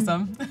 It's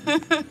awesome.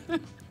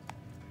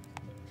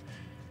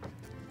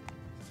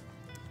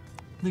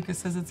 Lucas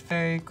says it's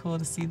very cool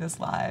to see this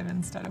live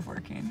instead of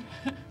working.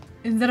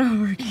 Instead of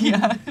working.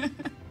 Yeah.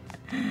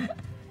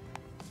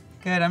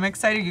 Good. I'm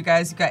excited, you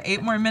guys. You've got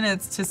 8 more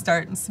minutes to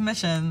start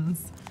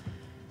submissions.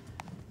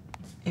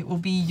 It will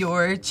be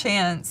your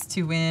chance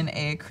to win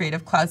a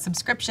Creative Cloud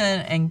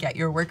subscription and get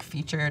your work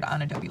featured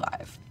on Adobe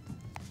Live.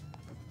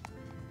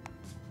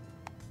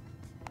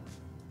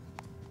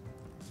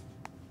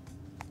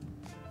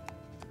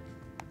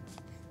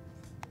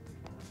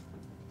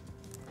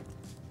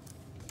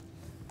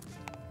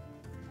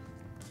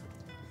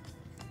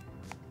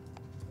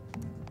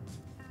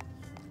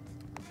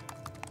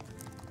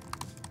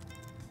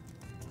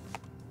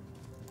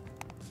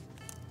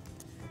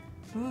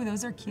 Ooh,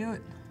 those are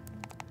cute.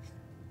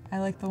 I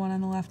like the one on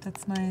the left.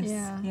 That's nice.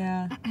 Yeah.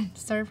 Yeah.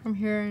 Start from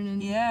here and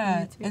then.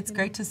 Yeah, it's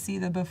great to see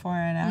the before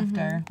and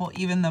after. Well,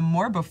 even the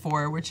more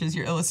before, which is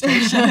your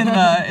illustration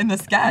in the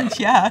sketch.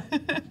 Yeah.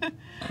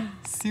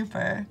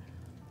 Super.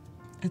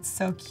 It's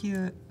so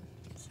cute.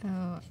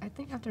 So I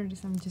think after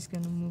this, I'm just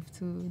gonna move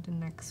to the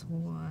next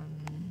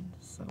one.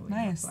 So we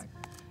Nice. have like.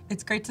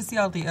 It's great to see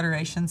all the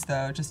iterations,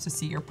 though, just to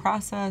see your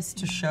process,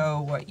 to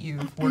show what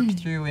you've worked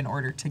through in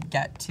order to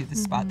get to the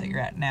spot that you're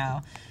at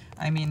now.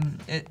 I mean,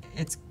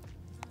 it's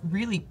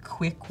really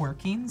quick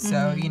working.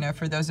 So, you know,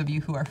 for those of you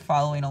who are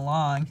following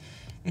along,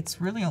 it's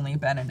really only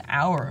been an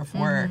hour of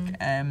work,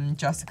 and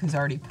Jessica's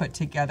already put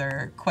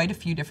together quite a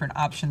few different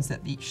options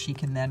that she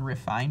can then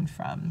refine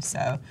from.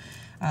 So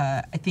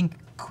I think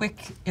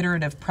quick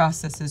iterative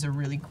process is a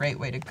really great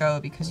way to go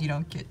because you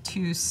don't get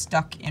too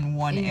stuck in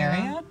one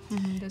area,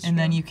 and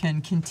then you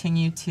can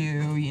continue to,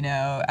 you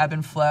know, ebb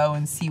and flow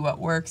and see what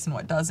works and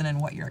what doesn't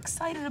and what you're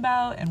excited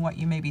about and what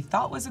you maybe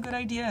thought was a good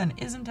idea and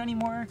isn't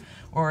anymore,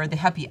 or the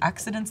happy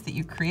accidents that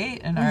you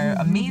create and are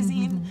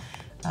amazing.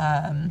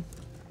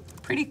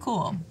 Pretty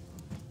cool.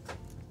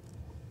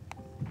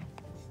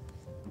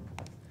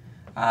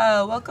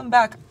 Welcome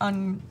back,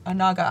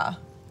 Anaga.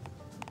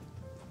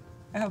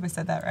 I hope I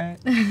said that right.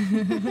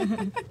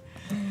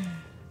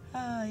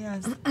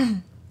 Yes.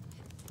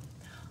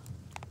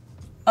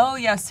 Oh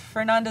yes,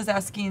 Fernanda's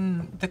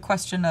asking the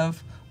question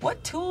of,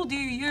 what tool do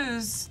you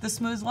use the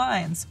smooth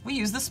lines? We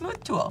use the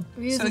smooth tool.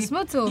 We use the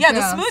smooth tool. Yeah,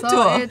 the smooth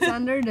tool. It's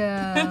under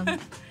the.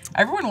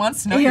 Everyone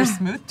wants to know your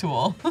smooth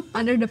tool.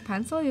 Under the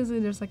pencil,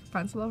 usually there's like a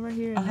pencil over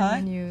here, and then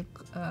when you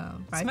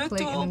right Smooth click,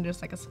 tool. and then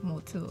there's like a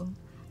smooth tool.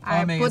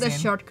 I put a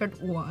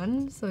shortcut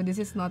 1, so this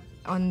is not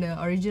on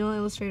the original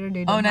Illustrator.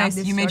 They don't have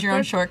this You made your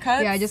own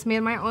shortcuts? Yeah, I just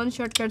made my own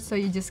shortcut, so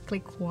you just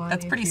click 1.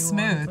 That's pretty if you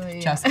smooth, want. So,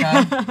 yeah.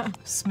 Jessica.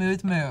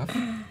 Smooth move.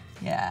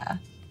 Yeah.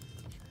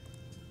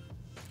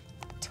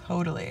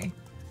 Totally.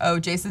 Oh,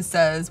 Jason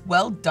says,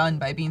 well done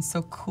by being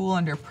so cool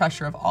under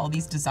pressure of all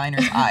these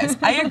designers' eyes.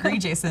 I agree,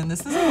 Jason.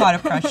 This is a lot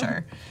of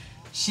pressure.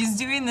 She's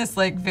doing this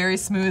like very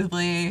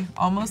smoothly,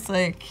 almost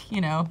like,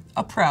 you know,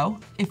 a pro,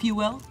 if you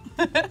will.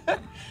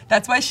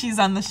 That's why she's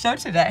on the show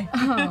today.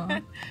 Oh.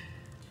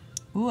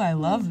 Ooh, I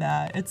love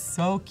that. It's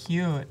so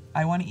cute.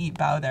 I want to eat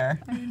bao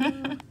there.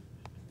 I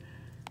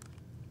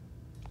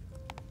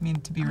mean,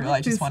 to be real,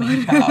 I just want to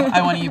eat bao.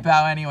 I want to eat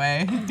bao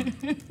anyway.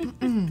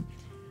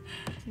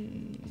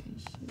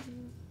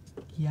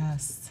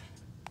 Yes.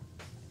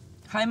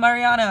 Hi,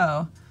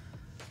 Mariano.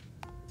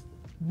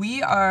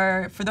 We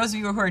are, for those of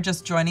you who are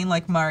just joining,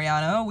 like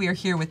Mariano, we are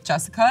here with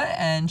Jessica,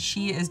 and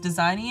she is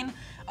designing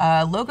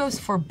logos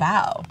for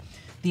bao.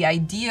 The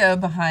idea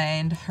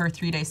behind her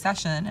 3-day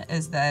session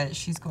is that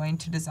she's going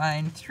to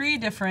design 3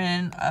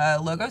 different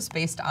logos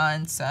based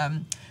on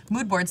some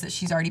mood boards that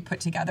she's already put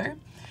together.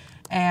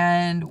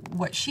 And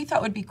what she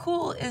thought would be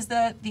cool is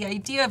that the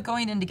idea of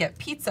going in to get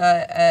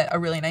pizza at a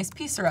really nice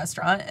pizza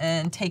restaurant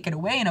and take it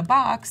away in a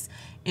box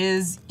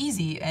is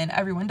easy and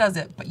everyone does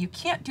it, but you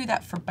can't do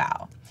that for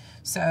Bao.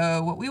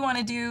 So what we want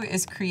to do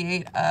is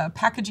create a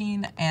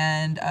packaging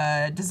and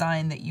a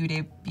design that you'd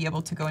be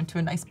able to go into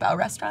a nice Bao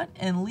restaurant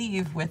and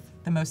leave with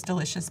the most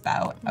delicious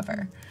Bao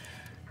ever.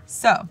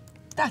 So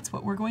that's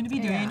what we're going to be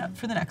doing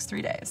for the next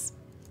 3 days.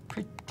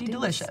 Pretty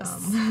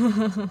delicious.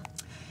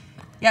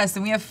 Yes,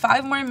 and we have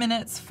 5 more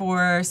minutes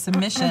for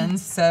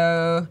submissions,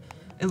 so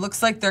it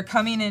looks like they're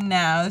coming in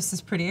now. This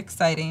is pretty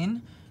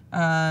exciting.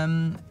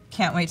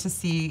 Can't wait to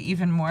see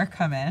even more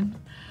come in.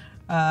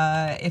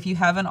 If you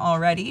haven't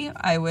already,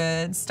 I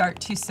would start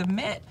to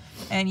submit,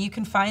 and you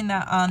can find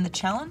that on the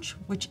challenge,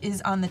 which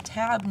is on the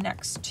tab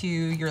next to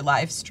your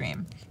live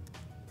stream.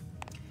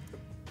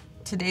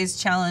 Today's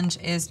challenge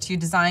is to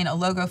design a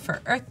logo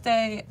for Earth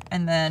Day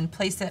and then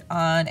place it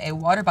on a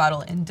water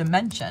bottle in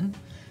Dimension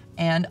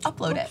and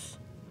upload it.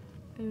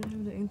 I don't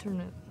have the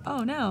internet.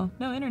 Oh no,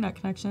 no internet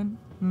connection.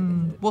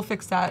 We'll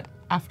fix that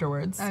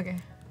afterwards. Okay.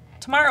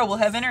 Tomorrow we'll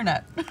have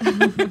internet.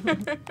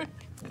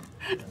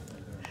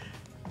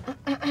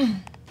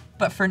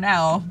 But for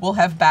now, we'll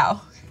have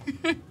Bao.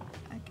 I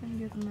can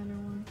get another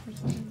one for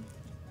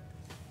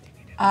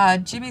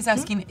some. Jimmy's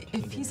asking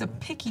if he's a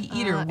picky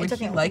eater, would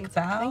he like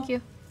Bao? Thank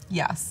you.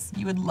 Yes,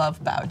 you would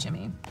love Bao,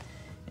 Jimmy.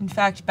 In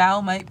fact,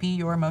 Bao might be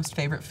your most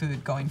favorite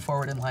food going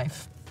forward in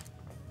life.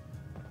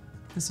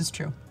 This is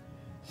true.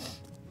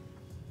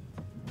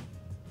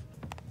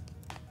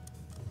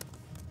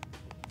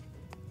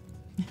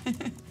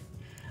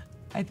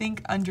 I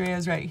think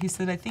Andrea's right. He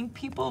said, I think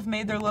people have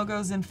made their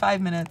logos in 5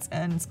 minutes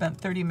and spent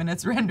 30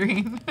 minutes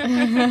rendering.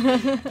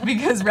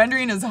 Because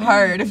rendering is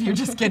hard if you're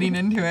just getting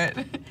into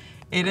it.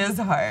 It is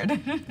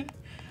hard.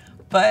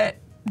 But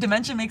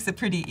Dimension makes it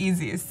pretty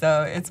easy,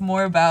 so it's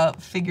more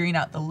about figuring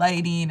out the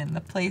lighting and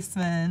the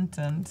placement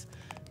and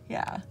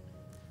yeah.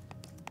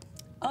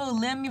 Oh,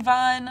 Lim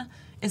Yvonne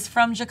is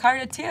from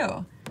Jakarta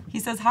too. He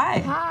says hi.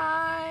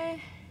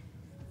 Hi.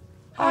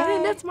 I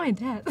think that's my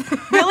dad.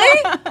 Really?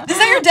 Is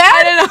that your dad?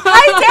 I don't know.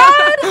 Hi,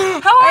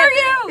 Dad. How are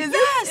you? Is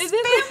this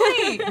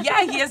family.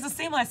 Yeah, he has the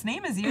same last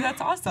name as you.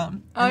 That's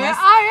awesome. Oh yeah.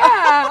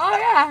 Oh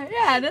yeah.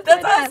 Yeah. That's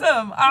my dad.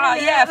 Awesome.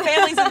 Yeah,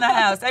 family's in the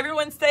house.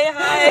 Everyone say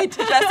hi to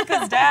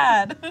Jessica's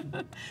dad.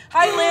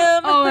 Hi,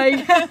 Lim. Oh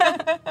my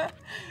god.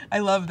 I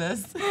love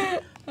this.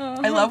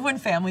 I love when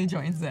family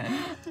joins in.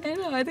 I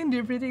know. I think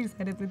they're pretty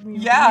excited with me.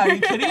 Yeah, are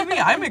you kidding me?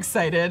 I'm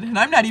excited, and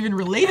I'm not even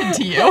related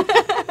to you.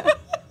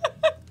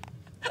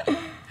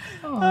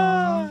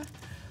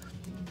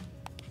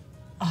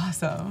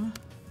 Awesome.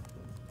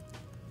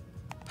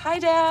 Hi,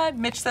 Dad.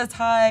 Mitch says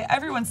hi.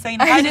 Everyone's saying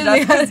hi to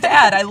Jessica's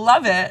dad. I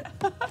love it.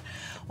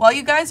 While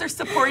you guys are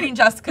supporting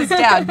Jessica's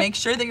dad, make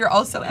sure that you're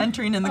also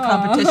entering in the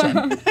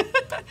competition.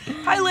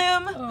 Hi,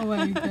 Lim. Oh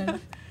my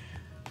god.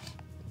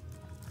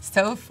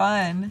 So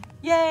fun.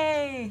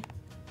 Yay.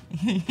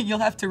 You'll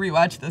have to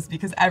rewatch this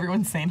because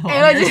everyone's saying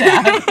hello to your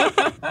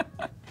dad.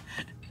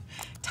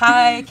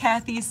 Ty,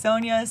 Kathy,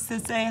 Sonia,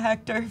 Sisse,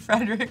 Hector,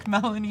 Frederick,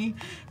 Melanie,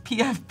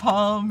 PF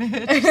Paul,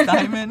 Mitch,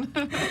 Simon,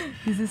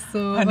 This is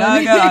so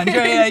Hanaga, funny.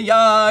 Andrea,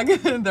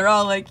 Yog. They're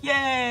all like,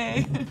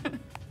 yay.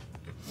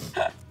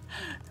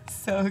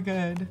 So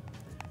good.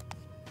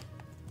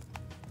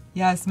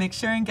 Yes, make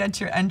sure and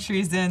get your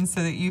entries in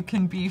so that you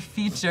can be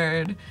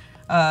featured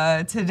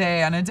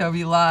today on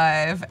Adobe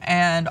Live,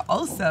 and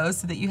also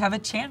so that you have a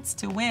chance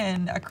to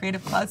win a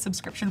Creative Cloud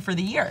subscription for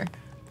the year.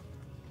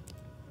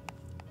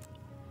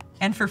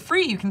 And for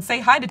free, you can say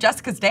hi to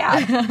Jessica's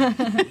dad.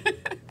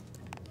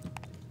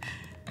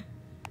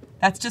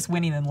 That's just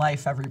winning in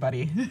life,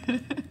 everybody.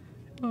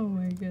 Oh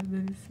my god,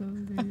 that is so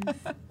hilarious.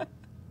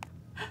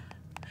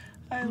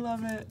 I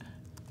love it.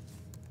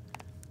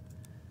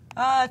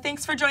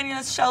 Thanks for joining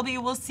us, Shelby.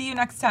 We'll see you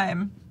next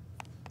time.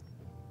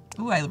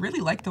 Ooh, I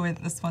really like the way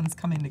that this one's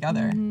coming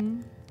together.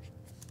 I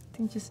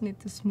think just need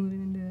to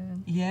smoothen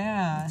the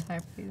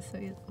typeface so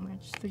it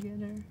matches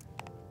together.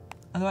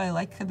 Although I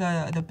like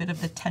the bit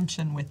of the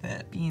tension with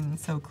it being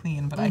so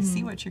clean, but I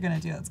see what you're gonna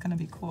do. That's gonna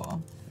be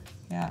cool.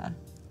 Yeah.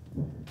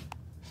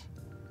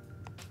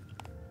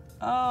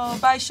 Oh,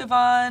 bye,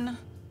 Siobhan.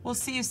 We'll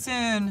see you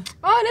soon.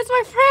 Oh, that's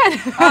my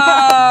friend.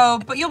 Oh,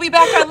 but you'll be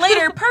back on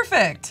later.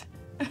 Perfect.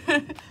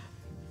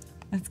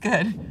 That's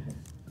good.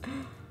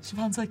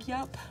 Siobhan's like,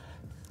 yep.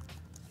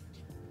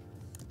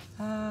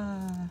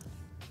 I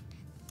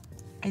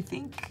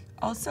think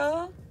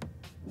also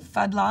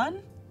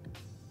Fadlan.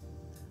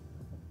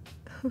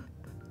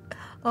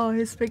 Oh,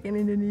 he's speaking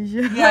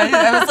Indonesian. Yeah,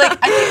 I was like,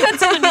 I think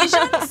that's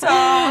Indonesian,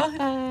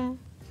 so.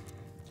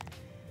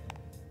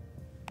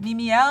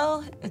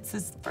 Mimiel, it's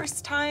his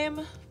first time.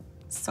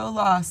 So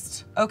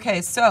lost.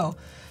 Okay, so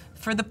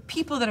for the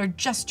people that are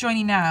just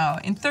joining now,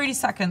 in 30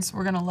 seconds,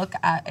 we're gonna look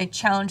at a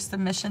challenge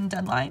submission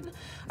deadline,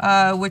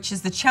 which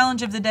is the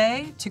challenge of the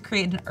day to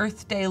create an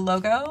Earth Day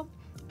logo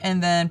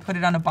and then put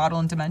it on a bottle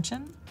in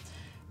Dimension.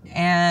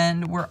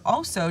 And we're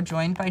also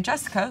joined by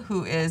Jessica,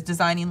 who is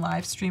designing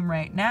live stream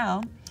right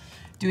now,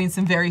 doing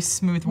some very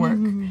smooth work,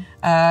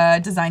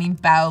 designing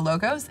Bao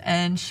logos,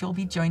 and she'll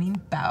be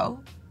joining Bao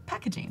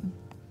packaging.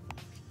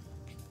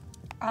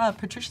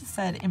 Patricia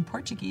said in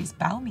Portuguese,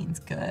 Bao means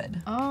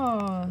good.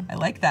 Oh. I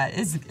like that.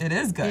 It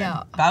is good.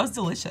 Yeah. Bao's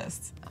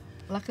delicious.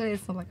 Luckily,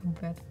 it's not like a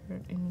bad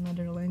word in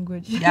another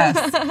language. Yes.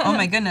 Oh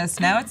my goodness.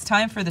 Now it's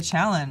time for the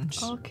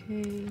challenge.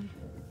 Okay.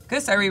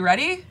 Gus, are we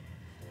ready?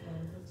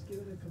 Let's give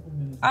it a couple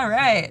minutes. All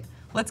right.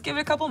 Let's give it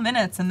a couple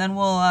minutes, and then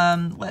we'll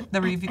let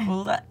the review.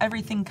 We'll let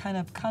everything kind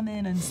of come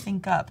in and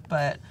sync up.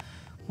 But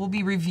we'll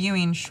be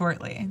reviewing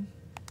shortly.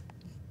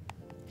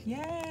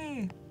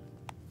 Yay!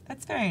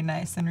 That's very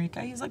nice,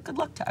 Enrique. He's like, good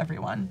luck to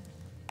everyone.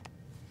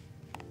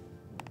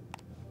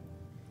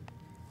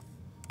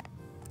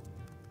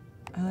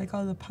 I like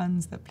all the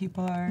puns that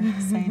people are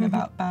saying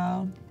about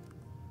Bao.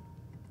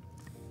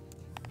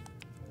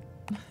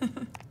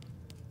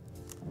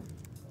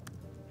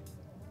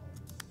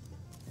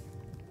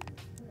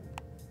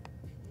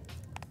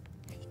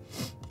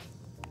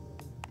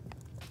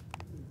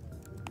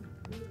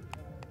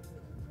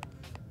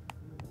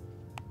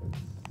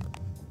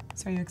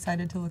 So are you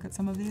excited to look at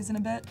some of these in a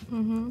bit?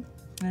 Mm-hmm.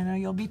 I know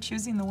you'll be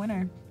choosing the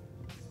winner.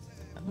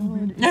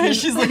 Oh,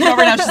 She's looking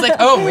over now. She's like,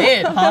 oh,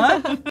 wait,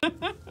 huh?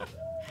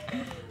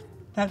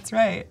 That's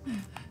right.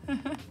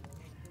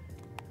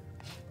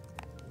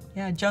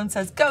 Yeah, Joan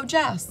says, go,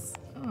 Jess.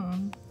 oh.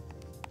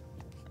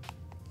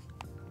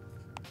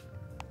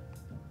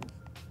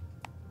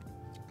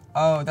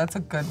 Oh, that's a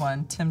good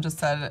one. Tim just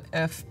said,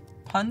 if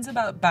puns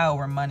about Bao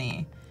were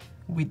money,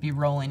 we'd be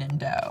rolling in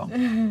dough.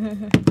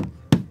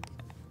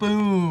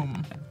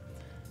 Boom.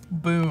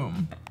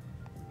 Boom.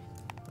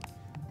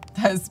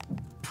 That's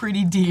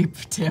pretty deep,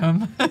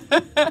 Tim.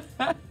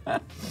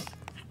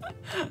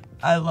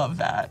 I love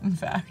that, in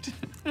fact.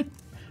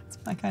 It's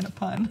my kind of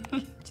pun.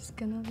 Just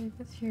gonna leave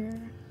it here.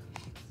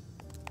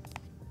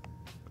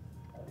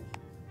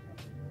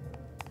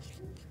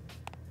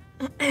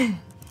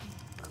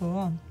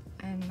 Cool.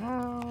 And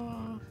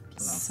now...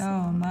 last So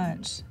one.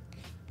 much.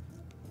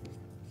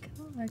 Kind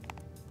of like...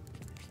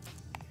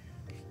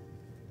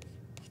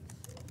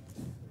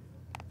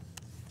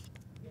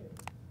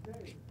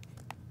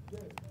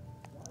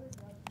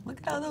 Look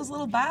at all those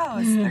little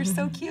bows. They're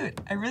so cute.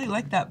 I really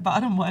like that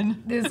bottom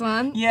one. This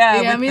one?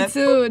 Yeah, Yeah, with me the-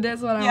 too.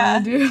 That's what Yeah. I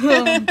want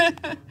to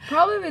do.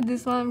 Probably with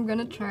this one, I'm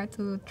gonna try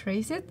to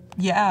trace it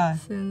Yeah.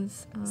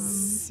 since...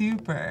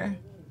 Super.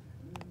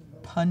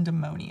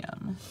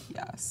 Pandemonium.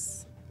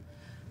 Yes.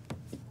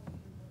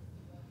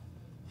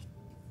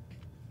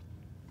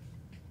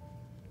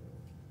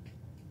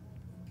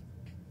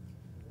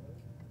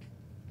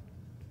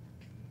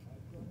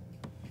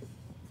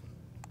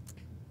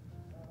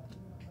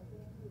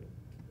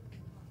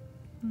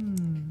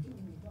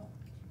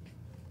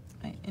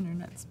 My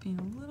internet's being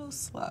a little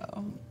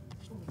slow.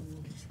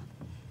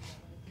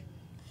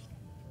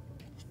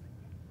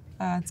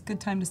 It's a good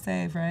time to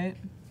save, right?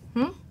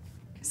 Hmm?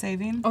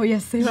 Saving? Oh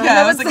yes, save.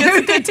 Yeah, I was like, it's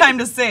a good time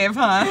to save,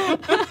 huh?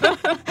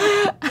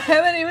 I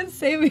haven't even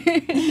saved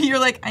it. You're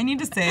like, I need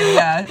to save.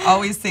 Yeah,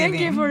 always saving.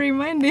 Thank you for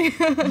reminding.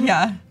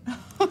 Yeah.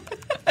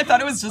 I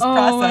thought it was just Oh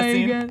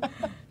processing. my god.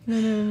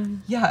 No.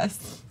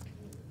 Yes.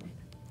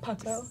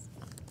 Pato.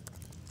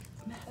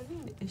 I'm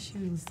having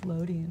issues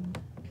loading.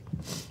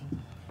 Is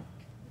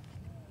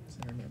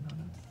there internet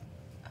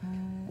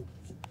on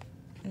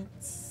it?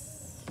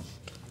 It's.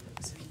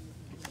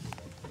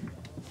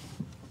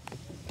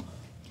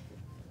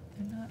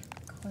 They're not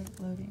quite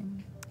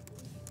loading.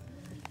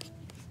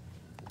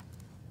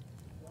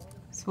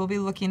 So we'll be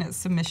looking at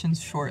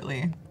submissions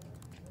shortly.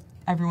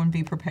 Everyone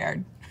be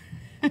prepared.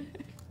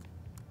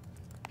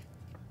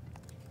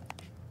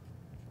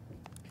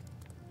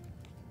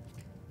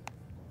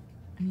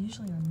 I'm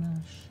usually on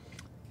Mesh.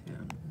 Yeah,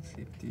 let's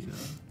see if the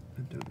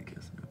Adobe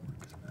guest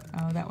network is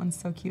better. Oh, that one's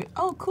so cute.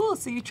 Oh, cool.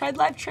 So you tried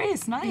Live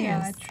Trace. Nice.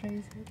 Yeah, I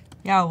trace it.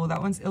 Yeah, well,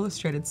 that one's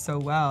illustrated so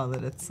well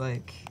that it's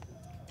like,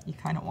 you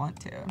kind of want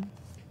to.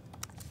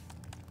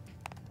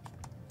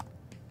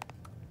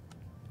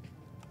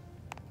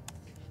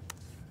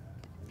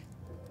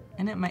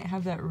 And it might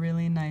have that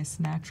really nice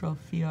natural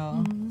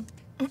feel.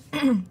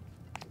 And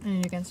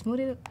you can smooth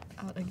it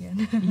out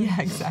again. Yeah,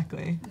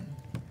 exactly.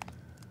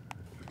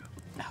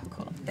 Oh,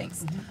 cool.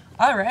 Thanks.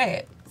 All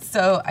right.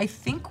 So I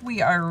think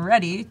we are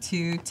ready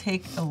to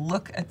take a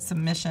look at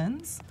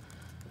submissions.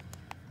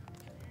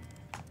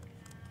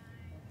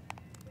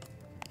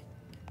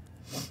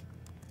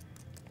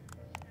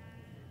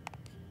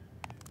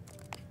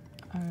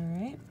 All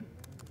right.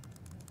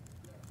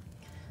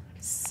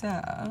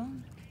 So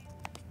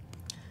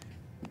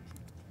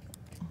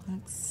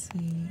let's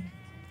see.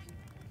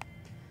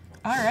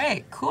 All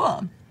right,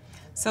 cool.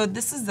 So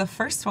this is the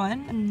first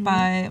one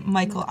by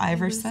Michael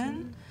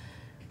Iverson.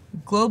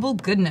 Global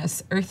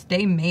Goodness, Earth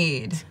Day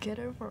Made.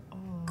 Together for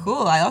all.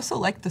 Cool. I also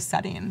like the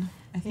setting.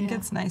 I think Yeah.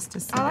 it's nice to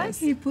see I like this.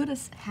 he put a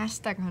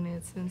hashtag on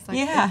it since like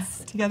Yeah, it's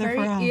together very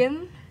for all.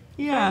 in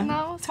Yeah, right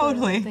now. So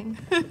totally. I think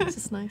it's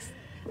just nice.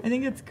 I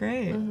think it's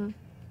great. Mhm.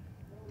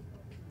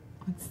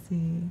 Let's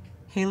see.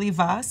 Haley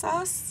Va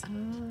sauce.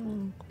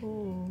 Oh,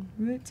 cool.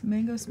 Root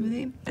mango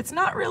smoothie. It's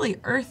not really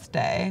Earth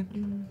Day,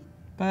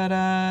 but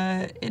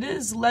it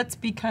is Let's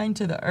Be Kind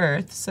to the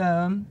Earth,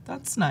 so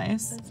that's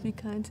nice. Let's be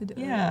kind to the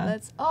Yeah.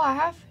 earth.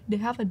 They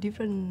have a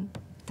different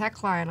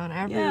tagline on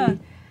every. Yeah.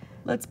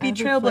 Let's be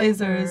every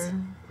trailblazers.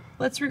 flavor.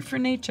 Let's root for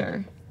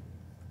nature.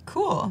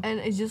 Cool. And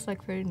it's just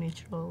like very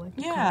natural, like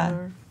the Yeah.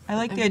 color. I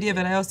like the idea of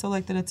it. I also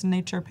like that it's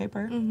nature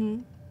paper.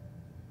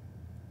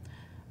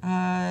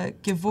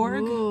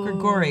 Gevorg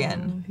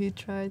Gregorian. He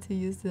tried to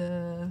use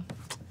the.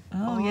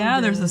 Oh all yeah,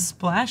 there's the a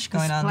splash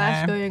going on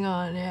splash there. going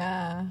on,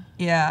 yeah.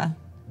 Yeah.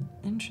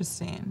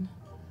 Interesting.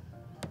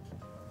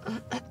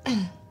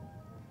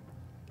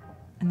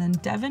 And then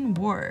Devin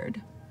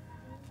Ward.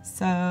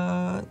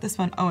 So this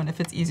one, oh, and if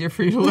it's easier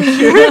for you to look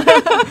here.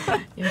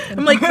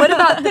 I'm like, what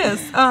about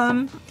this?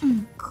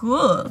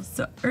 Cool.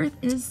 So Earth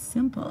is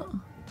simple.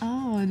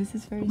 Oh, this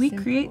is very We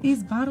simple. create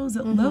these bottles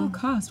at low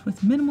cost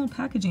with minimal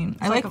packaging.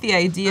 I like the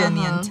idea and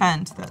the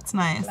intent. That's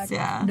nice. Like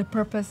yeah. the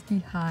purpose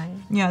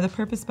behind. Yeah, the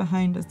purpose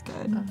behind is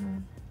good.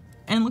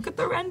 And look at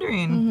the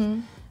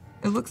rendering.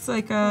 It looks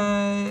like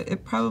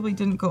it probably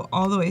didn't go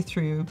all the way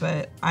through,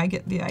 but I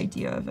get the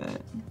idea of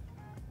it.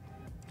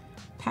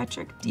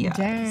 Patrick Diaz.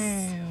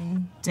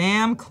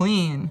 Damn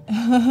clean.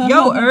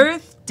 Yo,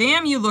 Earth.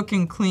 Damn you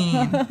looking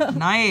clean.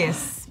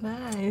 Nice.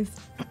 Nice.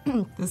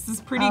 This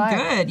is pretty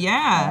good.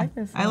 Yeah.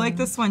 I like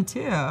this one.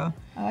 Too. I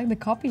like the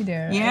copy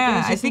there.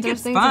 Yeah, I think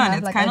it's fun.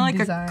 It's kind of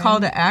like a call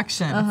to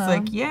action. It's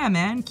like, yeah,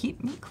 man,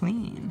 keep me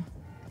clean.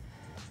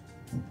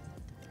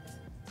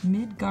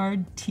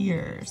 Midgard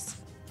Tears.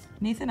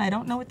 Nathan, I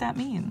don't know what that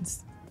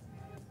means.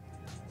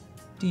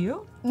 Do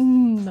you?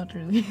 Not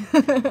really.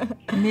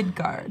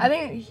 Midgard. I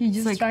think he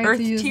just like trying earth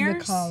to use tears?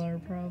 the color,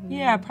 probably.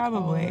 Yeah,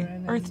 probably. Color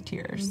and Earth then-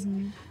 tears.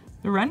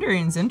 The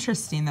rendering's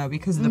interesting though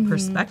because of the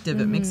perspective.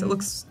 It makes it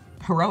look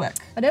heroic.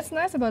 But that's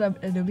nice about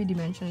Adobe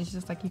Dimension. It's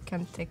just like you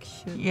can take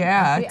shoot.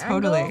 Yeah, every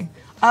totally. angle.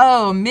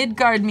 Oh,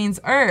 Midgard means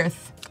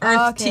Earth.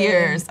 Earth Okay.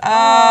 tears.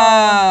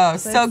 Oh,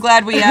 so so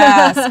glad we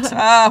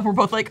asked. We're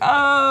both like,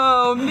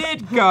 oh,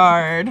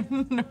 Midgard.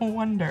 No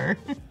wonder.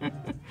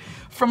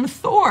 From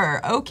Thor.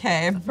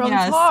 Okay. From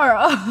yes.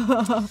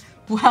 Thor.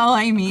 Well,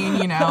 I mean,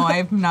 you know,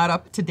 I'm not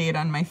up to date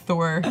on my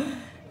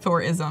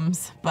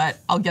Thor-isms, but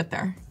I'll get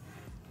there.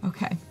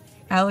 Okay.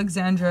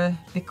 Alexandra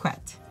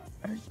Biquette.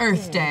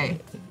 Earth Day.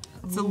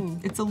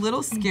 It's a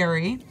little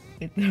scary.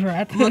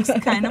 Right. Looks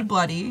kind of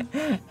bloody.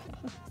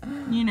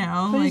 You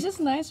know, But like it's just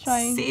nice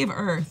trying. save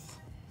Earth.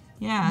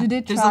 Yeah. Did they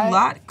There's try- a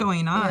lot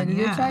going on. Did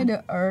you try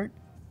the Earth,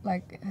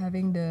 like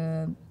having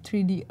the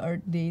 3D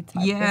Earth Day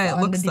type Yeah, it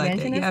on looks the like it.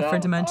 Dimension Yeah, as for well?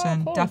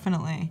 Dimension, Oh, cool.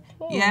 definitely.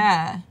 Cool.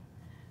 Yeah,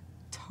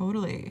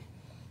 totally.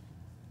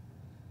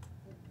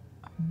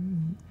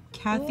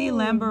 Kathy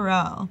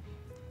Lamberell.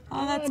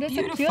 Oh, that's that's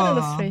beautiful. a cute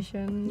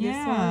illustration. This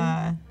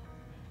Yeah, one.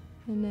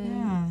 And then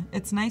yeah.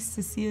 It's nice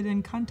to see it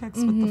in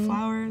context with the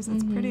flowers.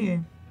 It's pretty.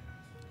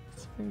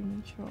 it's very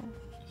natural.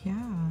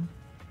 Yeah.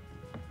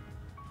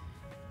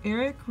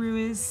 Eric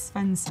Ruiz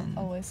Svensson.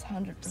 Always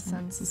 100%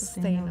 Sustainable.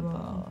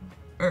 sustainable.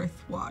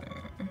 Earth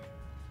Water.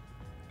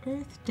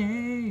 Earth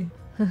Day.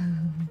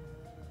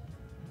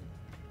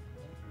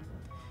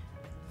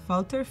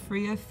 Falter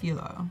Fria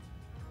Filo.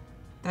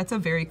 That's a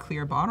very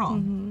clear bottle.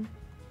 And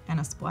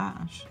a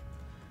splash.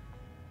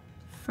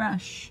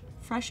 Fresh.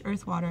 Fresh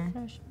earth water.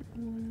 Fresh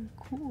water.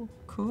 Cool.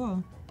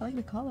 Cool. I like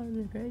the color,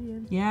 the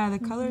gradient. Yeah, the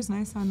color's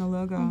nice on the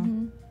logo.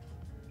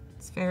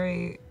 It's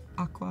very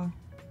aqua.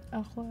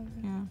 Aqua.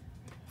 Yeah.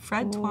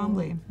 Fred Ooh,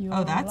 Twombly. you Oh,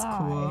 are that's alive.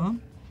 cool.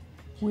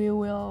 We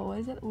will, what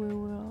is it? We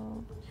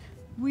will.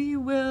 We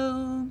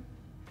will.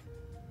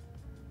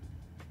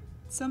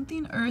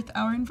 Something earth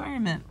our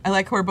environment. I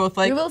like how we're both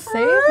like. We will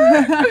save?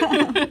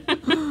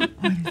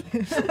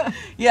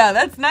 Yeah,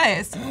 that's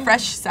nice.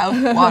 Fresh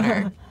south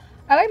water.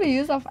 I like the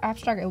use of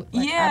abstract. Like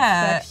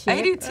Yeah, abstract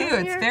I do shape too. over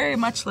It's here. very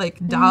much like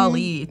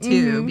Dali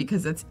too,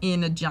 because it's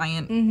in a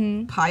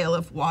giant pile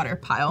of water.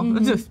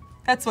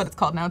 That's what it's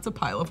called now. It's a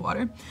pile of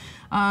water.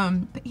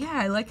 But yeah,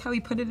 I like how he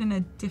put it in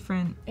a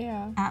different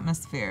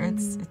atmosphere.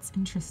 It's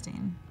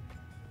interesting.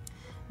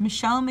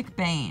 Michelle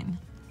McBain.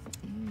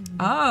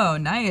 Oh,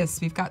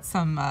 nice. We've got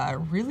some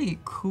really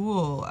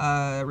cool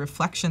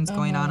reflections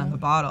going on in the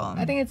bottle.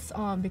 I think it's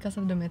because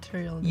of the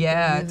material. that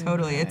Yeah, they're using,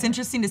 totally. It's right?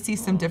 interesting to see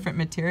some different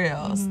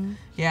materials.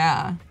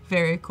 Yeah,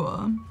 very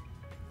cool.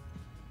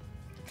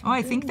 Oh,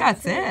 I think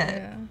that's it.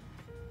 Yeah.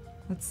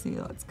 Let's see,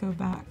 let's go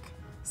back.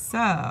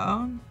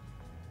 So,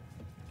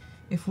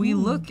 if we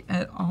look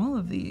at all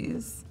of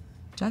these,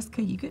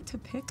 Jessica, you get to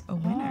pick a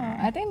winner.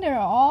 I think they're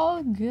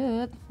all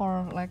good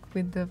for like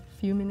with the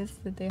few minutes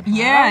that they have.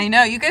 Yeah, I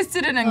know. You guys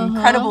did an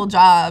incredible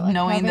job Like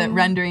knowing that having-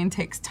 rendering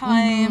takes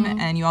time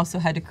and you also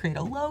had to create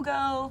a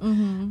logo.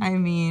 I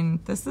mean,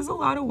 this is a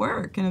lot of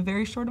work in a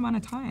very short amount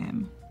of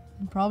time.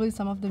 And probably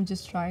some of them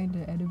just trying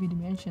the Adobe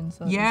Dimension.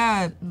 So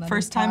Yeah, just another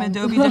first time time.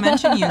 Adobe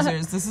Dimension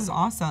users. This is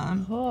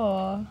awesome.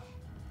 Oh.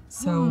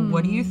 So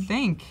what do you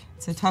think?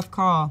 It's a tough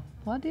call.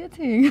 What do you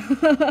think?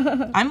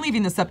 I'm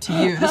leaving this up to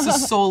you. This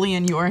is solely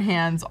in your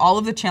hands. All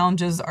of the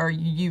challenges are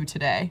you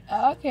today.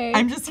 Okay.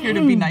 I'm just here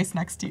to be nice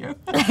next to you.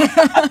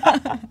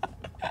 I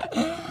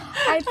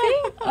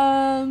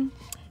think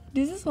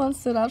this is one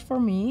stood out for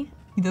me.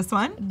 This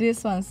one?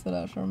 This one stood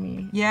out for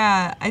me.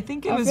 Yeah, I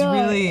think it was feel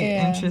like, really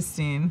yeah.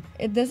 interesting.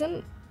 It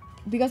doesn't,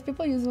 because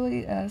people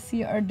usually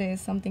see Earth Day as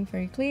something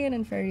very clean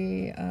and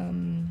very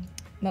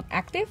not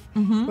active,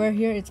 where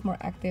here it's more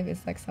active.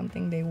 It's like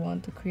something they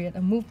want to create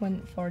a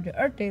movement for the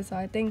Earth Day. So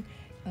I think,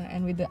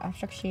 and with the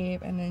abstract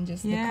shape and then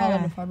just the color,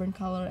 the vibrant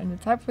color and the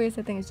typeface,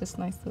 I think it's just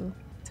nice to.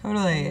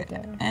 Totally.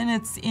 And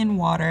it's in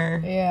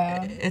water.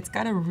 Yeah. It's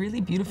got a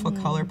really beautiful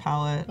color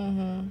palette.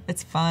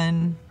 It's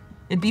fun.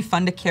 It'd be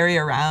fun to carry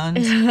around.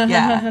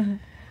 Yeah.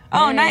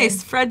 Oh,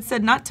 nice. Fred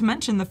said, not to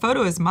mention the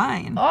photo is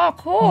mine. Oh,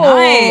 cool.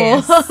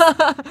 Nice.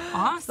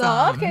 Awesome.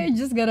 So, okay,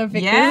 just gotta pick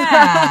this.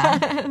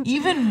 Yeah.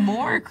 Even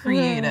more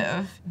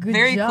creative. Good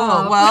Very job.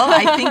 cool. Well,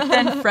 I think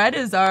then Fred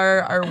is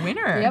our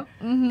winner. Yep.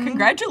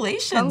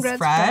 Congratulations,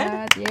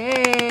 Congrats, Fred.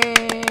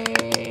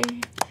 Yay.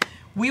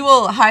 We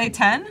will high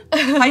 10.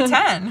 High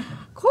 10.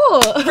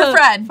 Cool. For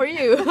Fred. For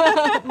you.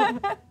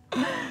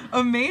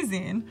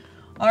 Amazing.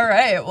 All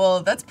right,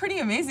 well, that's pretty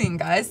amazing,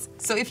 guys.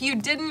 So if you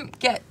didn't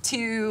get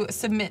to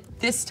submit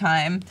this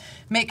time,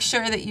 make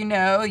sure that you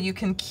know you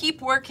can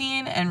keep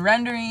working and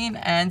rendering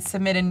and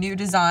submit a new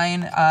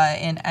design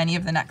in any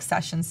of the next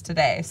sessions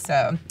today.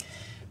 So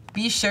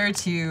be sure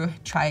to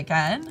try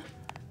again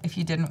if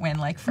you didn't win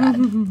like Fred.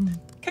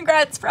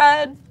 Congrats,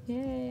 Fred.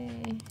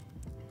 Yay.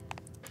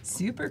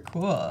 Super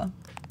cool.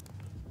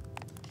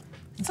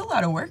 It's a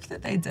lot of work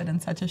that they did in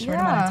such a short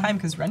amount of time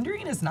because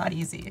rendering is not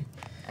easy.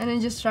 And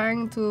then just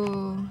trying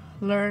to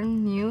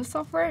learn new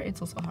software,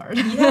 it's also hard.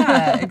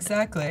 Yeah,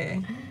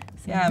 exactly.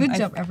 Yeah, good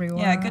job, everyone.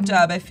 Yeah, good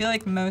job. I feel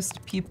like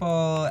most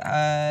people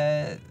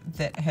that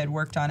had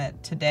worked on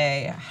it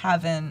today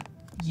haven't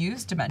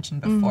used Dimension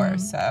before.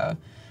 So,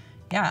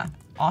 yeah,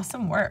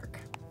 awesome work.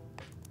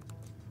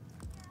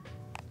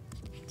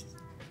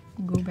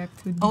 Go back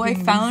to Oh, I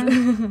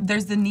found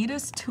there's the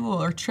neatest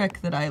tool or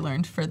trick that I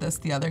learned for this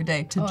the other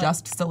day to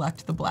just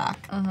select the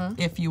black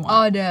if you want.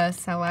 Oh, the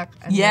select.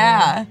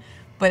 Yeah,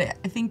 but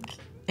I think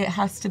it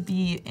has to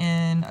be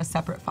in a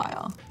separate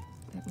file.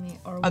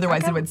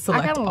 Otherwise, it would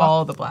select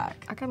all the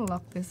black. I can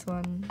lock this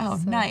one. Oh,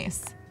 so.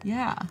 nice.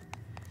 Yeah.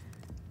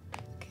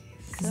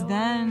 Because So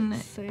then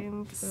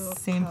same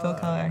fill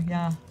color.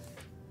 Yeah.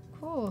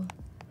 Cool.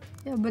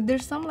 Yeah, but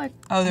there's some like.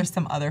 Oh, there's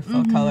some other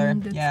fill color.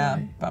 Yeah,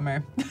 why.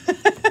 bummer.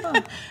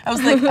 I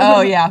was like,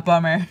 oh yeah,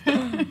 bummer.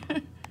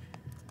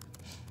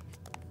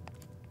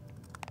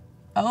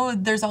 Oh,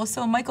 there's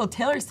also Michael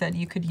Taylor said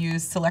you could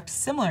use select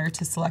similar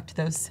to select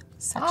those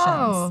sections.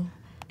 Oh.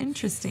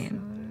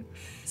 Interesting.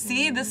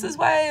 See, this is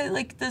why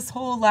like this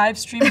whole live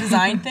stream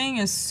design thing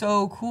is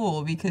so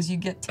cool because you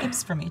get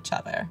tips from each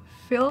other.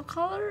 Fill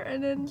color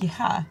and then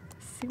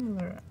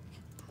similar.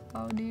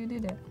 How do you do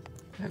that?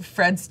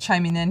 Fred's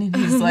chiming in and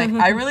he's like,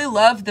 I really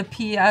love the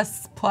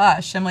PS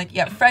plush. I'm like,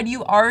 yeah, Fred,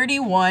 you already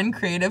won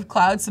Creative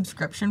Cloud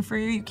subscription for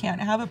you. You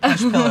can't have a plush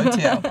pillow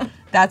too.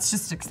 That's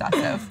just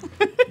excessive.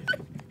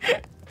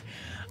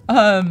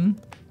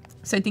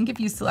 So I think if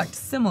you select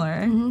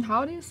similar.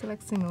 How do you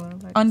select similar?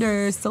 Like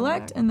under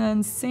select and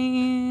then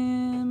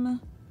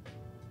same.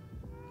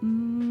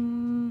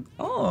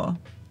 Oh,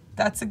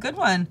 that's a good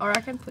one. Or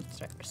I can put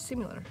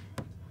similar.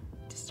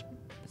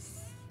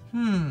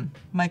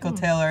 Michael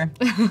Taylor,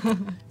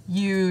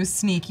 you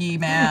sneaky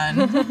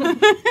man.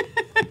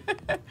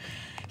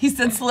 He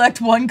said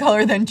select one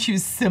color, then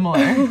choose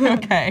similar.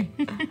 Okay.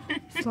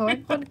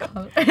 Select one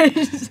color.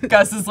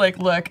 Gus is like,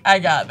 look, I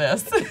got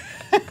this.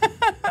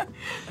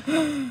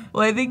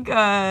 Well, I think,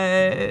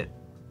 well,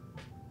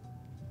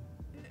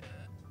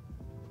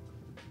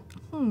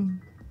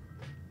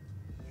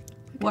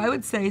 I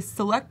would say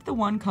select the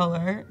one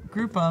color,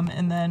 group them,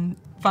 and then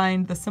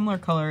find the similar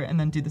color, and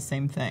then do the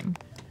same thing.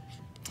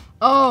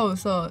 Oh,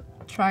 so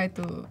try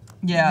to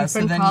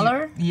different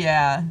color?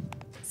 Yeah.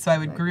 So I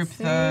would like group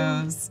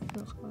those.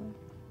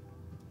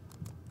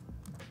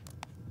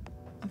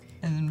 Okay.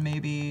 And then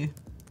maybe,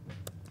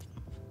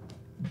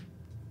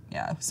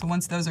 yeah, so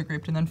once those are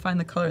grouped, and then find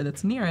the color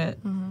that's near it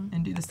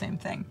and do the same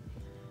thing.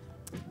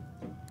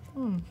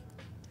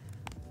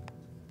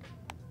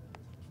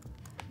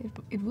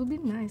 It will be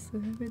nice to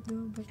have it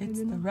though, but It's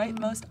the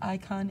rightmost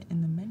icon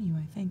in the menu,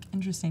 I think.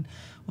 Interesting.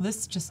 Well,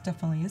 this just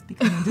definitely is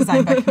becoming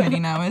design by committee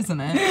now, isn't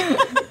it?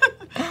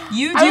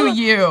 You do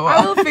you.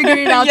 I will figure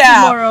it out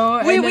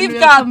tomorrow. We've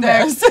got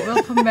this.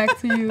 We'll come back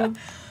to you.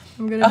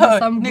 I'm gonna do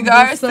some Google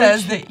Nagar search.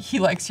 says that he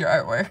likes your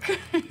artwork.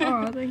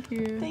 Oh, thank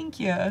you. Thank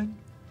you.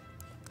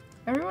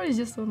 Everyone is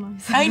just so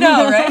nice. I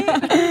know,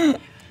 right?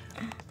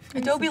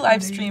 Adobe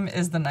Livestream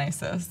is the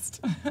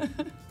nicest.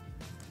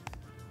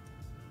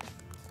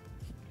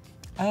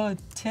 Oh,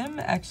 Tim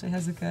actually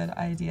has a good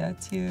idea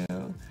too.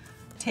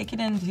 take it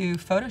into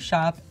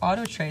Photoshop,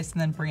 auto trace,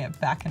 and then bring it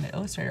back into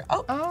Illustrator.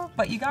 Oh,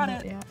 but you got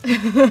it.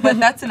 Yeah. But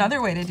that's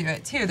another way to do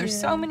it too. There's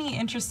so many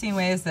interesting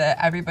ways that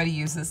everybody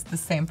uses the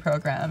same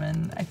program,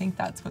 and I think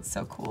that's what's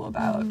so cool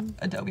about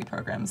Adobe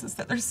programs is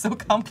that they're so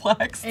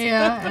complex.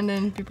 Yeah, and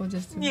then people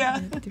just do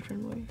it a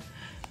different way.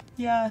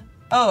 Yeah.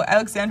 Oh,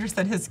 Alexander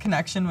said his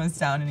connection was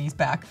down and he's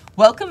back.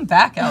 Welcome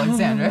back,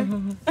 Alexander.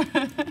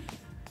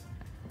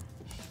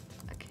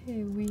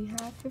 Okay, we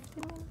have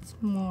 15 minutes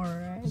more,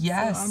 right?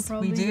 Yes, so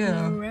we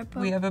do.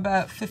 We have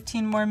about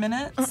 15 more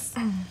minutes.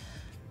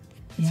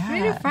 It's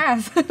really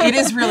fast. It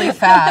is really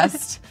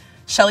fast.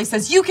 Shelly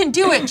says, "You can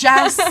do it,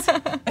 Jess."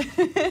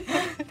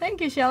 Thank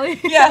you, Shelly.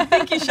 Yeah,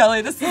 thank you,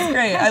 Shelly. This is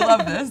great. I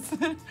love this.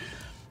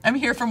 I'm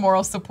here for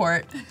moral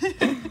support.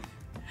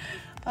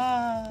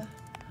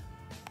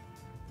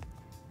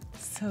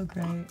 So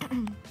great.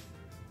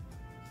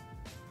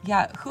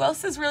 Yeah, who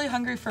else is really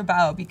hungry for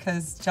bao?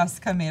 Because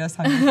Jessica made us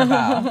hungry for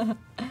bao.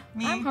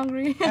 Me? I'm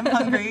hungry. I'm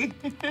hungry.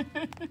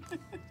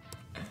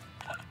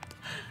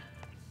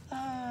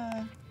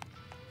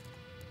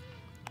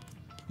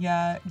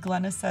 Yeah,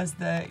 Glenna says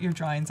that your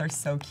drawings are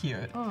so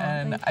cute,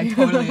 and I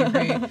totally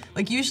agree.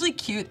 Like, usually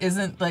cute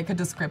isn't like a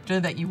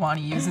descriptor that you want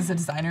to use as a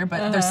designer,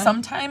 but there's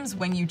sometimes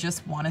when you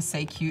just want to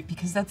say cute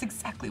because that's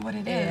exactly what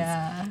it is.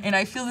 Yeah. And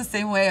I feel the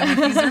same way. I'm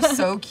like, these are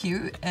so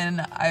cute,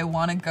 and I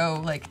want to go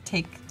like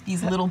take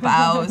these little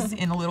bows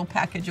in a little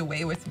package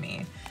away with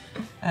me,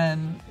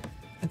 and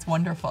it's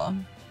wonderful.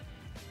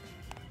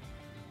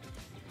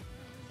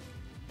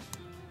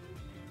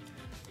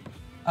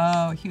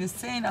 Oh, he was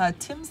saying,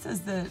 Tim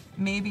says that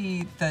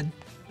maybe the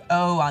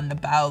O on the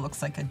bow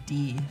looks like a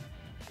D.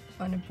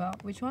 On the bow?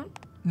 Which one?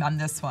 On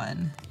this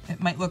one.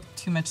 It might look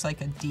too much like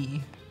a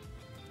D.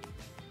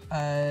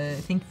 I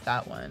think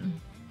that one.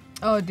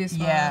 Oh, this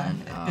one. Yeah,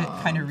 it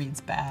kind of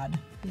reads bad.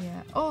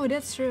 Yeah. Oh,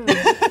 that's true.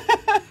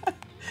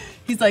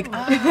 He's like,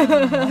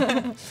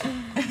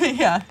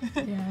 yeah.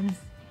 Yeah,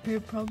 we're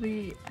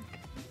probably...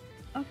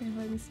 Okay,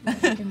 let me see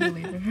what I can do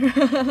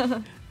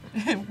later.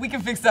 We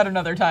can fix that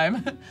another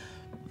time.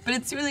 But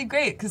it's really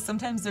great because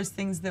sometimes there's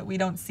things that we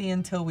don't see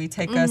until we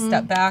take a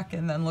step back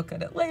and then look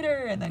at it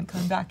later and then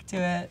come back to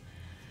it.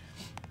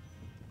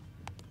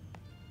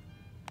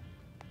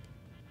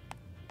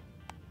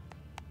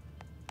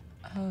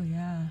 Oh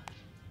yeah,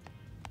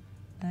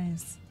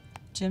 nice.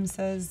 Jim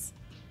says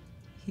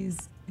he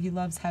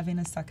loves having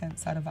a second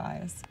set of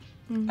eyes.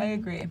 I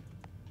agree.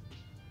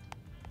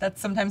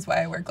 That's sometimes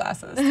why I wear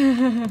glasses.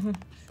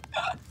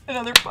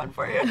 Another fun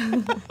for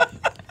you.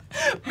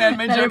 Man,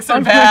 my jokes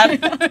are bad.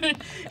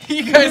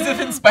 You guys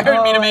have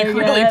inspired me to make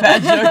really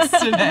bad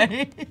jokes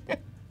today.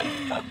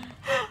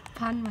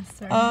 Pan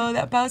master. Oh,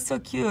 that bow's so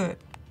cute.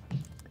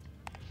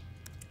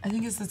 I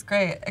think this is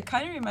great. It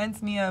kind of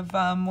reminds me of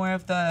more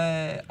of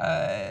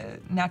the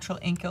natural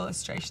ink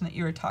illustration that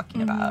you were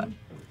talking about.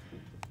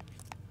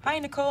 Hi,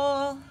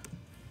 Nicole.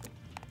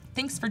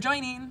 Thanks for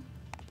joining.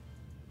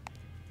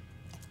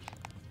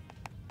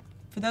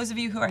 For those of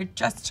you who are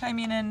just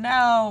chiming in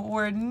now,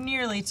 we're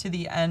nearly to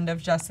the end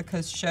of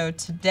Jessica's show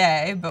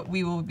today, but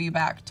we will be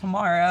back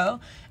tomorrow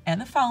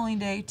and the following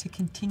day to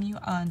continue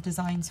on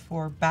designs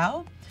for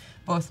bao,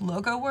 both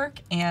logo work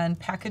and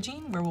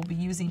packaging, where we'll be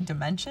using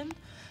Dimension,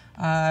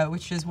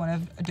 which is one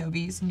of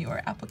Adobe's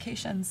newer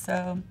applications.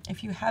 So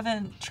if you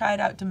haven't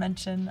tried out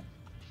Dimension,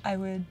 I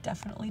would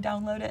definitely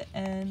download it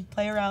and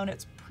play around.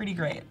 It's pretty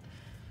great.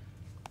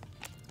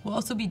 We'll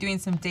also be doing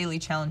some daily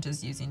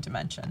challenges using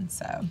Dimension,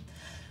 so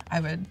I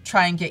would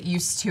try and get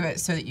used to it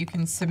so that you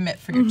can submit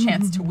for your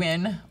chance to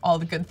win all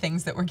the good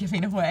things that we're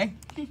giving away.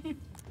 I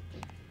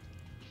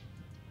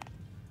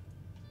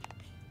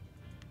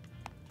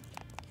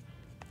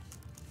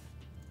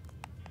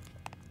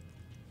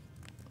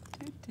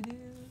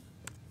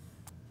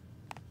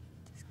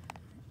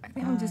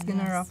think I'm just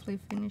gonna roughly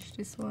finish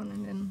this one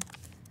and then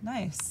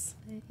Nice.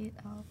 lay it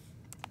out.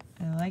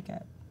 I like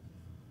it.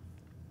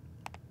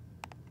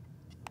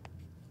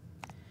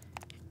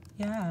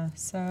 Yeah,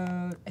 so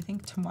I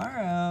think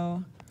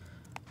tomorrow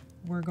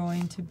we're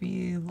going to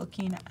be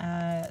looking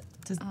at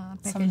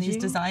some of these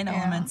design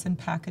elements in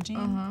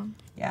packaging.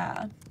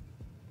 Yeah.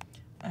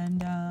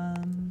 And,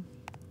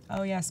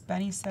 oh yes,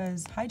 Benny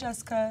says, "Hi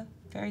Jessica,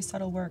 very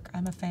subtle work,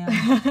 I'm a fan."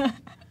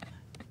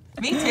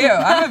 Me too,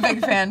 I'm a big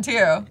fan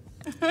too.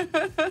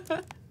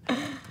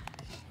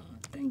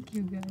 Thank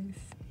you guys.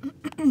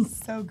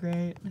 So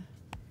great.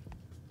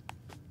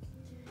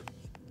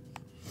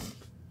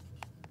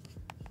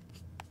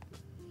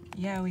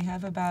 Yeah, we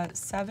have about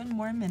 7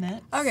 more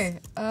minutes. Okay,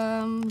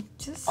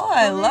 just. Oh,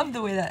 I love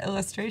the way that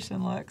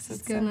illustration looks. It's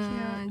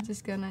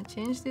Just gonna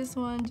change this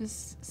one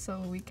just so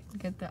we can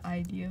get the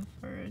idea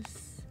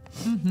first.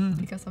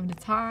 Because of the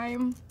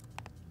time.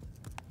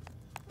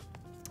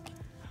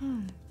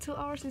 2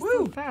 hours is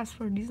too fast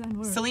for design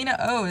work. Selena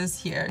O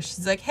is here.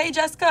 She's like, "Hey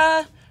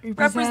Jessica,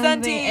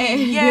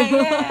 representing." Yeah.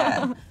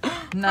 Yeah.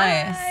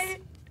 Nice. Hi.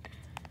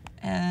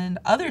 And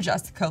other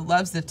Jessica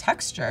loves the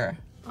texture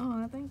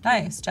Oh, thank you.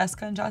 Nice,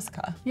 Jessica and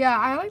Jessica. Yeah,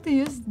 I like to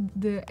use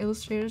the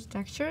Illustrator's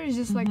texture. It's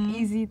just like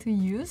easy to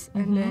use,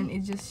 and then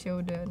it just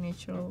show the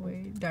natural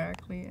way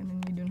directly, and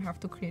then you don't have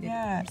to create it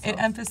yourself. It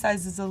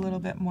emphasizes a little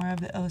bit more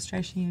of the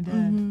illustration you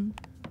did,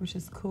 which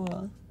is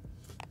cool.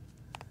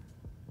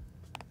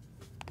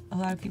 A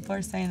lot of people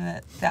are saying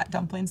that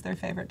dumpling's their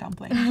favorite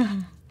dumpling.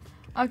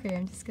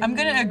 Okay, I'm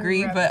gonna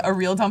agree, but a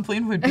real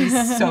dumpling would be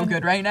so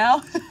good right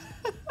now.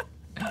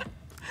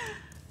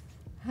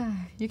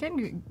 You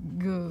can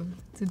go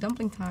to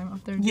dumpling time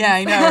after this. Yeah,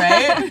 I know,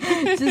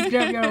 right? Just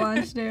grab your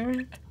lunch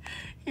there.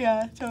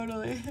 Yeah,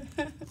 totally.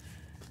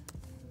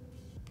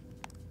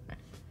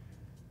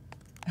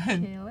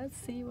 Okay, let's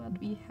see what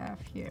we have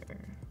here.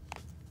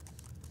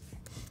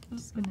 I'm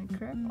just gonna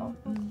grab all.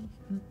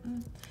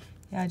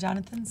 Yeah,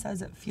 Jonathan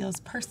says it feels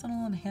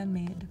personal and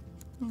handmade.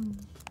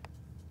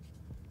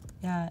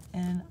 Yeah,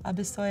 and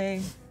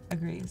Abisoy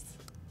agrees.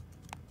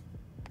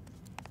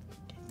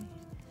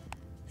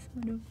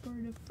 So for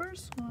the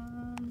first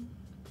one,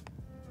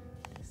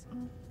 this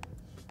one.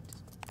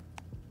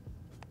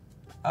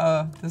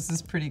 Oh, this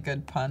is pretty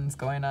good puns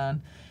going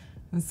on.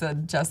 It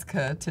said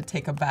Jessica to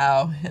take a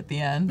bow at the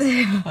end,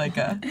 like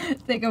a.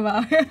 Think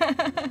about.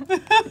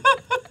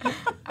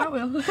 I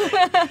will.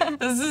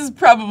 This is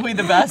probably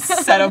the best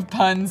set of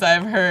puns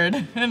I've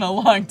heard in a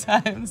long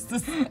time.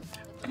 This is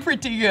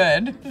pretty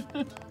good.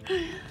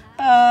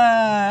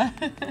 I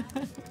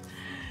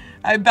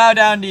bow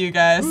down to you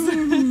guys.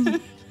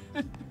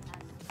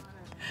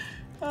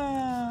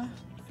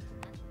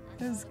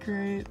 That's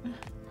great.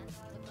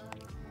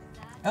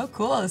 Oh,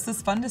 cool. This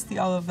is fun to see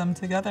all of them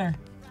together.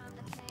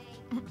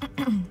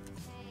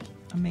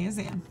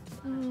 Amazing.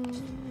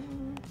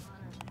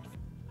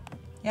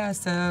 Yeah,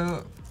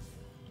 so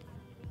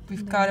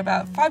we've got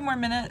about 5 more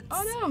minutes.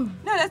 Oh no.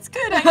 No, that's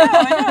good.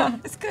 I know.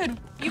 It's good.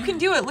 You can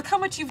do it. Look how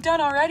much you've done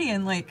already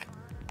in like,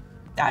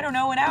 I don't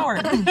know, an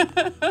hour.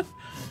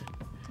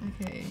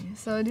 Okay,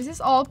 so this is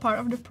all part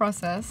of the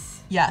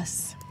process.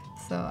 Yes.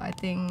 So I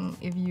think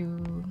if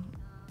you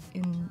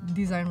in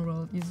design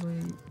world,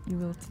 usually you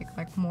will take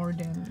like more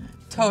than.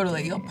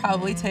 Totally. You'll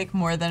probably take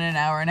more than an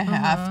hour and a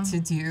half to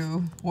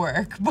do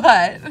work,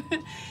 but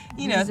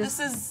you know, this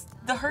is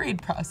the hurried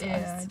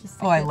process. Yeah,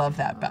 oh, I love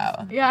that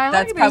bow. Yeah, I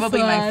That's like probably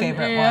this my one.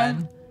 favorite Yeah.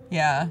 one.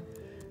 Yeah.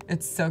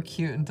 It's so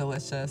cute and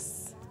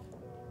delicious.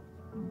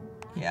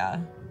 Yeah.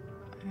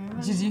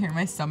 Did you hear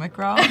my stomach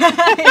growl?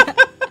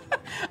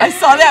 I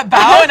saw that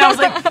bow and I was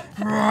like,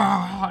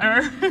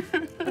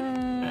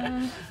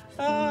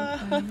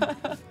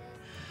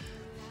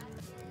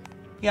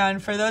 yeah,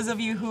 and for those of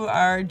you who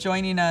are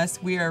joining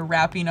us, we are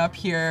wrapping up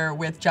here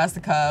with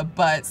Jessica,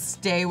 but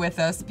stay with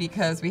us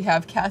because we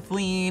have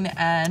Kathleen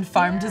and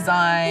Farm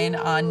Design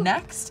on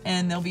next,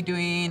 and they'll be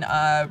doing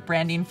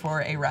branding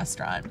for a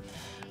restaurant.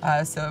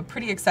 So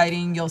pretty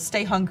exciting. You'll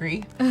stay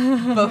hungry,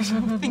 both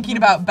thinking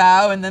about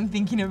Bao and then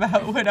thinking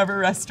about whatever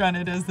restaurant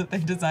it is that they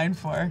designed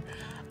for.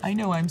 I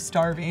know I'm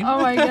starving.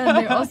 Oh my god,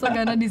 they're also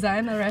gonna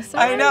design a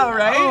restaurant? I know,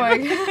 right? Oh my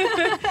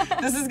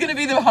god. This is gonna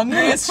be the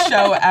hungriest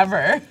show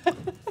ever.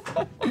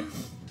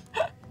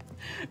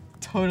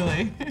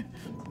 Totally.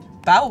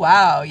 Bow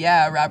wow.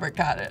 Yeah, Robert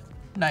got it.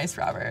 Nice,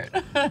 Robert.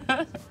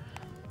 I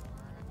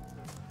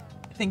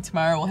think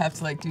tomorrow we'll have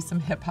to like do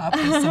some hip hop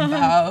with some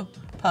bow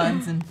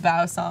puns and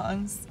bow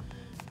songs,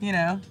 you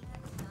know,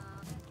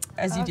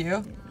 as you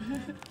do.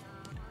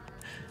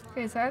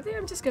 Okay, so I think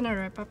I'm just gonna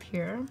wrap up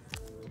here.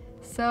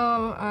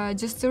 So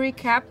just to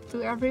recap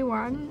to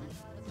everyone,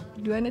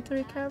 do I need to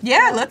recap?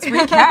 Yeah, let's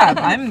recap.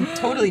 I'm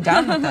totally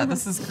down with that.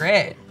 This is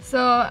great. So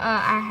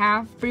I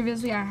have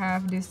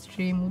these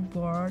 3 mood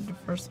board. The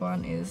first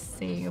one is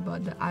saying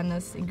about the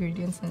honest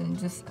ingredients and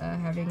just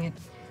having it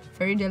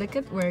very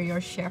delicate, where your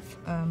chef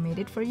made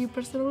it for you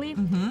personally.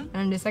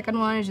 And the second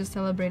one is just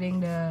celebrating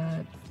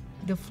the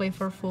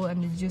flavorful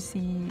and the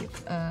juicy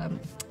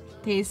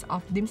taste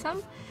of dim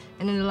sum.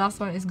 And then the last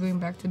one is going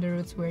back to the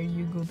roots, where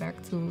you go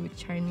back to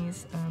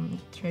Chinese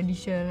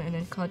tradition and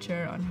then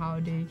culture on how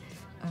they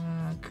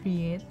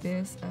create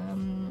this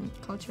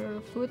culture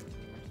of food,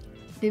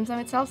 dim sum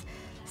itself.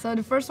 So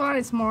the first one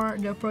is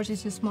the approach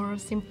is just more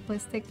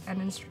simplistic and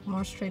then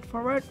more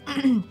straightforward.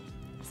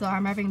 So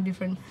I'm having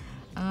different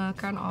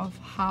kind of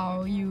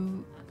how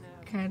you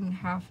can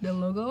have the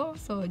logo.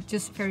 So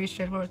just very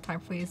straightforward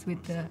typeface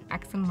with the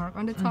accent mark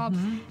on the top,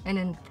 and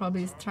then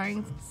probably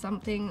trying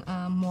something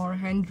more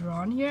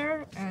hand-drawn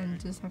here, and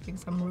just having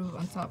some roof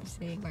on top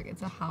saying like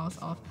it's a house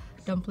of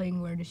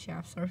dumpling where the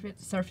chef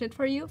served it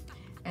for you.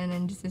 And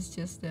then this is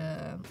just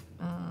the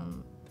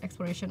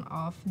exploration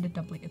of the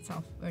dumpling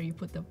itself, where you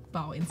put the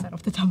bao inside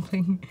of the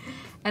dumpling.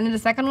 And then the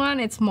second one,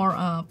 it's more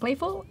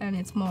playful and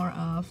it's more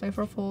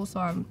flavorful.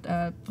 So I'm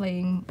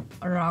playing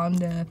around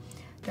the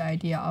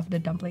idea of the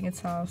dumpling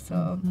itself.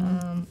 So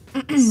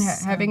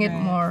having it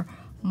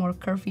more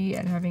curvy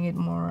and having it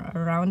more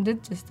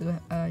rounded, just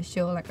to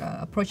show like a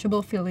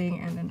approachable feeling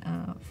and then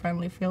a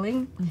friendly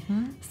feeling.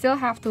 Still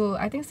have to,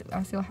 I think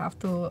I still have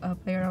to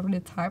play around with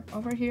the type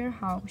over here.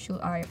 How should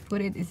I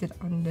put it? Is it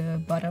on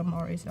the bottom,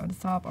 or is it on the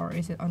top, or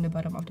is it on the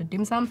bottom of the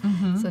dim sum?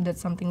 So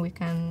that's something we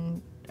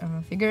can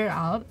figure it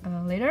out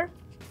later.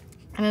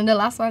 And then the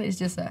last one is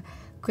just a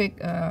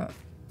quick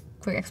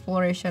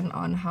exploration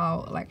on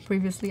how, like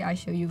previously I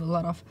show you a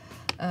lot of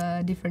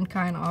different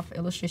kind of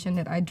illustration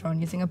that I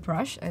drawn using a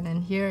brush, and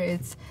then here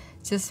it's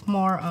just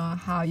more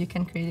how you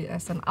can create it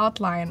as an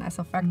outline, as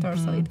a vector,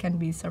 so it can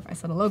be served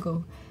as a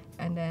logo.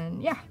 And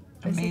then yeah,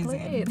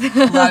 amazing.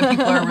 A lot of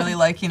people are really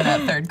liking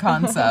that third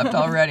concept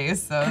already,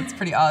 so it's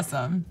pretty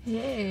awesome.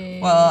 Yay.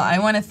 Well, I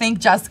want to thank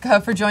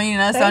Jessica for joining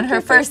us on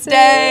her first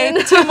day.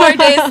 2 more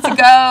days to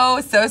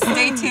go, so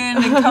stay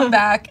tuned and come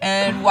back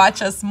and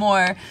watch us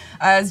more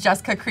as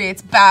Jessica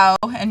creates bao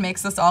and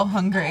makes us all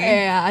hungry.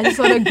 Yeah, I just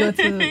want to go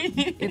to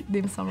eat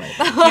dim sum right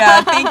now.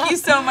 Yeah, thank you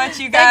so much,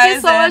 you guys. Thank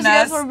you so much, and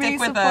guys, for stick being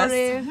with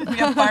supportive. us. We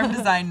have farm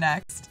design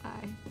next.